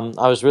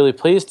 I was really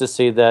pleased to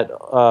see that,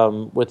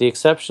 with the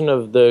exception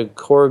of the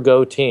core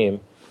Go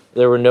team,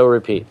 there were no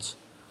repeats.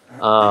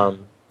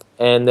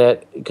 And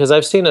that, because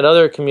I've seen in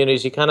other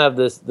communities, you kind of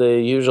have the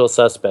usual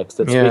suspects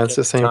that speak it's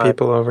the same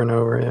people over and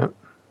over. Yeah.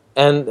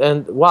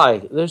 And why?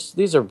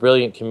 These are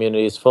brilliant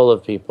communities full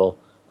of people.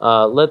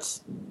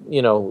 Let's,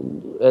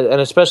 and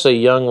especially a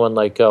young one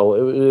like Go,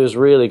 it was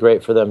really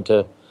great for them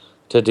to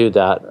do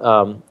that.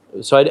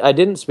 So I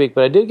didn't speak,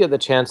 but I did get the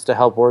chance to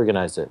help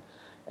organize it.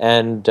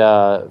 And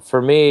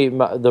for me,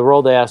 the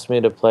role they asked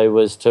me to play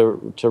was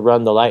to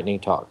run the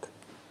lightning talk,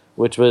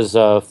 which was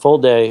a full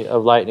day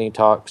of lightning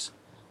talks.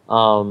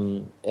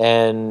 And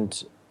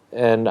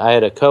I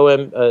had a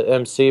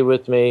co-MC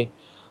with me,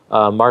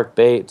 Mark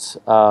Bates,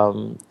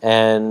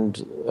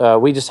 and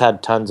we just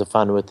had tons of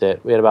fun with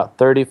it. We had about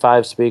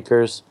 35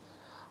 speakers,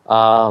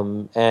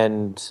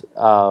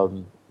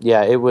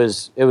 yeah, it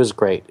was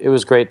great. It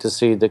was great to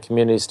see the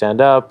community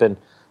stand up and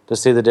to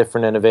see the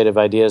different innovative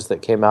ideas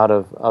that came out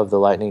of the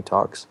lightning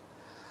talks.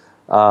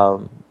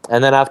 And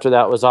then after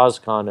that was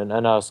OSCON, and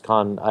at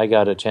OSCON I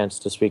got a chance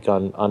to speak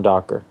on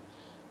Docker,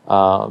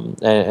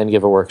 and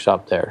give a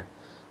workshop there.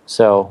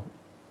 So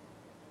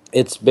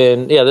it's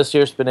been, this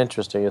year's been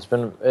interesting. It's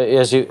been,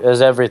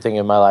 as everything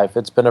in my life,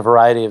 it's been a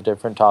variety of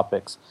different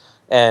topics,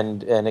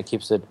 and it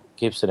keeps it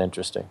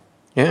interesting.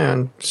 Yeah,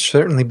 and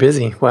certainly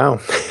busy.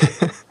 Wow.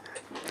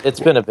 It's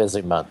been a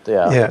busy month.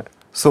 Yeah. Yeah.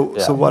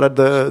 So what are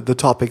the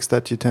topics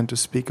that you tend to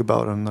speak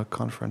about on the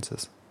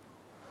conferences?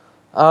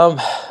 I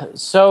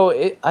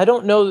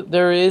don't know that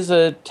there is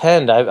a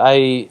trend.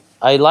 I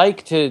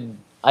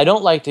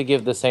don't like to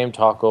give the same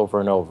talk over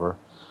and over.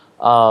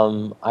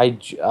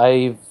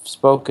 I've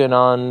spoken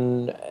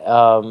on,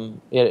 at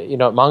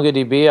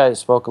MongoDB, I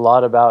spoke a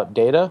lot about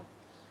data,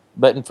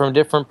 but from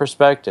different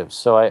perspectives.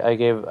 So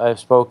I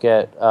spoke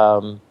at,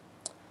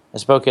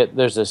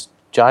 there's this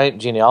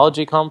giant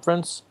genealogy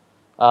conference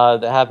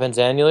that happens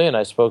annually, and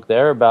I spoke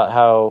there about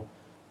how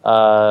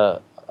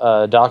a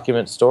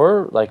document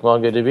store like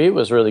MongoDB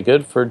was really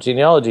good for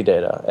genealogy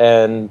data.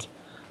 And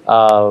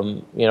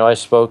I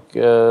spoke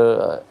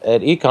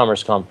at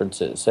e-commerce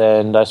conferences,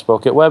 and I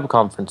spoke at web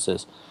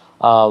conferences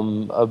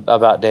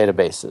about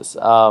databases.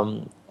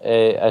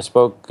 I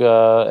spoke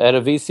at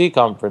a VC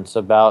conference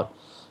about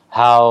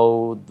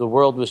how the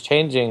world was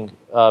changing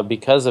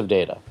because of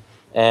data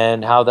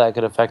and how that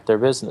could affect their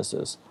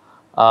businesses.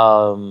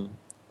 And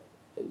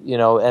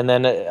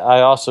then I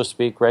also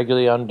speak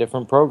regularly on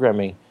different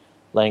programming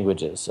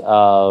languages.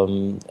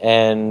 And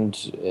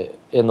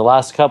in the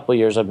last couple of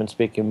years, I've been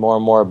speaking more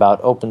and more about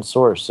open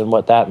source and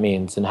what that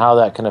means and how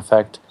that can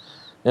affect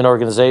an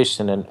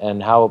organization,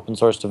 and how open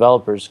source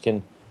developers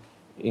can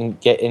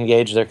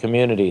engage their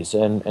communities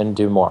and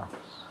do more.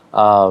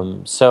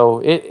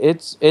 So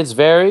it's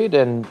varied,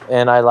 and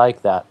I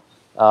like that.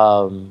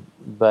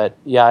 But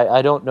yeah,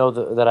 I don't know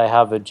that I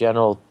have a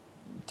general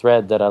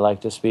thread that I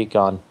like to speak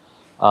on.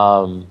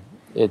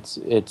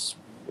 It's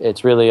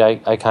really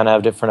I kind of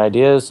have different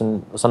ideas,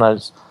 and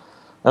sometimes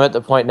I'm at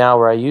the point now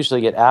where I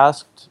usually get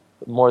asked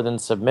more than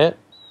submit,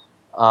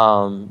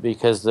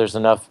 because there's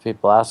enough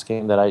people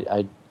asking that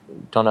I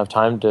don't have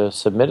time to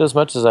submit as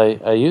much as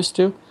I used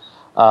to.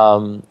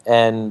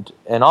 And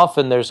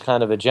often there's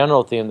kind of a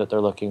general theme that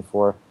they're looking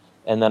for,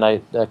 and then I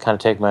kind of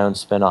take my own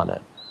spin on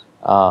it.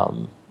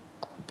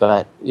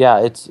 But yeah,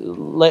 it's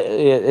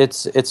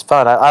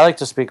fun. I like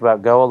to speak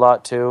about Go a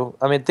lot too.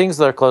 I mean, things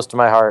that are close to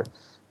my heart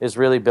is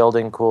really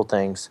building cool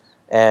things,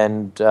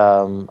 and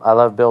I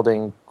love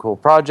building cool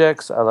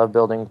projects. I love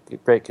building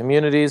great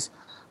communities.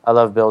 I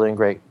love building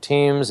great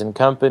teams and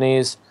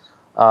companies.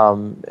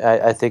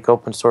 I think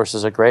open source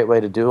is a great way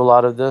to do a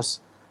lot of this.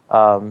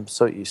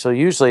 So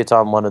usually it's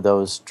on one of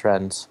those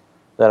trends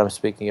that I'm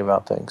speaking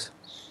about things.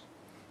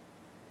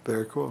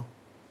 Very cool.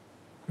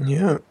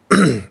 Yeah.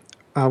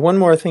 One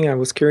more thing I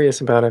was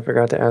curious about, I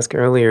forgot to ask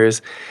earlier,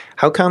 is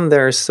how come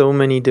there are so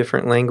many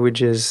different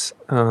languages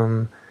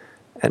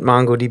at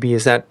MongoDB?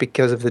 Is that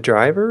because of the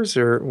drivers,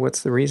 or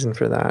what's the reason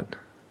for that?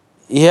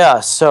 Yeah,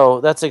 so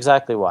that's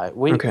exactly why.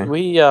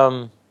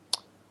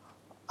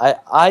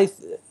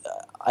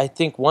 I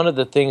think one of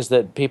the things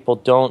that people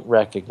don't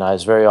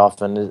recognize very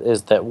often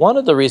is that one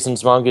of the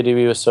reasons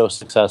MongoDB was so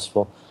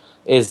successful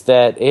is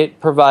that it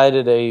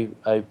provided a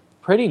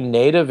pretty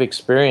native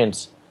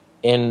experience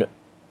in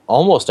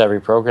almost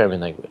every programming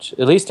language,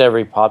 at least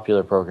every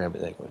popular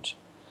programming language.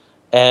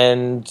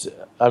 And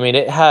I mean,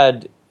 it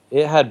had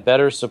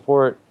better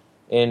support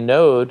in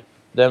Node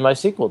than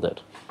MySQL did.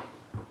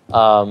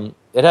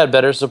 It had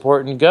better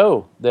support in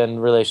Go than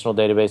relational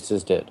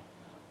databases did.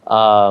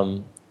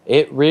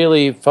 It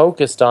really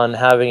focused on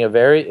having a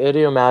very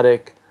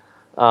idiomatic,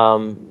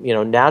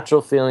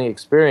 natural feeling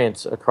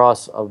experience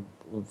across a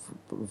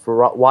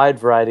wide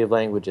variety of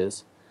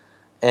languages.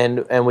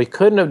 And we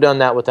couldn't have done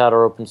that without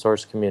our open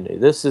source community.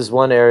 This is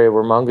one area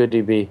where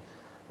MongoDB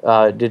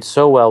did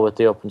so well with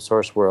the open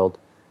source world,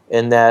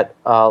 in that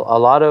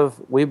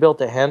we built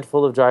a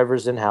handful of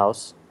drivers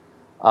in-house.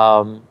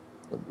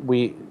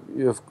 We,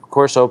 of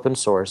course, open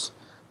source.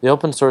 The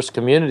open source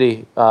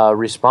community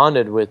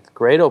responded with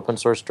great open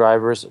source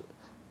drivers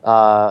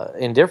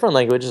in different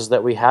languages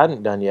that we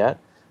hadn't done yet,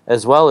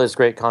 as well as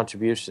great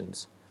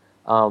contributions.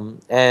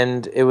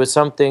 And it was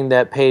something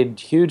that paid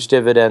huge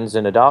dividends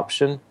in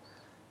adoption,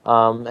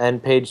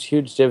 and paid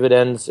huge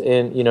dividends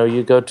in,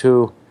 you go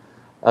to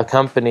a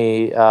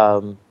company,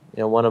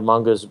 one of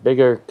Mongo's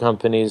bigger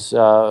companies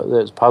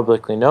that's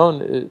publicly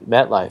known,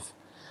 MetLife.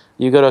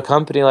 You go to a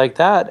company like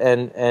that,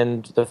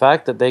 and the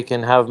fact that they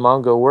can have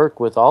Mongo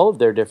work with all of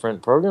their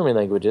different programming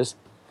languages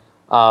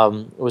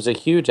was a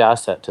huge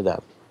asset to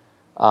them,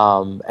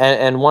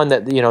 and one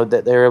that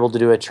that they were able to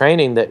do a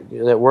training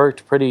that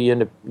worked pretty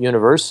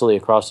universally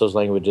across those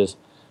languages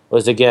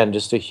was, again,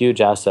 just a huge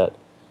asset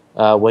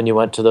when you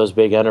went to those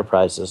big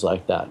enterprises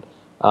like that.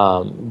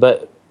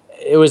 But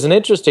it was an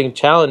interesting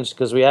challenge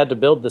because we had to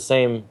build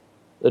the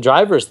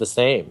drivers the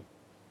same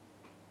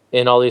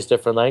in all these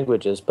different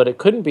languages, but it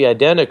couldn't be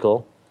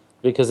identical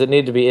because it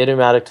needed to be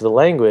idiomatic to the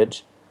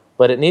language,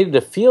 but it needed to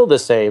feel the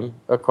same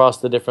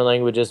across the different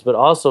languages, but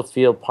also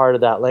feel part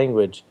of that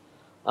language.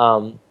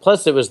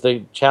 Plus, it was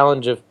the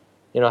challenge of,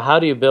 how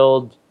do you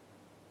build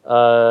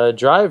a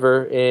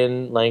driver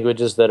in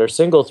languages that are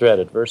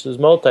single-threaded versus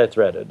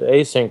multi-threaded,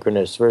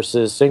 asynchronous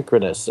versus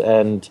synchronous,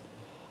 and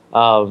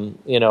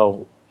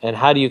and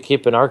how do you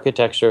keep an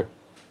architecture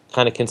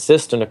kind of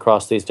consistent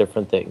across these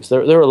different things?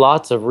 There were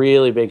lots of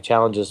really big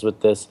challenges with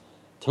this.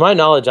 To my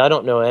knowledge, I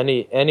don't know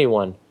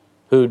anyone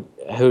who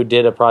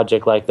did a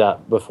project like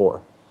that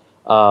before,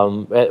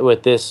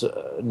 with this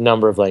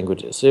number of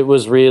languages. It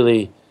was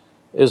really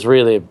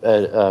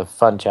a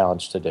fun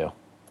challenge to do.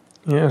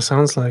 Yeah,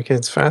 sounds like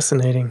it's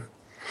fascinating.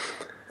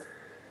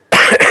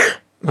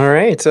 All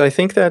right, so I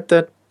think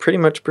that pretty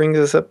much brings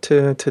us up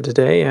to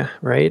today,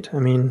 right? I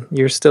mean,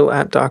 you're still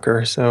at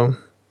Docker, so...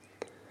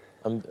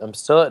 I'm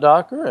still at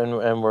Docker,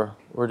 and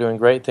we're doing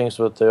great things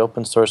with the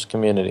open source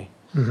community,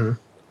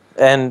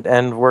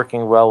 and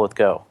working well with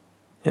Go.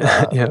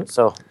 Yeah.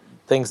 So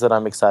things that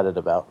I'm excited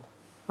about.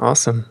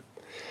 Awesome.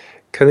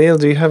 Khalil,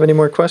 do you have any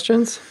more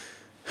questions?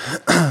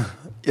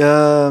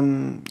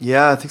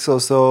 Yeah, I think so.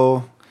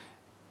 So,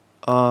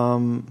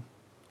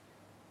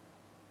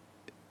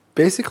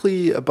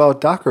 basically about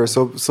Docker.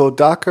 So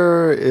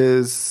Docker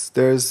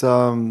there's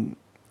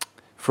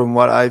from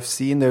what I've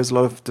seen, there's a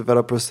lot of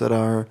developers that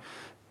are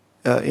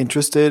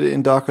interested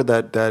in Docker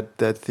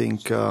that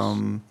think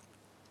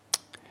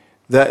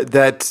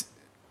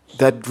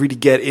that really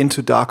get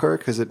into Docker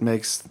because it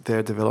makes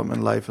their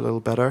development life a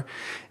little better.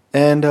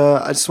 And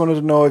I just wanted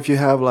to know if you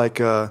have like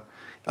a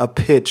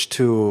pitch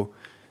to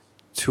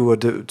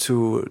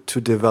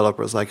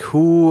developers, like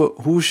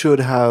who should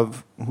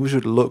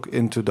look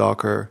into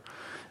Docker.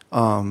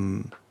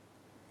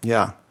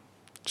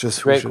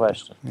 Great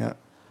question. Yeah.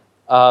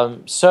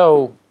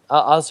 So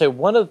I'll say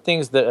one of the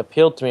things that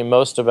appealed to me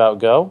most about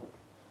Go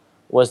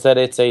was that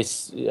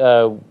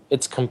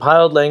it's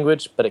compiled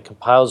language, but it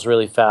compiles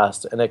really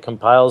fast, and it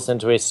compiles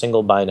into a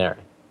single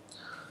binary.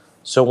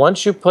 So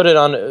once you put it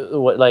on,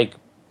 like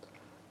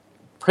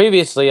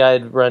previously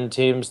I'd run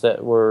teams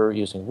that were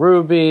using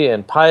Ruby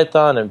and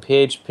Python and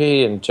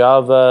PHP and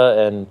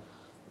Java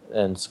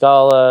and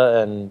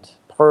Scala and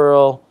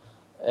Perl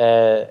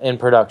in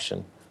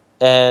production.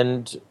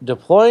 And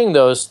deploying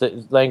those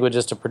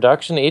languages to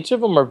production, each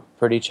of them are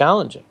pretty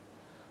challenging.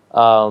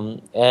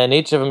 And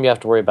each of them you have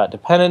to worry about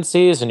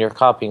dependencies, and you're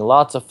copying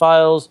lots of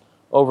files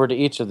over to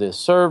each of the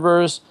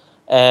servers.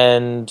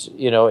 And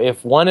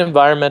if one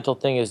environmental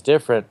thing is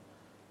different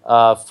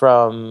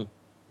from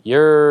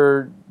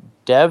your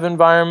dev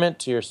environment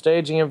to your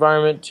staging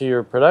environment to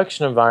your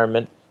production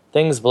environment,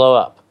 things blow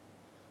up.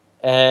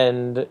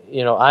 And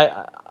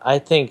I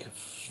think,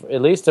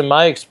 at least in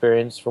my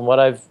experience, from what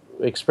I've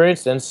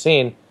experienced and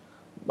seen,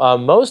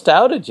 most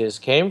outages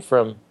came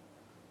from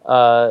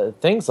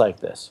things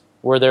like this,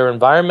 where there are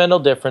environmental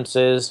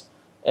differences,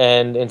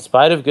 and in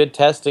spite of good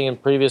testing in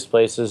previous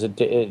places,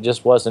 it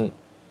just wasn't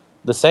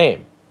the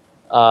same.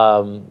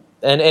 And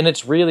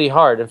it's really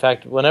hard. In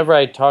fact, whenever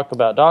I talk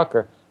about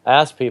Docker, I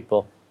ask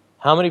people,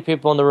 how many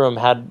people in the room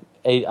had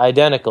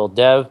identical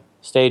dev,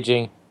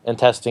 staging, and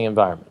testing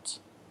environments,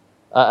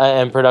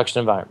 and production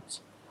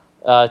environments?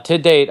 To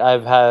date,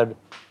 I've had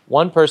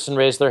one person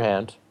raise their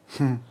hand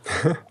who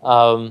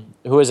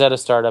was at a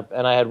startup,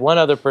 and I had one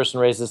other person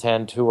raise his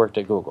hand who worked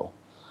at Google.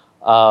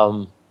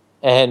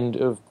 And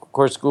of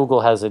course,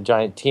 Google has a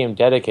giant team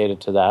dedicated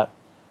to that.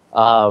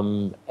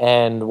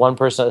 And one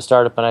person at a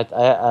startup, and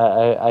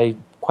I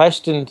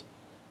questioned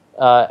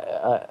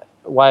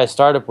why a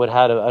startup would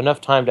have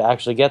enough time to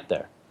actually get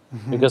there.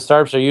 Mm-hmm. Because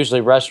startups are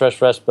usually rush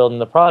building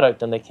the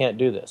product, and they can't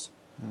do this.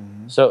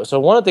 Mm-hmm. So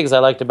one of the things I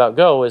liked about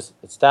Go is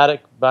it's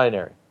static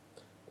binary,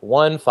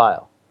 one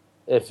file.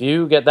 If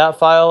you get that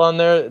file on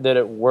there, that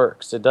it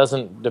works. It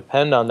doesn't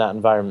depend on that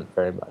environment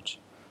very much.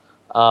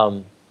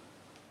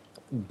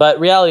 But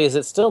reality is,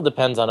 it still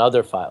depends on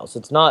other files.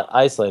 It's not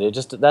isolated.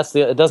 It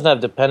doesn't have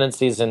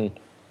dependencies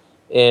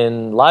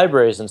in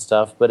libraries and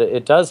stuff, but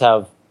it does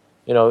have,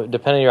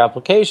 depending on your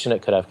application,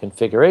 it could have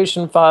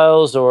configuration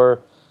files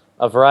or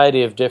a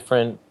variety of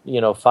different,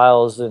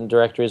 files and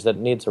directories that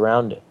it needs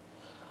around it.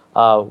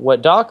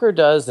 What Docker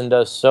does, and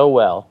does so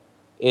well,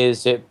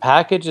 is it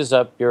packages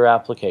up your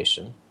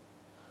application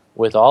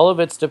with all of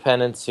its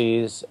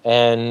dependencies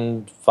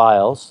and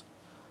files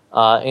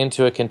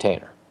into a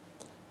container.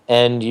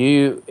 And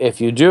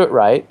if you do it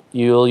right,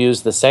 you'll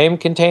use the same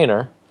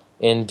container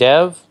in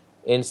dev,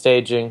 in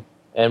staging,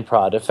 and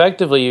prod.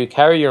 Effectively, you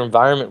carry your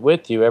environment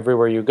with you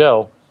everywhere you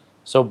go.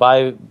 So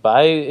by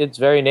its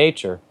very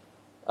nature,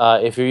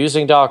 if you're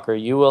using Docker,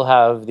 you will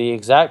have the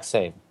exact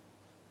same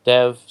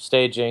dev,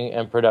 staging,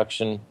 and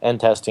production and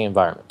testing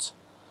environments.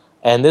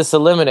 And this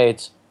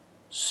eliminates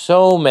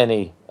so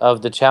many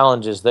of the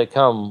challenges that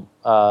come,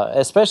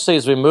 especially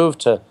as we move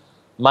to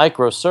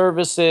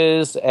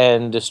microservices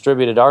and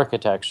distributed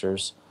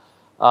architectures.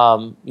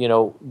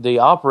 The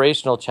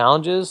operational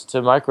challenges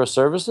to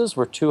microservices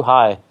were too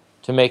high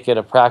to make it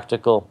a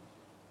practical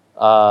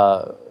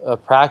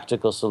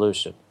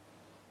solution.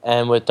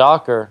 And with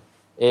Docker,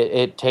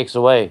 it takes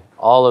away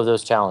all of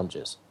those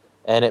challenges,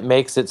 and it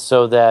makes it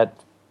so that,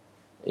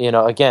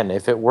 again,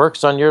 if it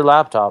works on your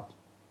laptop,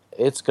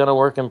 it's going to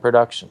work in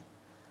production,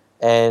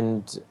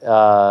 and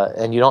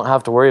you don't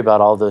have to worry about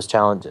all those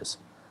challenges.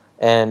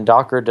 And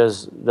Docker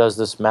does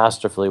this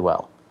masterfully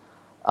well.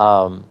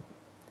 So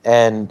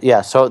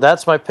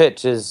that's my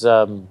pitch is,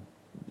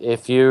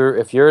 if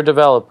you're a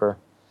developer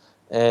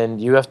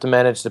and you have to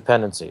manage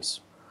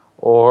dependencies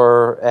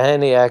or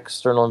any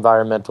external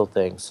environmental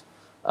things,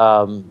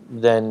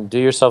 then do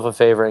yourself a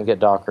favor and get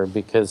Docker,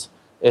 because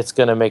it's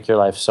going to make your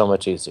life so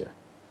much easier.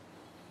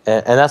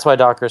 And that's why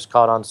Docker's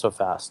caught on so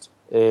fast.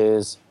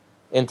 Is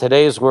in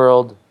today's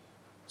world,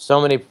 so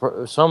many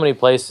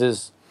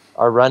places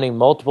are running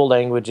multiple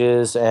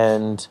languages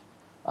and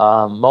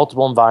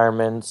multiple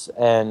environments,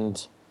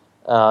 and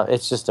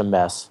it's just a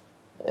mess.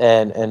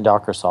 And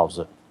Docker solves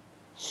it.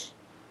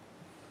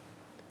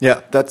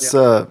 Yeah,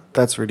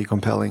 that's really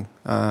compelling.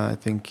 I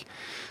think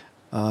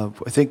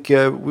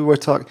we were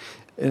talking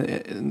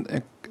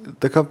in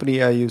the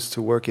company I used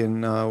to work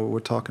in. We were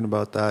talking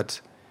about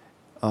that.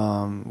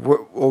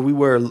 We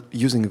were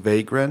using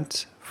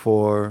Vagrant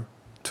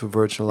to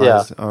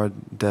virtualize our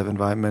dev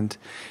environment,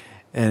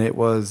 and it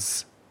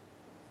was.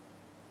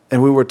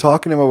 And we were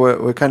talking about,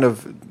 we're kind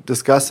of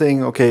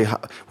discussing,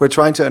 we're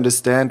trying to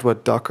understand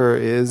what Docker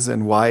is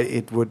and why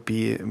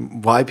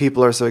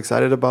people are so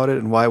excited about it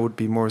and why it would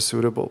be more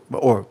suitable,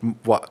 or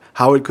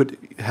how it could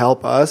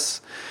help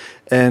us.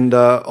 And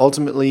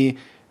ultimately,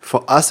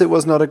 for us, it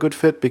was not a good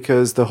fit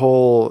because the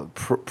whole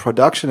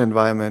production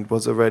environment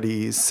was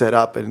already set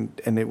up,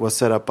 and it was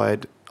set up by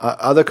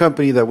other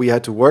company that we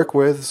had to work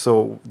with.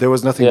 So there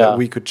was nothing that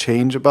we could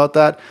change about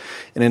that.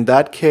 And in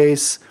that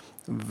case,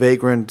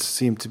 Vagrant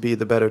seemed to be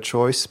the better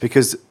choice,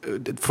 because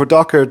for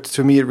Docker,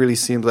 to me, it really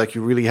seemed like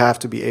you really have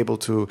to be able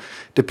to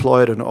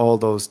deploy it on all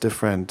those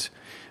different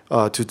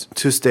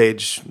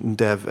two-stage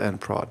dev and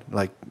prod.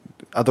 Like,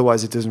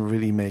 otherwise, it doesn't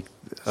really make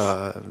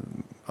a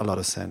lot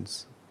of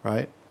sense,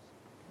 right?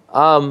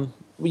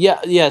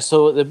 Yeah.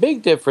 So the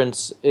big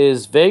difference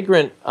is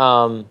Vagrant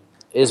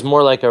is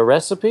more like a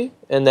recipe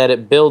in that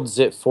it builds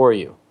it for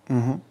you,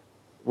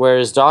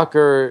 whereas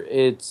Docker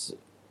it's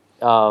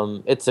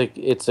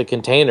a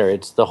container.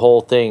 It's the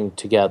whole thing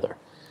together.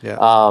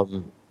 Yeah.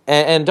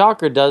 And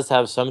Docker does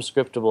have some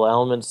scriptable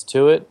elements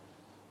to it,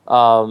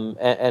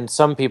 and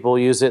some people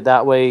use it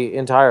that way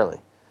entirely.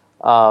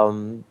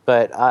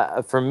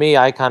 But for me,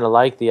 I kind of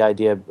like the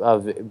idea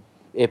of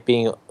it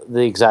being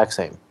the exact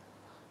same,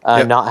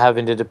 not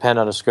having to depend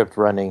on a script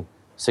running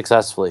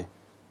successfully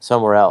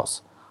somewhere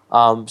else.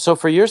 So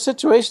for your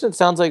situation, it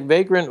sounds like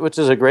Vagrant, which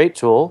is a great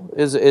tool,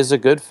 is a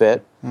good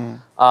fit.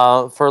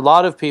 For a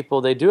lot of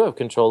people, they do have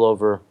control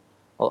over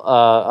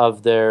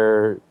of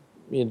their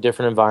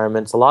different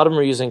environments. A lot of them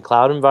are using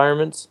cloud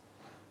environments,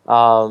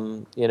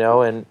 and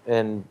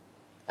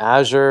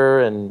Azure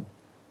and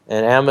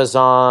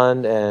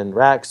Amazon and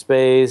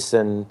Rackspace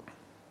and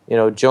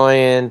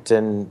Joyent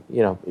and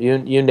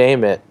you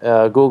name it,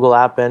 Google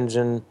App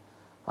Engine.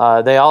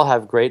 They all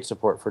have great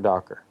support for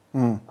Docker.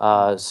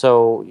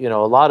 So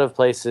a lot of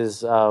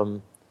places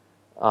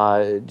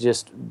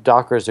just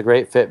Docker is a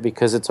great fit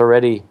because it's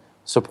already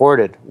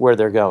supported where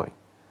they're going.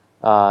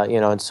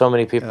 And so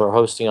many people are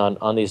hosting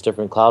on these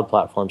different cloud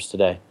platforms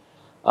today.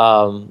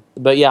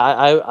 But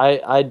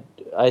yeah,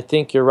 I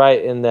think you're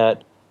right in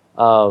that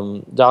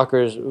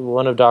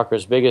one of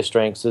Docker's biggest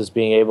strengths is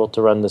being able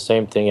to run the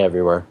same thing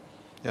everywhere.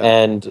 Yeah.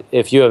 And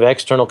if you have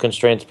external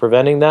constraints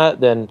preventing that,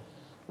 then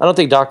I don't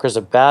think Docker's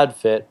a bad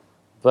fit.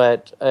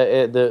 But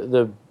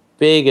the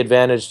big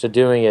advantage to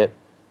doing it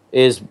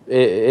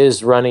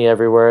is running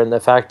everywhere, and the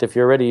fact if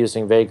you're already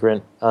using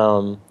Vagrant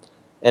and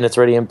it's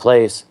already in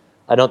place,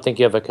 I don't think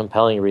you have a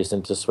compelling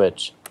reason to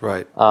switch.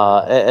 Right.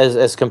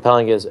 As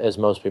compelling as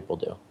most people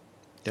do.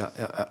 Yeah.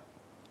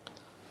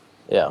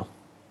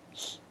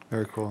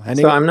 Very cool.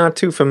 So I'm not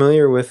too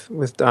familiar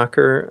with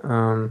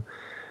Docker.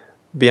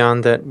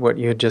 Beyond that, what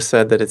you had just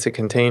said, that it's a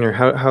container.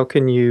 How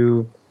can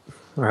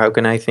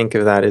I think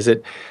of that? Is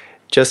it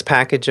just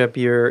package up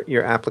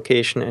your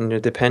application and your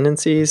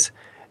dependencies,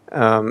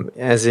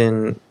 as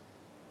in,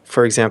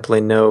 for example,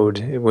 a Node,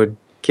 it would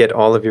get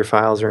all of your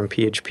files, or in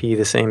PHP,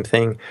 the same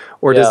thing?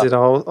 Or does it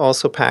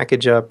also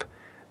package up,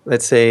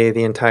 let's say,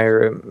 the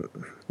entire,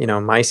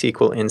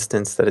 MySQL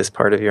instance that is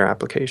part of your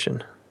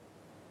application?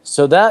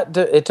 So that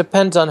it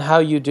depends on how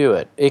you do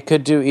it. It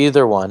could do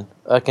either one.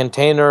 A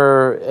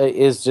container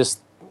is just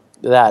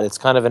that. It's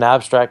kind of an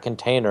abstract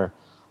container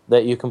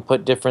that you can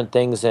put different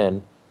things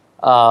in.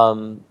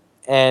 So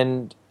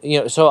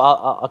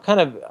I'll kind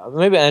of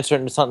maybe answer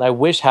it into something I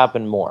wish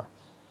happened more.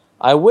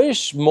 I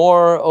wish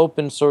more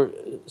open source.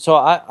 So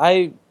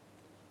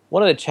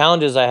one of the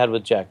challenges I had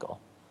with Jekyll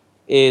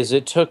is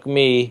it took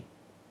me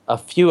a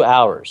few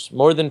hours,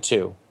 more than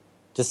 2,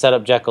 to set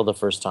up Jekyll the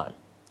first time.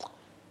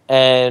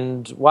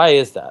 And why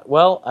is that?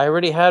 Well, I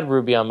already had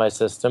Ruby on my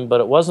system,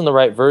 but it wasn't the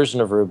right version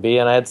of Ruby,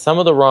 and I had some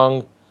of the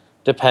wrong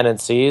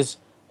dependencies,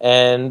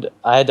 and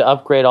I had to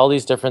upgrade all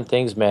these different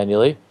things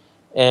manually.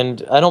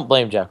 And I don't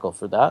blame Jekyll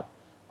for that.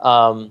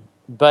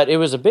 But it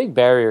was a big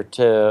barrier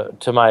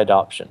to my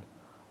adoption.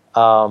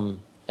 And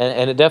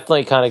it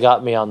definitely kind of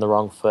got me on the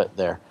wrong foot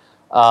there.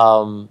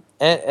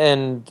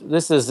 And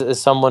this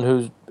is someone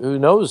who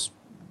knows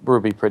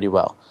Ruby pretty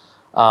well.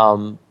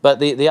 But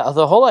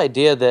the whole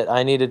idea that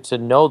I needed to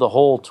know the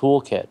whole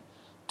toolkit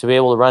to be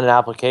able to run an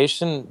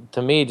application,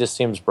 to me, just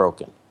seems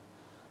broken.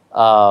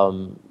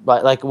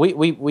 But like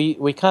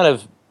we kind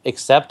of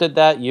accepted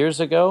that years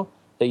ago,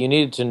 that you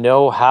needed to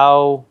know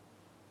how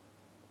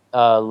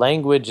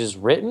language is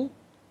written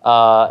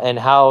and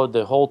how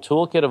the whole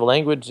toolkit of a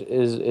language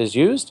is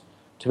used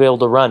to be able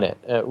to run it.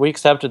 We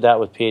accepted that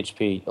with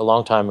PHP a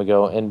long time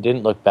ago and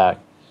didn't look back.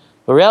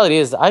 The reality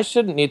is I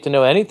shouldn't need to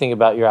know anything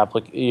about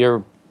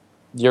your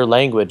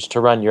language to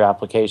run your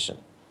application.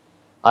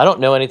 I don't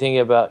know anything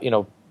about,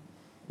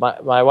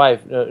 my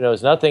wife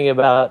knows nothing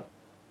about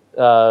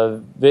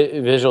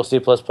Visual C++,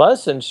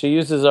 and she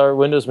uses our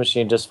Windows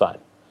machine just fine.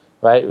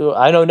 Right?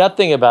 I know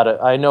nothing about it.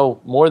 I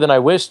know more than I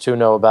wish to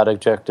know about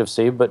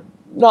Objective-C, but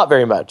not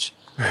very much.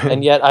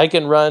 And yet I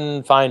can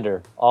run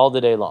Finder all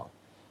the day long.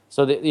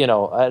 So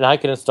and I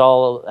can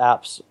install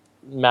apps,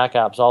 Mac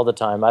apps all the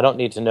time. I don't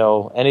need to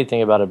know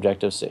anything about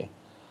Objective-C.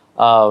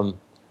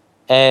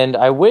 And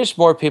I wish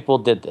more people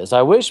did this.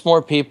 I wish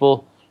more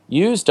people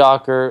use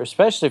Docker,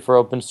 especially for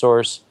open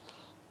source,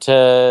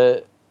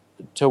 to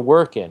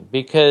work in.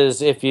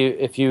 Because if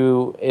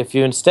you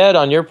instead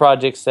on your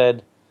project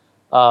said,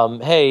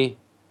 hey,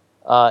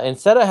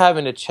 instead of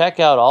having to check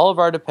out all of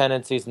our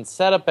dependencies and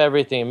set up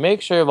everything and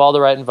make sure you have all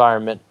the right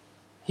environment,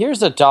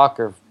 here's a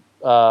Docker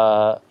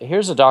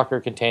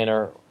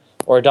container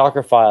or a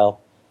Docker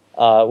file,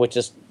 which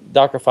is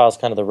Docker file is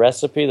kind of the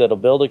recipe that'll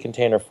build a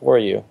container for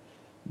you.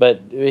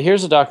 But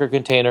here's a Docker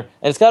container,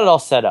 and it's got it all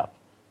set up.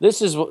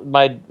 This is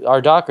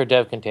our Docker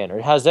dev container.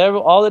 It has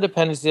all the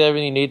dependencies,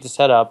 everything you need to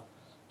set up.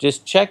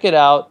 Just check it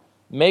out,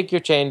 make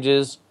your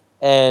changes,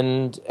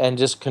 and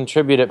just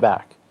contribute it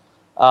back.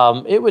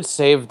 It would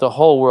save the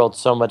whole world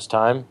so much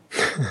time.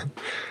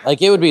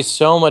 Like, it would be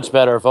so much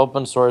better if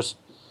open source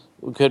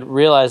could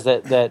realize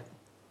that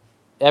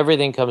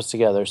everything comes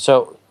together.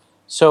 So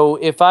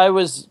if I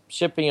was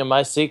shipping a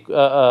MySQL,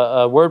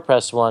 a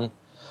WordPress one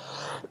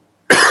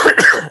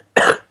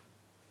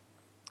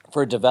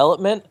for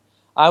development,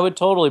 I would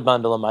totally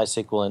bundle a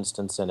MySQL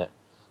instance in it,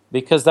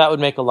 because that would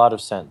make a lot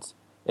of sense.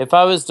 If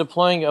I was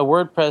deploying a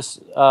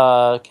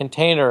WordPress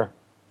container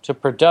to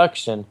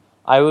production,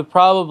 I would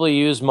probably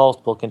use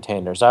multiple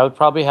containers. I would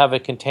probably have a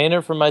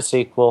container for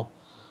MySQL,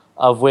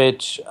 of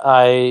which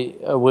I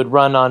would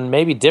run on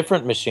maybe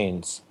different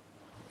machines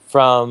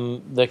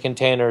from the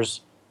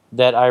containers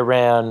that I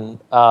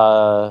ran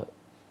the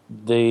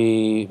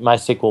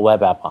MySQL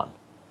web app on.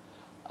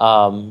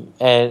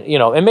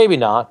 And maybe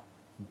not,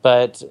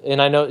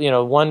 and I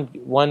know,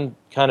 one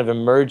kind of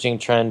emerging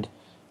trend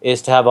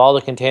is to have all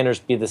the containers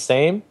be the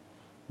same,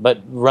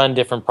 but run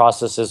different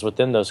processes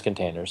within those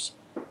containers.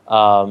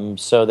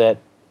 So that,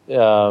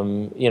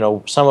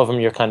 some of them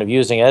you're kind of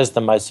using as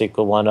the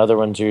MySQL one, other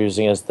ones you're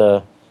using as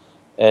the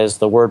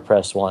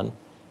WordPress one,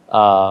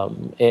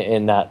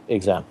 in that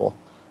example.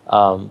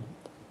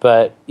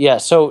 But yeah,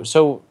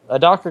 so a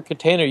Docker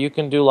container, you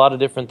can do a lot of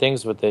different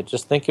things with it.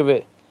 Just think of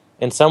it,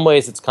 in some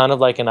ways, it's kind of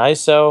like an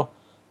ISO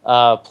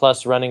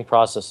plus running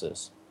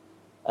processes.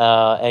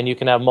 And you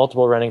can have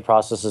multiple running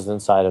processes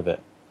inside of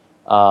it.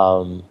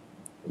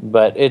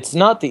 But it's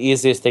not the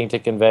easiest thing to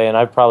convey, and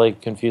I've probably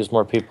confused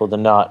more people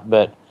than not.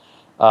 But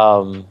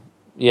the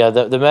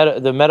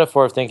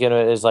metaphor of thinking of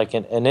it is like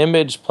an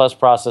image plus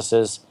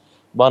processes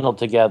bundled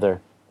together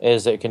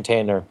is a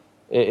container,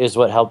 is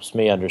what helps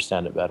me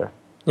understand it better.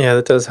 Yeah,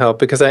 that does help,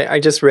 because I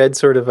just read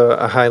sort of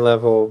a high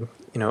level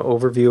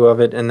overview of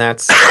it, and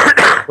that's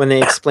when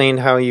they explained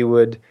how you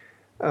would,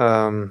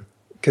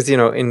 because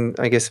in,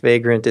 I guess,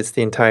 Vagrant, it's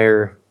the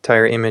entire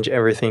image,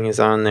 everything is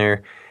on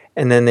there,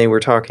 and then they were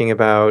talking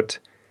about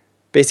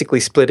basically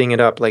splitting it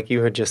up, like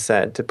you had just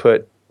said, to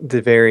put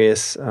the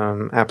various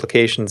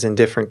applications in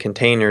different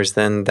containers.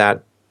 Then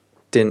that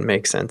didn't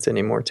make sense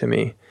anymore to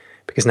me,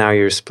 because now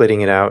you're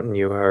splitting it out, and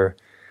you are,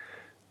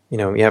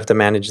 you have to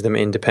manage them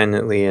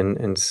independently,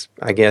 and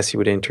I guess you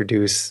would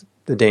introduce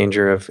the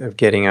danger of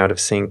getting out of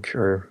sync,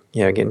 or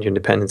getting your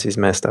dependencies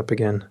messed up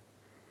again.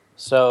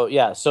 So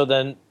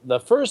then the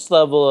first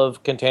level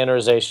of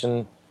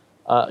containerization,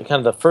 kind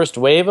of the first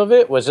wave of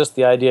it, was just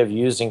the idea of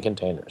using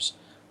containers,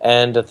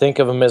 and to think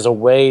of them as a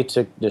way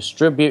to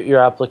distribute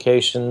your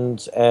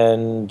applications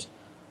and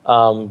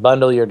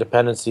bundle your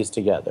dependencies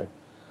together.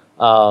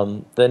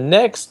 The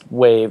next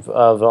wave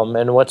of them,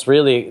 and what's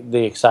really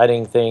the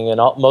exciting thing, and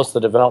most of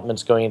the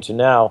development's going into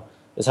now,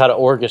 is how to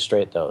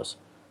orchestrate those.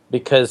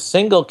 Because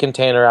single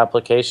container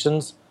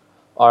applications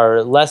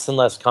are less and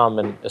less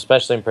common,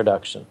 especially in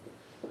production.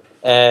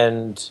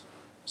 And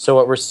so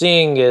what we're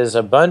seeing is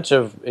a bunch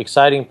of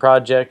exciting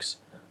projects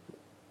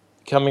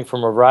coming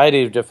from a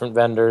variety of different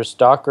vendors.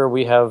 Docker,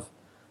 we have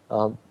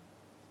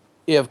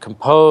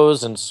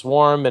Compose and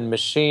Swarm and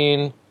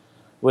Machine,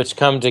 which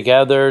come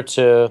together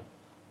to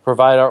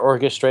provide our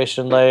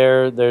orchestration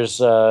layer. There's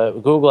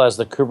Google has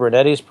the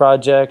Kubernetes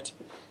project,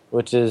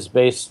 which is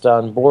based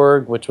on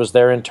Borg, which was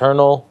their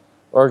internal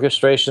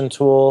orchestration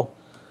tool.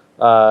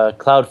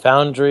 Cloud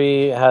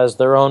Foundry has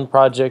their own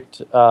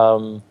project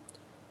to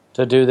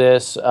do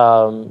this.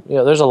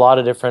 There's a lot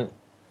of different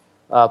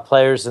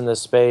players in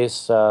this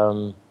space.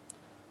 I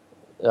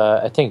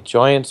think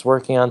Joyent's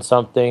working on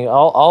something.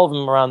 All of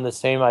them around the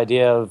same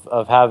idea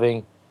of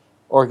having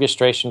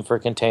orchestration for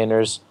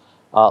containers.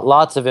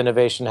 Lots of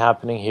innovation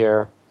happening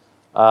here,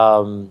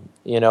 and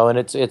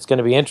it's going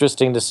to be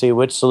interesting to see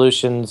which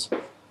solutions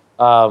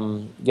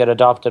get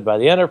adopted by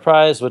the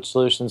enterprise, which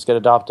solutions get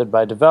adopted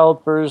by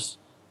developers,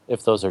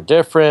 if those are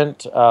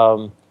different,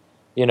 and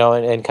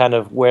kind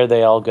of where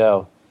they all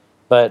go.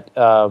 But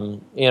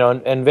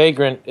and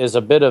Vagrant is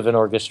a bit of an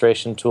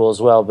orchestration tool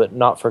as well, but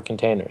not for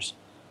containers.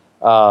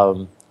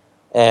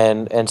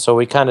 And so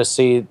we kind of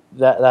see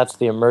that's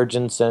the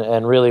emergence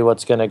and really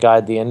what's going to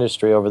guide the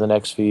industry over the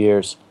next few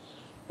years.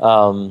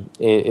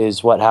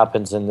 Is what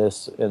happens in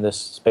this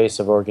space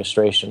of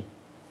orchestration.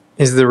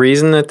 Is the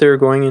reason that they're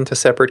going into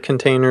separate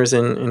containers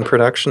in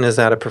production, is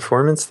that a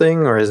performance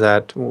thing, or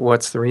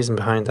what's the reason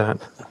behind that?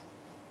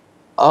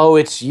 Oh,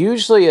 it's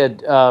usually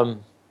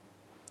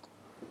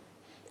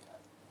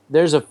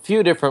there's a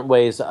few different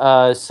ways.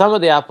 Some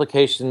of the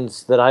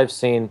applications that I've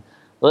seen,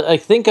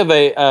 like think of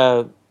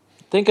a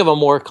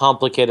more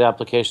complicated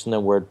application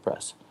than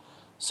WordPress.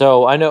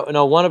 So I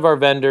know one of our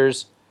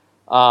vendors,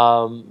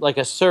 like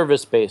a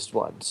service-based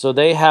one. So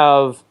they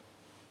have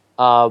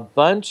a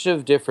bunch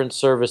of different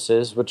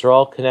services which are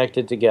all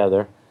connected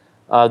together.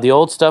 The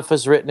old stuff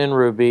is written in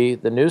Ruby,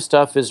 the new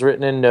stuff is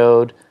written in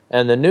Node,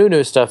 and the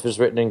new stuff is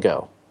written in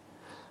Go.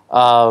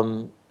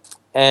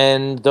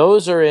 And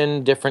those are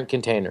in different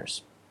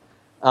containers.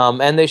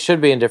 And they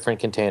should be in different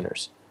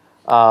containers.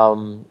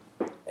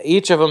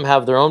 Each of them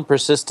have their own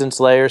persistence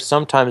layers,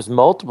 sometimes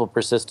multiple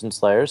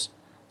persistence layers.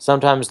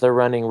 Sometimes they're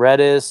running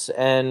Redis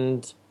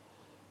and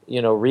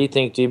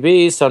Rethink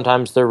DB.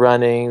 Sometimes they're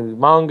running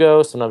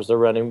Mongo. Sometimes they're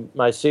running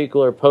MySQL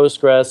or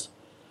Postgres.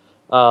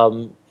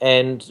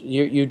 And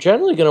you're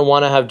generally going to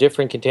want to have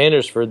different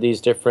containers for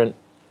these different,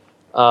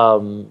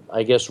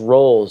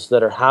 roles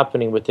that are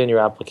happening within your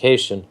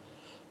application.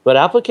 But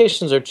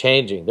applications are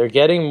changing. They're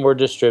getting more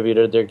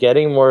distributed. They're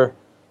getting more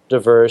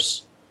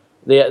diverse.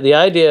 The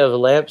idea of a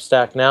LAMP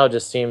stack now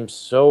just seems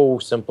so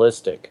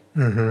simplistic.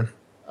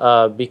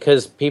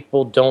 Because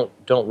people don't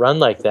run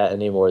like that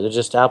anymore. They're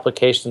just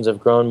applications have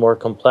grown more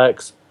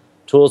complex,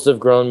 tools have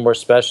grown more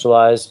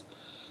specialized,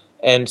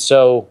 and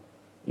so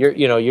you're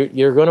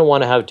going to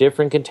want to have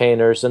different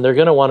containers, and they're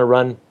going to want to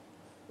run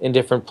in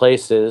different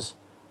places.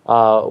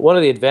 One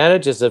of the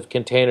advantages of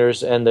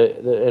containers and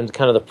and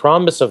kind of the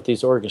promise of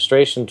these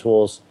orchestration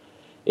tools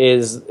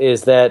is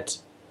that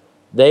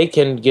they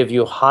can give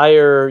you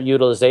higher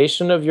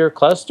utilization of your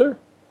cluster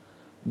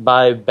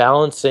by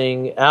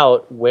balancing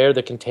out where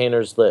the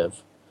containers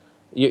live.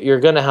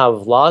 You're going to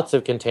have lots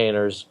of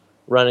containers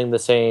running the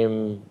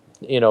same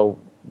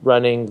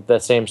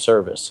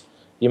service.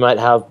 You might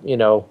have,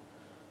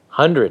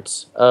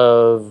 hundreds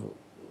of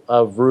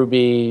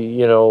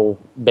Ruby,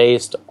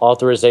 based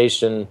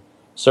authorization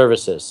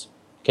services,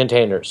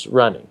 containers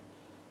running.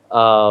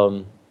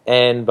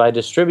 And by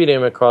distributing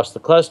them across the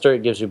cluster,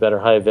 it gives you better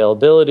high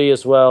availability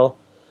as well.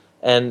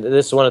 And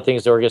this is one of the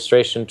things the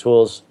orchestration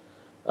tools,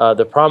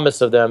 the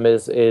promise of them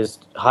is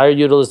higher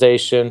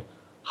utilization,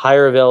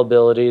 higher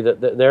availability,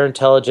 that they're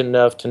intelligent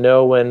enough to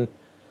know when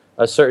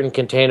a certain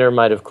container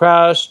might have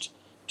crashed,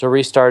 to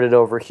restart it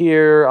over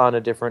here on a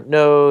different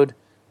node,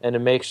 and to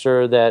make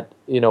sure that,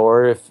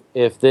 or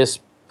if this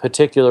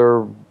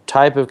particular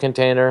type of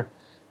container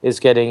is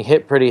getting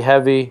hit pretty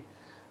heavy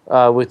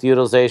with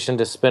utilization,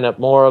 to spin up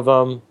more of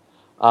them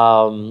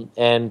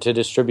and to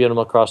distribute them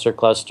across your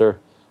cluster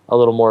a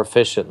little more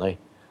efficiently.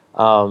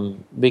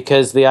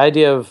 Because the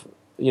idea of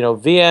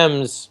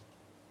VMs,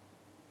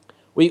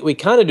 we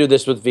kind of do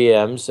this with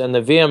VMs, and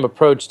the VM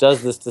approach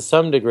does this to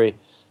some degree,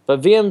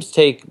 but VMs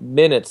take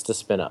minutes to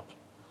spin up.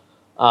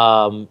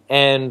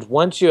 And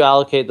once you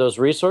allocate those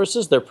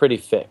resources, they're pretty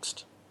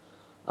fixed.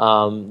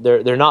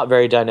 They're not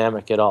very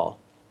dynamic at all.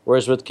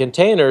 Whereas with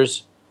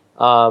containers,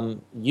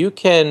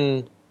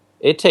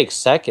 it takes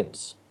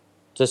seconds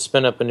to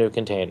spin up a new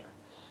container.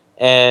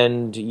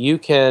 And you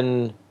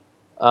can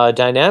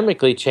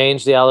dynamically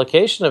change the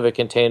allocation of a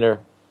container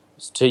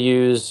to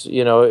use,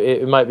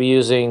 it might be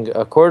using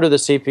a quarter of the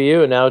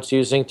CPU, and now it's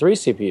using 3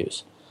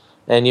 CPUs.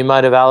 And you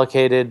might have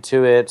allocated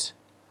to it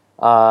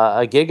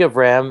a gig of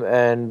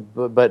RAM,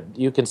 but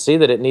you can see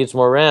that it needs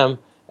more RAM,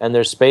 and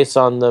there's space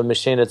on the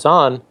machine it's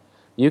on.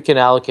 You can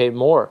allocate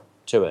more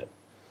to it.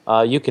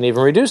 You can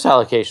even reduce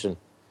allocation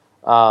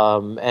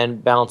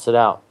and balance it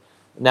out.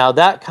 Now,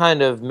 that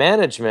kind of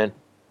management,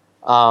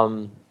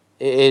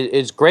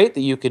 it's great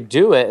that you could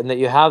do it and that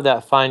you have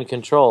that fine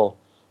control,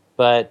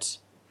 but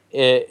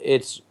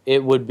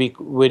it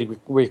would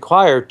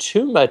require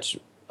too much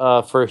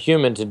for a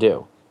human to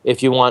do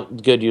if you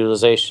want good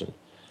utilization.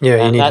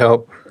 Yeah, you need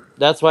help.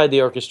 That's why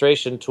the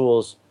orchestration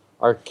tools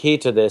are key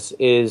to this.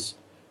 Is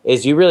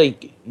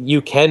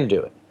you can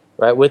do it,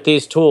 right? With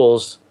these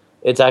tools,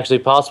 it's actually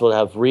possible to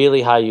have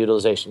really high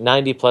utilization,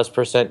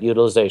 90+%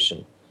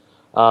 utilization.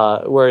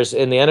 Whereas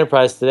in the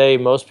enterprise today,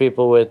 most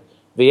people with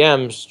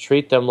VMs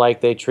treat them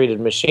like they treated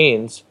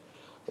machines,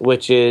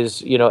 which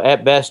is,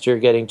 at best you're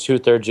getting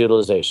 2/3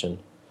 utilization.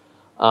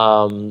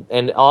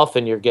 And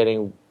often you're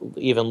getting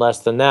even less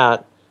than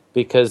that,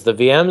 because the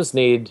VMs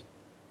need,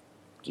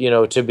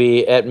 to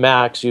be at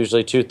max,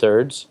 usually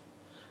 2/3.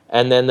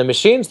 And then the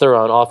machines they're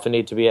on often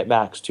need to be at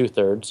max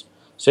 2/3.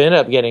 So you end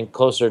up getting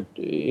closer,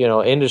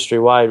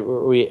 industry-wide,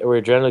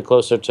 we're generally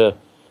closer to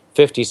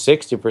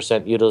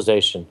 50-60%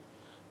 utilization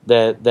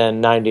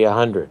than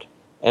 90-100.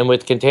 And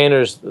with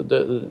containers,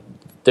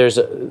 there's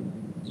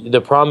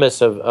the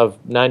promise of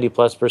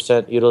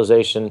 90+%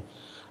 utilization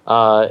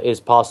is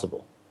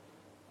possible,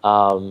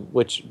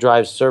 which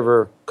drives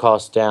server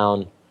costs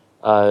down,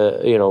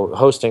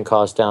 hosting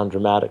costs down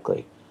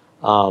dramatically.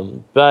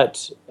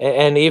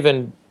 And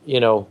even,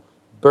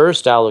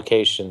 burst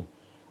allocation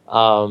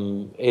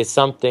is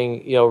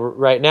something,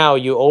 right now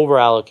you over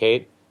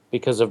allocate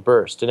because of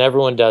burst, and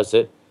everyone does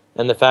it.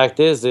 And the fact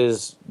is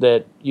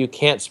that you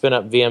can't spin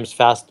up VMs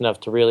fast enough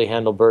to really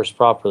handle burst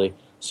properly.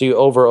 So you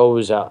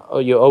always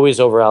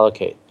over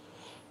allocate.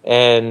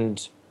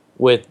 And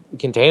with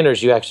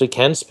containers, you actually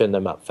can spin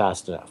them up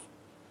fast enough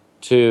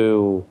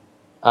to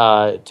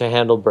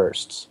handle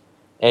bursts,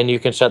 and you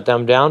can shut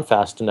them down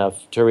fast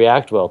enough to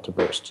react well to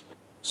bursts.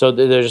 So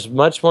there's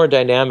much more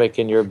dynamic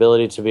in your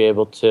ability to be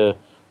able to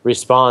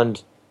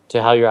respond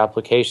to how your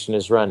application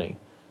is running.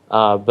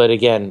 But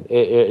again,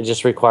 it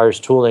just requires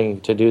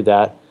tooling to do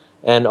that.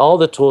 And all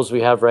the tools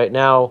we have right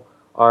now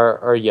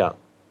are young.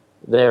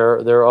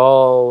 They're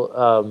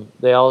all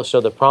they all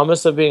show the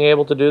promise of being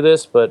able to do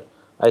this, but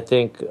I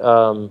think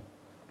kind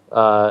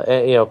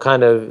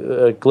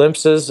of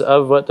glimpses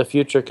of what the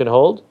future can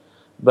hold.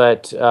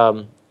 But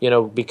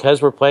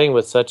because we're playing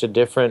with such a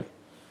different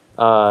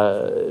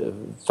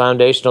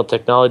foundational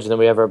technology than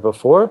we ever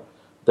before,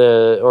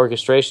 the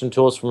orchestration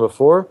tools from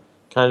before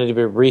kind of need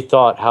to be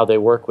rethought how they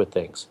work with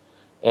things,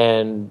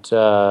 and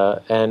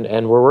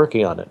we're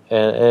working on it,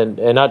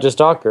 and not just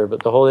Docker,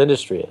 but the whole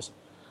industry is.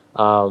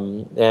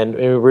 And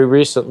we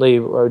recently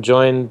were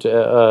joined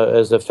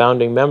as a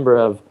founding member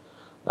of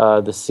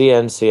the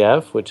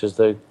CNCF, which is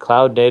the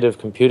Cloud Native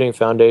Computing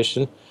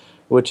Foundation,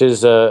 which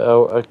is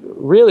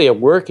really a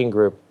working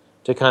group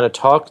to kind of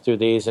talk through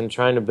these and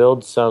trying to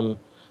build some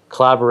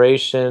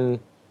collaboration.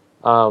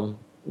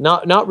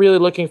 Not really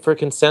looking for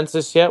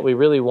consensus yet. We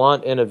really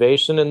want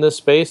innovation in this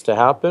space to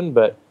happen,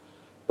 but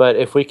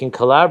if we can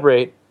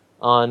collaborate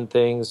on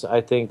things,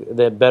 I think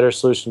the better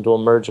solutions will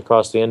emerge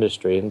across the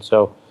industry. And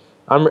so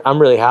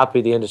I'm really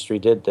happy the industry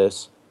did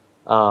this.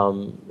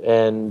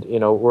 And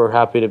we're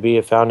happy to be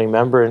a founding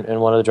member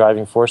and one of the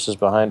driving forces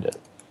behind it.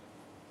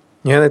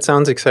 Yeah, that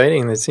sounds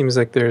exciting. It seems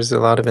like there's a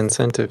lot of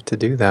incentive to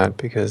do that,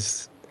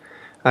 because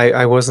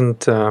I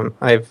wasn't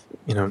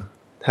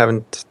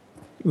haven't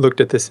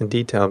looked at this in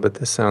detail, but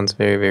this sounds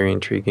very, very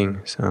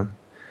intriguing. So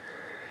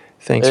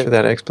thanks for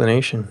that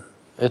explanation.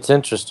 It's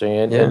interesting,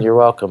 and you're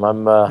welcome.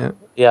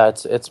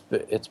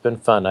 It's been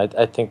fun.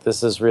 I think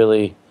this is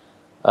really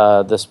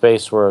the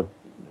space where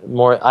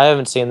I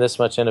haven't seen this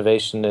much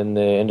innovation in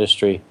the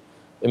industry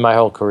in my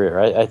whole career.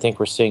 I think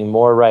we're seeing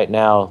more right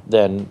now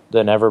than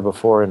ever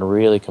before in a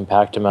really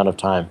compact amount of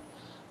time.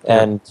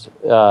 Yeah. And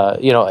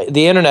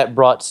the internet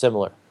brought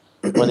similar.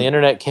 When the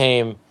internet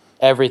came,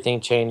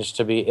 everything changed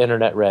to be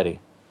internet ready.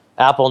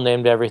 Apple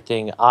named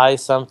everything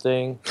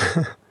something.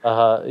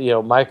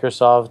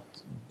 Microsoft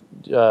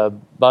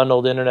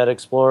bundled Internet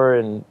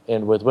Explorer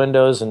and with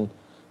Windows, and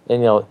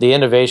the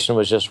innovation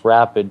was just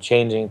rapid,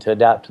 changing to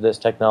adapt to this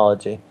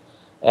technology.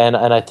 And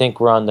I think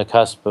we're on the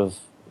cusp of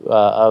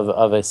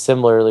a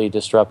similarly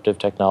disruptive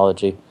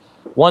technology,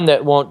 one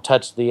that won't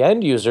touch the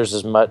end users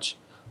as much,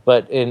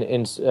 but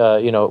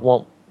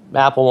Apple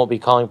won't be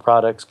calling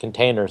products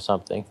container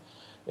something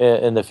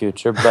in the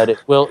future, but it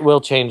will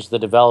change the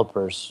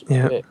developers'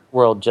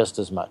 world just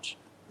as much.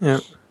 Yeah.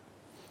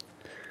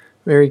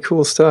 Very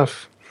cool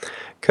stuff.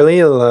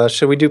 Khalil,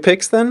 should we do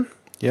picks then?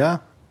 Yeah.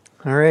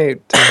 All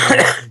right.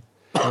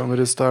 Want me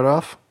to start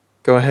off?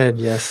 Go ahead,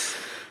 yes.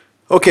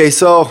 Okay,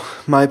 so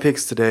my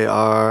picks today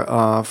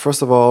are,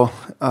 first of all,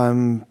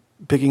 I'm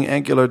picking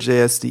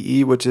AngularJS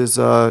DE, which is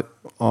a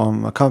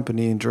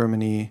company in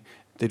Germany.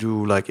 They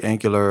do like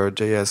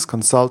AngularJS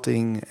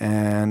consulting,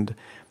 and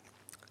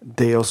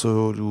they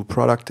also do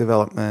product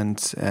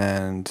development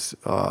and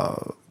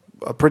are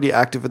pretty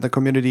active in the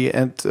community.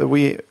 And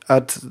we,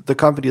 at the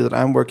company that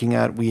I'm working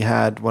at, we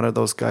had one of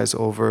those guys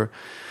over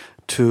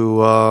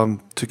to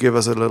give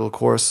us a little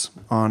course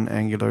on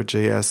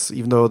AngularJS.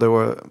 Even though there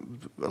were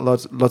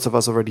lots of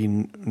us already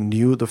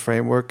knew the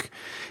framework,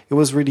 it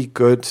was really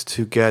good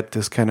to get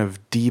this kind of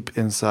deep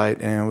insight,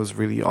 and it was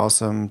really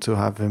awesome to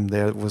have him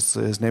there.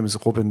 His name is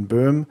Robin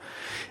Böhm,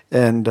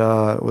 and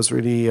it was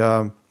really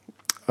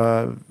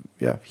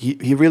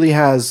he really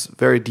has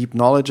very deep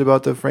knowledge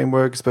about the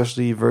framework,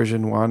 especially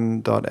version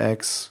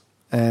 1.x,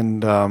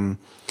 and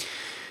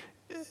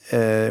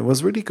it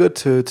was really good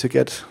to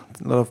get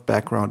a lot of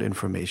background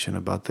information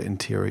about the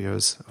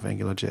interiors of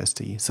AngularJS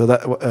DE. So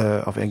that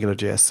of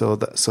AngularJS.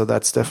 So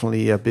that's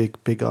definitely a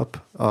big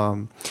up.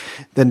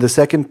 Then the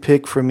second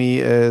pick for me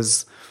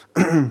is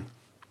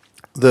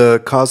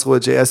the Karlsruhe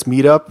JS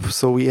meetup.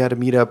 So we had a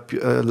meetup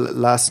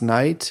last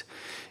night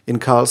in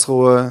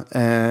Karlsruhe,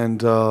 and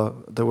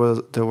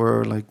there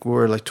were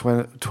like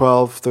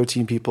 12,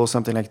 13 people,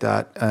 something like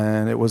that,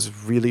 and it was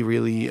really,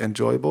 really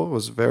enjoyable. It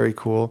was very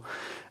cool,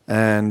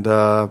 and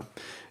so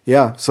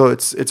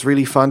it's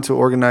really fun to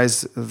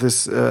organize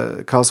this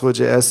Karlsruhe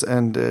JS,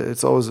 and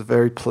it's always a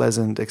very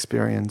pleasant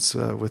experience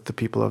with the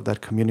people of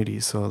that community.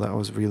 So that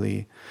was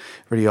really,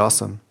 really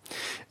awesome.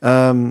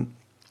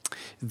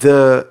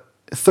 The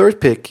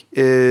third pick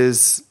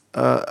is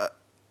a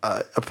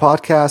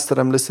podcast that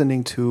I'm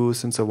listening to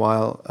since a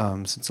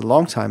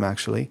long time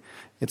actually.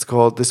 It's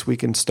called This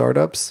Week in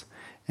Startups,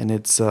 and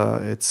it's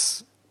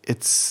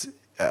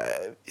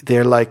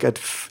they're like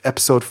at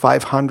episode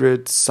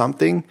 500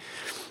 something.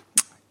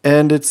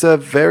 And it's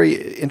very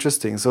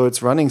interesting. So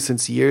it's running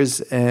since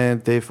years,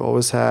 and they've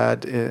always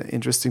had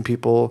interesting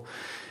people,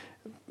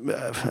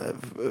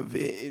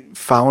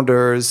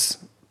 founders,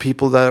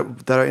 people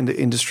that are in the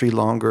industry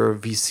longer,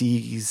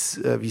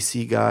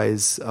 VC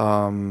guys,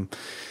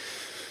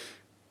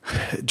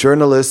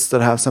 journalists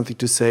that have something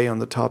to say on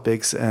the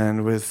topics,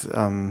 and with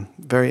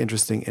very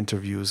interesting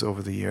interviews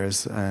over the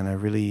years. And I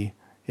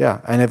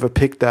never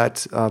picked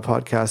that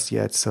podcast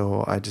yet,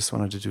 so I just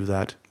wanted to do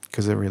that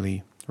because I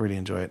really, really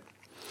enjoy it.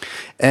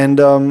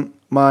 And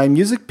my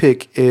music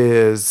pick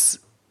is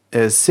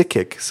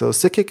Sikik. So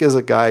Sikik is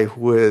a guy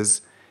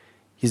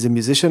he's a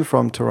musician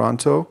from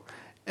Toronto,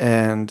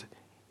 and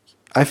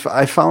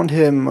I found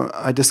him.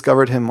 I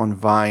discovered him on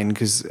Vine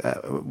because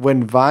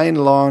when Vine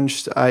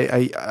launched,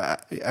 I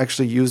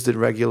actually used it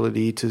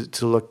regularly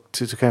to look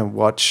to kind of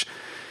watch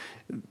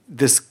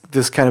this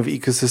kind of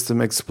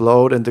ecosystem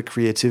explode and the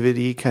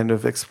creativity kind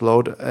of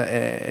explode,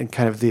 and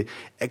kind of the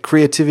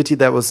creativity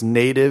that was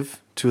native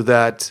to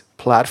that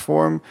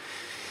platform.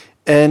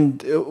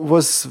 And it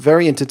was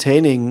very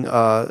entertaining.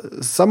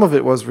 Some of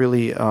it was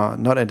really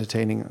not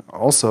entertaining,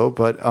 also.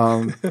 But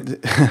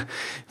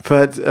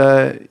but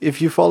if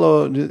you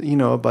follow,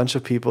 a bunch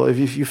of people,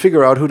 if you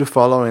figure out who to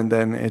follow, and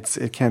then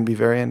it can be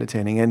very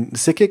entertaining. And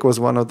Sikik was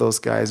one of those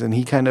guys, and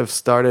he kind of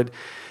started.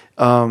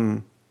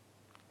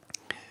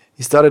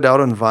 He started out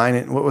on Vine,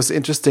 and what was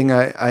interesting,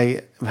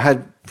 I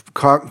had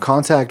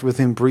contact with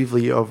him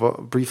briefly over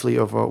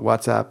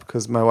WhatsApp,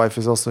 because my wife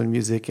is also in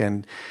music,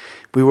 and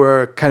we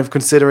were kind of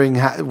considering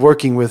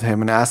working with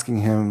him and asking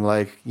him,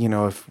 like,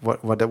 if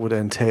what that would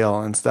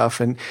entail and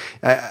stuff. And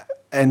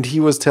he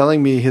was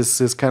telling me his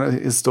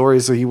story.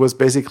 So he was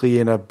basically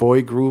in a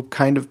boy group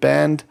kind of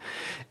band,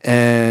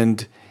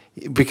 and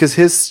because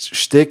his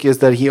shtick is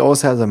that he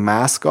always has a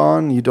mask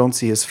on, you don't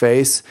see his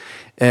face,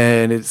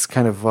 and it's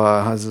kind of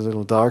has a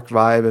little dark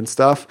vibe and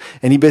stuff.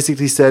 And he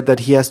basically said that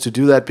he has to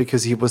do that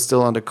because he was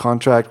still under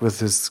contract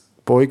with his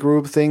boy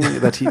group thing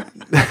that he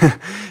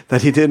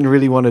that he didn't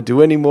really want to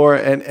do anymore,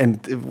 and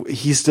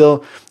he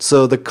still,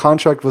 so the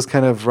contract was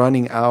kind of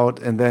running out,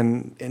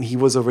 and he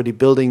was already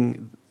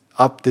building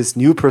up this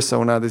new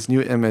persona, this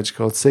new image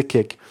called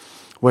Sikik,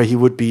 where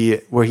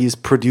he's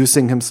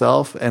producing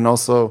himself and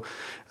also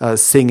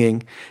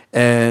singing.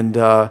 And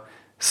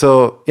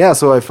so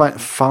I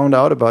found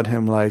out about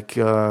him like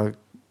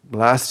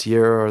last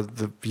year or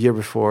the year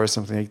before or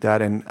something like that,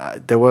 and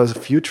there was a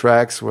few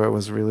tracks where I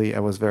was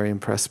very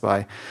impressed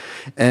by.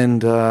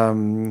 And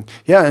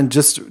and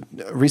just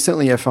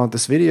recently I found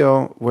this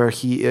video where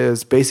he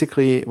is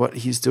basically, what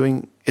he's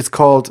doing, it's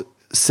called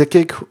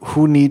Sikik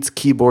Who Needs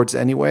Keyboards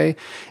Anyway,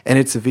 and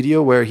it's a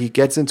video where he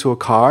gets into a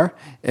car,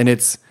 and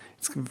it's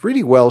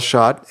really well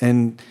shot,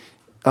 and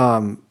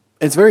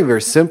it's very,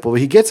 very simple.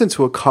 He gets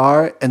into a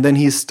car, and then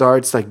he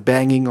starts like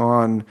banging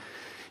on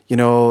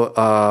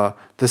the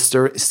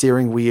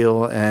steering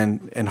wheel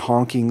and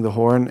honking the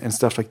horn and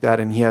stuff like that,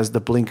 and he has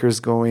the blinkers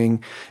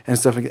going and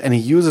stuff like that, and he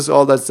uses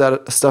all that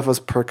stuff as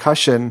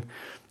percussion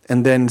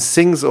and then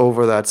sings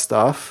over that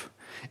stuff.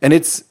 And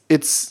it's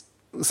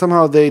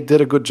somehow they did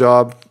a good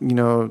job,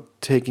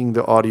 taking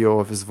the audio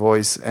of his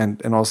voice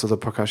and also the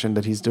percussion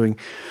that he's doing.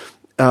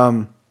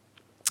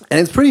 And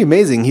it's pretty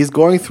amazing. He's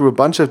going through a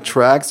bunch of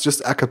tracks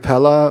just a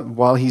cappella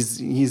while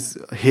he's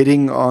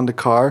hitting on the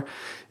car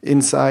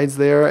insides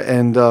there,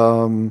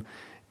 and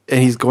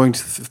he's going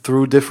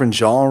through different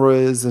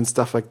genres and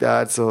stuff like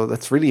that. So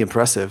that's really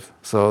impressive.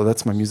 So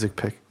that's my music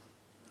pick.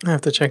 I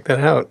have to check that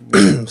out.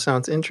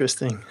 Sounds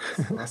interesting.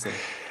 Awesome.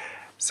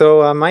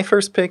 So my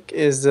first pick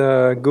is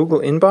Google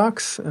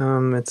Inbox.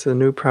 It's a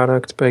new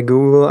product by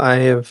Google. I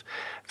have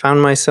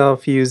found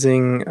myself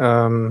using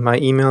my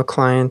email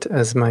client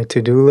as my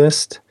to-do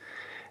list,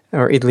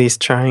 or at least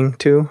trying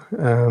to.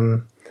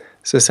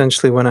 So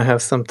essentially, when I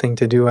have something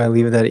to do, I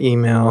leave that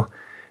email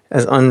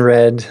as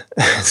unread,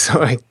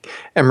 so I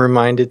am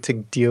reminded to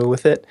deal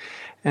with it.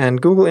 And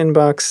Google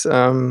Inbox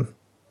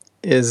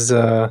is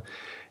a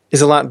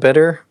lot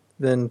better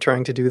than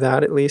trying to do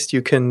that. At least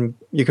you can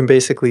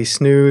basically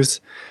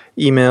snooze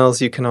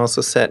emails. You can also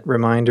set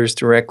reminders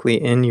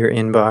directly in your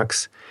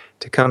inbox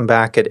to come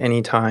back at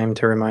any time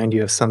to remind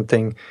you of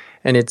something.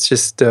 And it's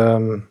just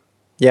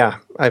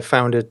I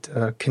found it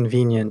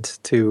convenient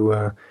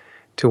to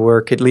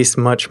work, at least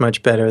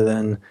much better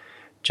than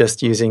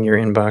just using your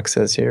inbox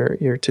as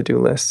your to-do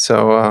list.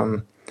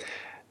 So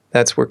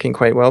that's working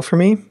quite well for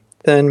me.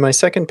 Then my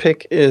second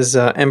pick is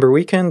Ember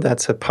Weekend.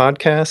 That's a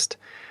podcast.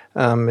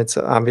 It's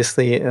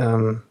obviously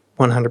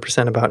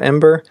 100% about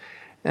Ember.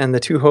 And the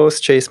two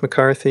hosts, Chase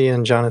McCarthy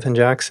and Jonathan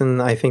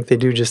Jackson, I think they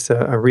do just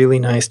a really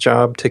nice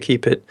job to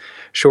keep it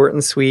short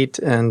and sweet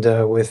and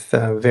with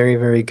very,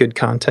 very good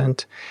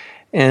content.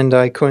 And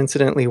I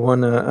coincidentally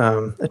won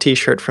a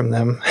T-shirt from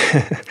them.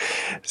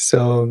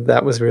 So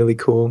that was really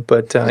cool.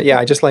 But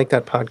I just like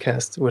that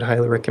podcast. Would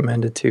highly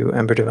recommend it to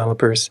Ember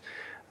developers.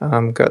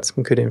 Got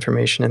some good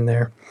information in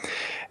there.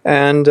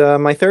 And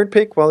my third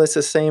pick, while it's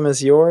the same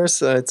as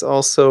yours, it's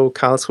also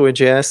Karlsruhe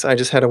Jazz. I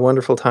just had a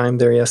wonderful time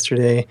there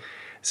yesterday,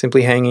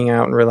 simply hanging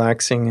out and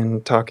relaxing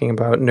and talking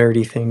about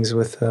nerdy things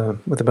with a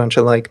bunch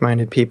of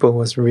like-minded people.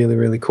 Was really,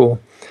 really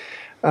cool.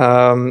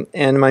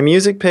 And my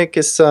music pick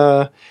is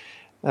a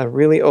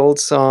really old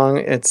song.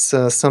 It's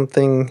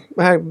something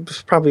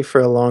probably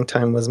for a long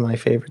time was my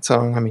favorite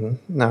song. I mean,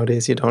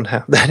 nowadays you don't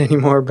have that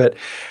anymore, but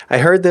I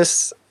heard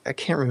this, I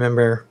can't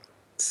remember,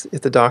 it's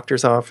at the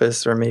doctor's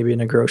office or maybe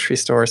in a grocery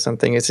store or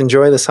something. It's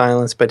Enjoy the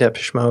Silence by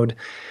Depeche Mode.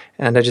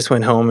 And I just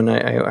went home and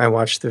I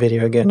watched the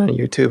video again on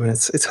YouTube, and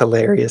it's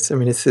hilarious. I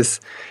mean, it's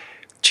this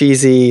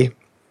cheesy,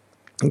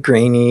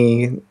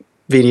 grainy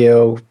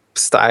video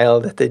style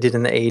that they did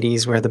in the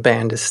 80s where the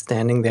band is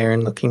standing there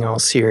and looking all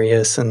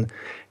serious and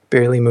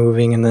barely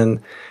moving, and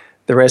then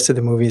the rest of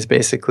the movie is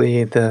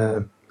basically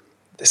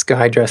this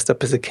guy dressed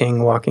up as a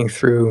king walking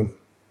through,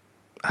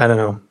 I don't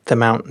know, the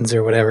mountains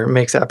or whatever. It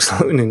makes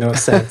absolutely no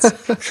sense.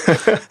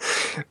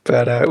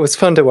 But it was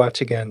fun to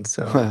watch again.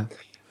 So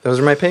those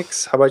are my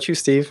picks. How about you,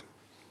 Steve?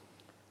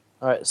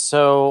 All right,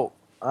 so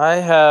I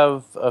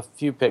have a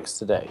few picks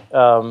today.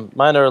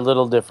 Mine are a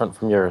little different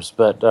from yours,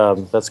 but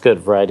that's good.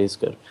 Variety's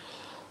good.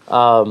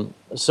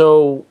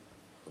 So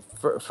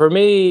for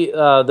me,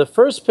 the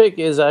first pick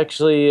is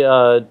actually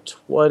a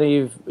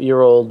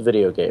 20-year-old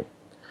video game,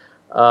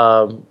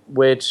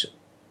 which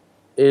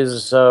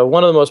is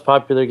one of the most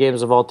popular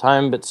games of all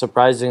time, but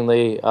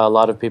surprisingly, a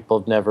lot of people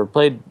have never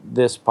played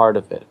this part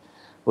of it,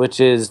 which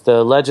is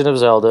The Legend of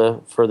Zelda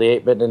for the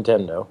 8-bit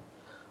Nintendo.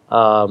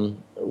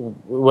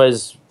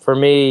 Was for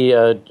me,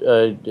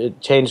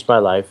 it changed my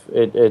life.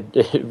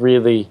 It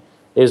really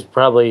is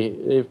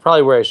probably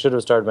where I should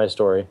have started my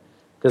story,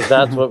 because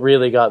that's what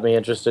really got me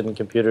interested in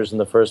computers in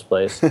the first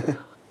place.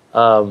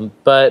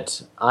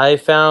 But I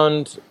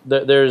found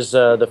that there's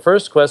the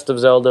first quest of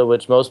Zelda,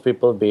 which most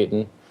people have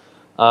beaten,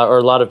 or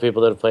a lot of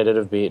people that have played it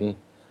have beaten.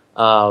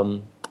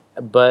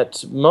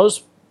 But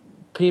most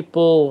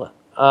people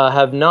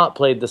have not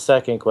played the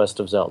second quest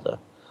of Zelda,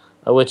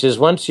 which is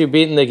once you've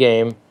beaten the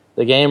game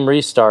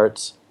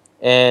restarts,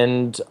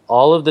 and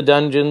all of the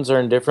dungeons are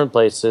in different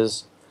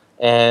places,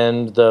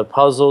 and the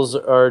puzzles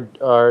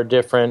are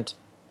different,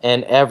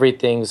 and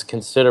everything's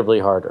considerably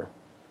harder.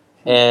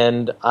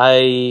 And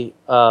a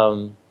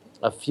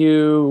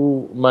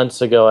few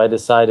months ago, I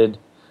decided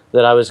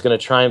that I was going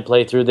to try and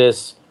play through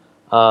this,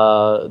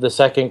 the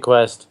second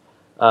quest,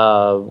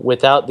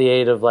 without the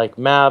aid of like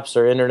maps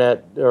or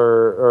internet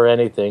or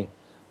anything,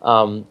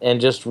 and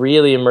just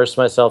really immerse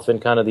myself in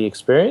kind of the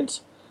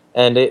experience.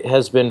 And it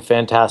has been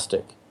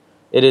fantastic.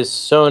 It is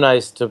so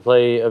nice to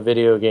play a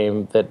video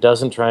game that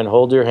doesn't try and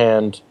hold your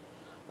hand.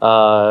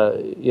 Nowadays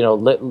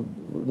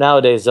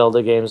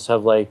Zelda games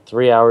have like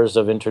 3 hours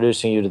of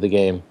introducing you to the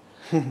game,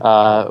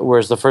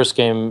 whereas the first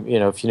game,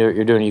 if you knew what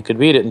you're doing, you could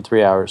beat it in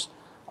 3 hours.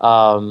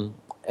 To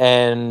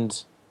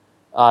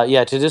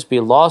just be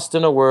lost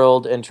in a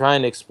world and try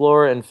and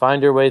explore and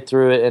find your way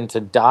through it, and to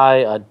die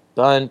a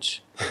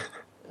bunch.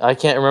 I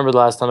can't remember the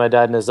last time I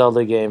died in a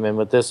Zelda game, and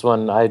with this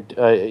one,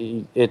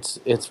 it's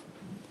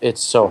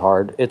so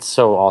hard. It's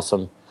so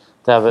awesome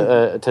to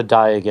have to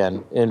die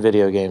again in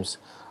video games.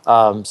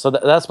 So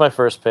that's my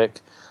first pick,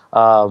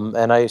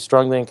 and I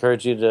strongly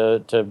encourage you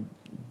to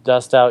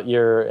dust out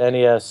your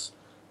NES,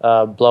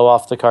 blow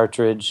off the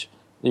cartridge,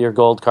 your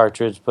gold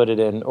cartridge, put it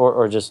in,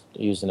 or just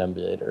use an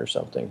emulator or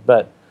something.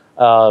 But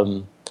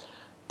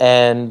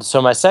and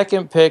so my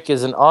second pick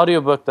is an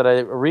audiobook that I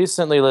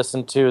recently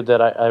listened to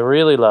that I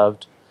really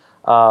loved.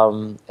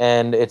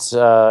 And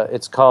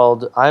it's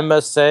called "I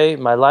Must Say: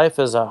 My Life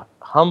as a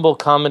Humble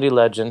Comedy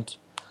Legend"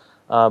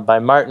 by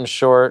Martin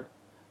Short,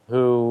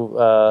 who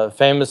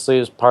famously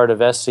is part of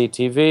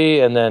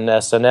SCTV and then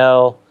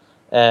SNL,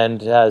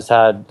 and has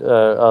had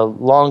a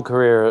long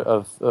career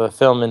of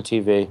film and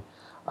TV.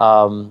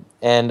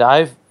 And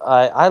I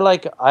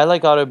like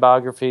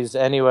autobiographies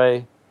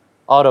anyway.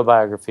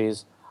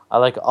 Autobiographies. I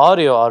like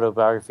audio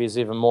autobiographies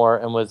even more.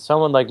 And with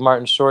someone like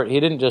Martin Short,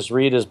 he didn't just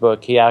read his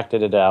book; he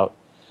acted it out.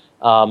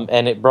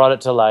 And it brought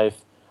it to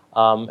life,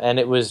 and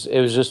it was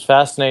just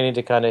fascinating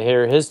to kind of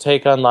hear his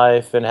take on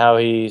life and how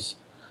he's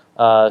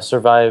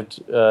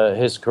survived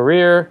his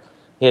career.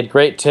 He had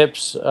great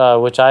tips,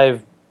 which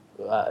is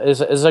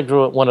like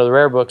one of the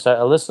rare books.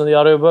 I listened to the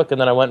audiobook, and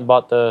then I went and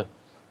bought the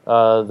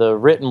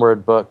written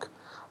word book,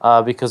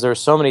 because there were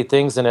so many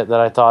things in it that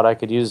I thought I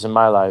could use in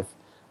my life,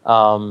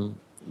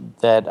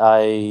 that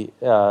I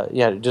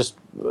just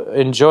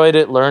enjoyed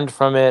it, learned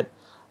from it.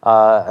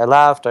 I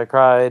laughed, I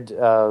cried.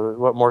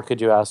 What more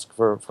could you ask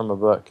from a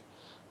book?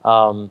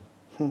 And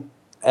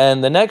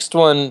the next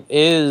one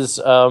is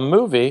a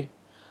movie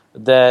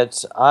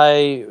that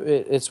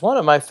it's one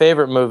of my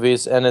favorite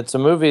movies, and it's a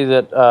movie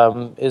that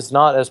is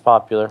not as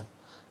popular.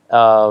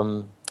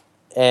 And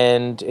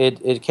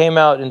it came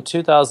out in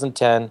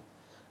 2010,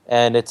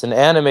 and it's an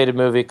animated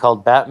movie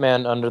called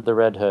Batman Under the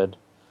Red Hood.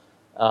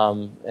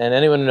 And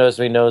anyone who knows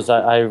me knows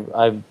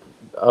I've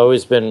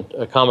always been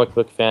a comic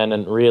book fan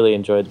and really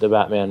enjoyed the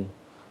Batman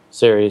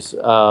series.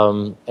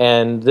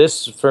 And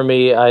this, for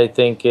me, I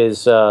think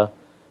is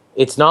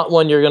it's not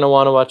one you're going to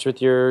want to watch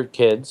with your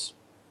kids.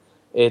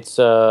 It's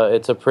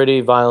a pretty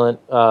violent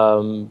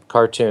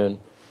cartoon,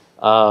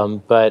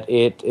 but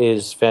it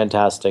is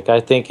fantastic.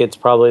 I think it's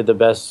probably the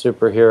best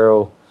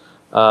superhero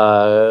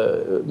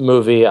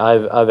movie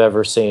I've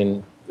ever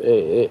seen,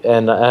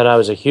 and I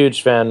was a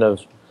huge fan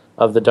of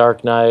The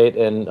Dark Knight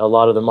and a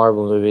lot of the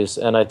Marvel movies,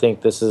 and I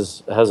think this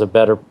has a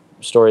better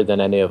story than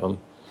any of them.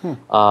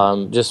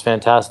 Just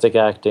fantastic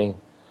acting.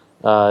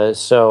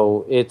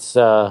 So it's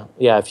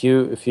if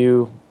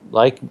you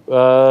like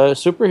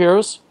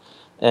superheroes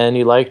and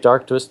you like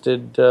dark,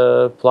 twisted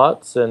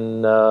plots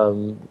and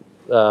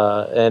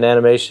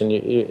animation,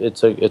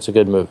 it's a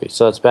good movie.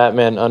 So it's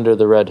Batman Under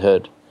the Red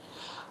Hood.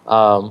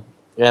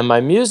 And my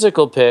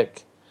musical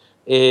pick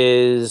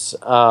is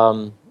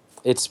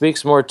it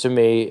speaks more to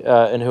me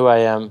and who I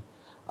am.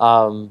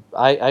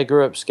 I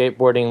grew up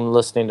skateboarding and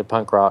listening to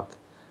punk rock,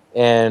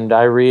 and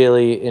I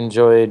really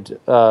enjoyed.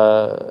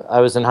 I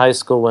was in high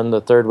school when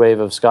the third wave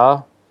of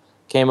ska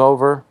came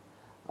over.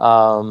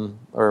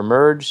 or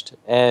emerged.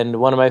 And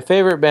one of my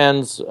favorite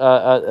bands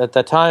at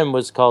that time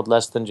was called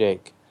Less Than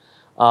Jake.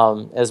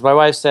 As my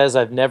wife says,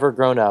 I've never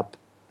grown up.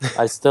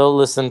 I still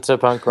listen to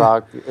punk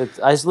rock.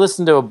 I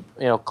listen to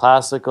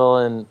classical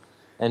and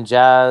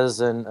jazz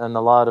and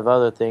a lot of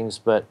other things,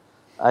 but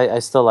I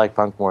still like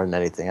punk more than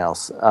anything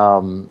else.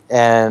 I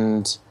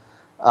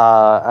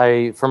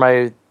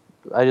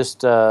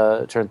just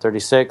turned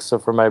 36, so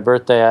for my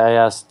birthday,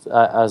 I was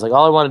like,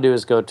 all I want to do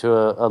is go to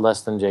a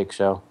Less Than Jake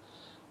show.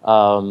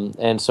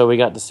 And so we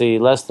got to see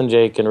Less Than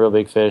Jake and Real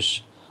Big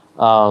Fish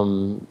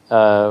with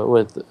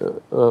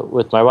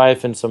my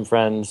wife and some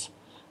friends,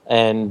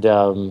 and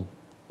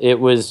it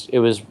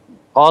was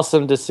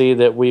awesome to see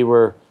that we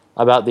were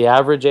about the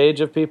average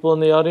age of people in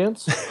the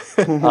audience,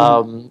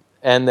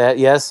 and that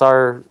yes,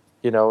 our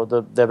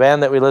the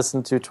band that we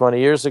listened to 20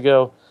 years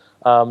ago,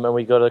 and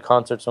we go to the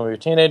concerts when we were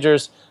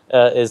teenagers,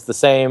 is the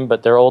same,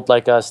 but they're old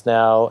like us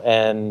now,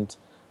 and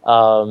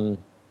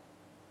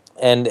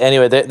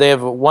anyway, they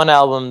have one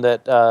album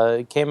that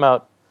came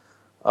out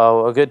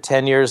a good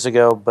 10 years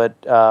ago, but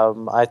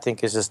I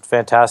think is just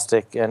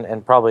fantastic,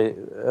 and probably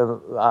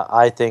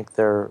I think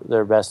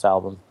their best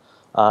album,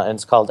 and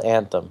it's called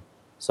Anthem.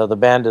 So the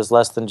band is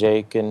Less Than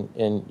Jake, and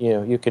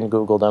you can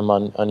Google them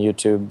on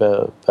YouTube,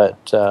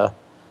 but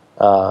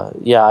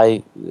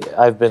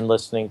I've been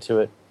listening to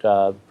it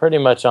pretty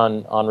much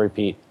on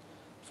repeat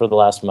for the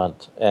last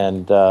month,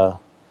 and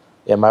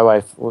my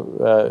wife,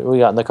 we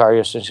got in the car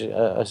yesterday.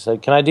 I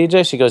said, "Can I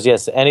DJ?" She goes,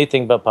 "Yes,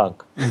 anything but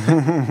punk."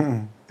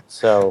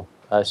 So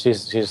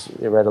she's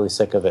readily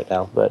sick of it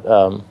now, but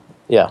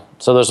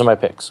so those are my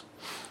picks.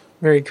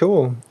 Very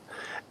cool.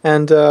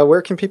 And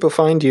where can people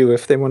find you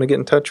if they want to get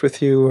in touch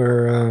with you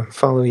or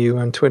follow you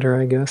on Twitter,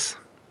 I guess?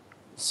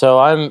 So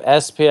I'm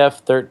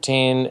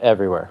SPF13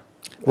 everywhere.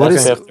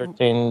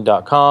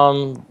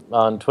 SPF13.com,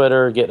 on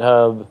Twitter,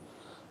 GitHub,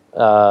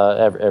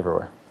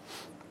 everywhere.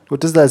 What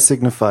does that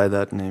signify,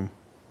 that name?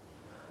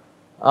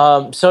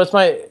 So it's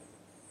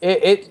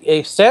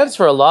it stands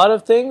for a lot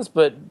of things,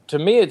 but to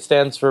me it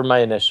stands for my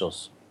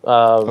initials.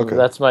 Okay.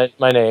 That's my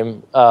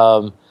name.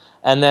 And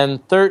then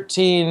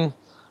 13,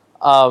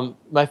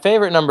 my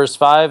favorite number is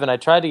 5, and I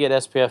tried to get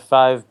SPF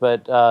 5,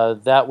 but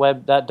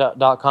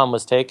that .com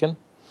was taken.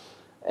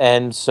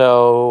 And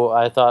so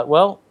I thought,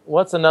 well,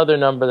 what's another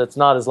number that's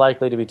not as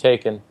likely to be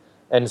taken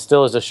and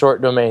still is a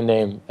short domain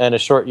name and a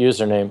short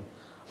username?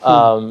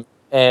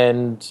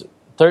 And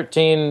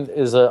 13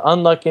 is an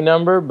unlucky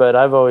number, but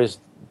I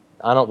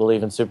don't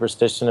believe in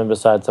superstition, and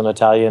besides I'm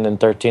Italian, and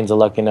 13 is a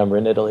lucky number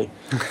in Italy.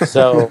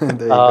 So, there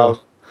you go.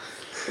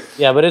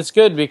 Yeah, but it's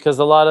good because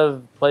a lot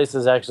of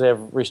places actually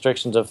have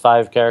restrictions of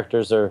 5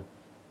 characters or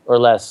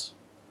less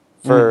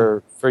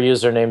for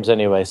usernames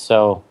anyway.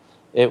 So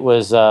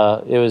there's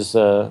not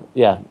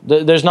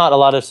a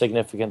lot of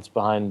significance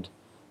behind.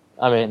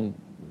 I mean,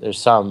 there's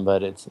some,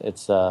 but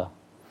it's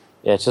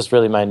just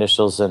really my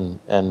initials and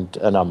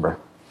a number.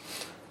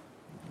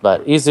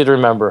 But easy to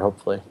remember,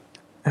 hopefully.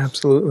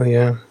 Absolutely,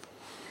 yeah.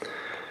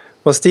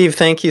 Well, Steve,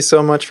 thank you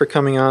so much for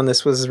coming on.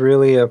 This was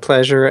really a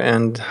pleasure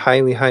and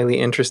highly, highly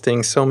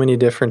interesting. So many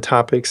different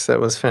topics.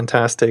 That was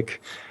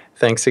fantastic.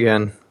 Thanks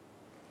again.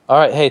 All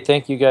right. Hey,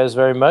 thank you guys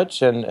very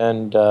much,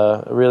 and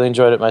really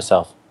enjoyed it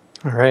myself.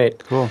 All right.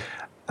 Cool.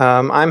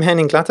 I'm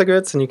Henning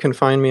Glattergotz, and you can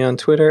find me on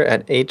Twitter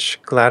at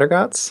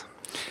 @hglattergotz.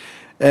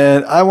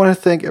 And I want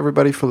to thank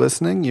everybody for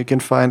listening. You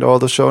can find all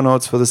the show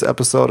notes for this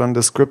episode on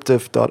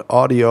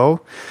descriptive.audio.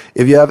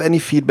 If you have any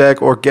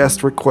feedback or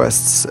guest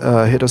requests,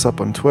 hit us up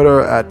on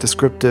Twitter at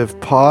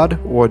descriptivepod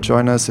or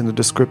join us in the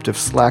Descriptive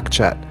Slack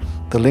chat.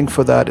 The link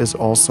for that is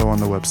also on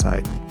the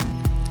website.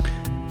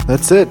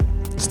 That's it.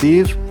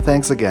 Steve,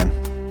 thanks again.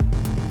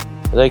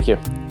 Thank you.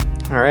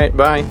 All right,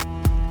 bye.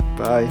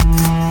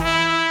 Bye.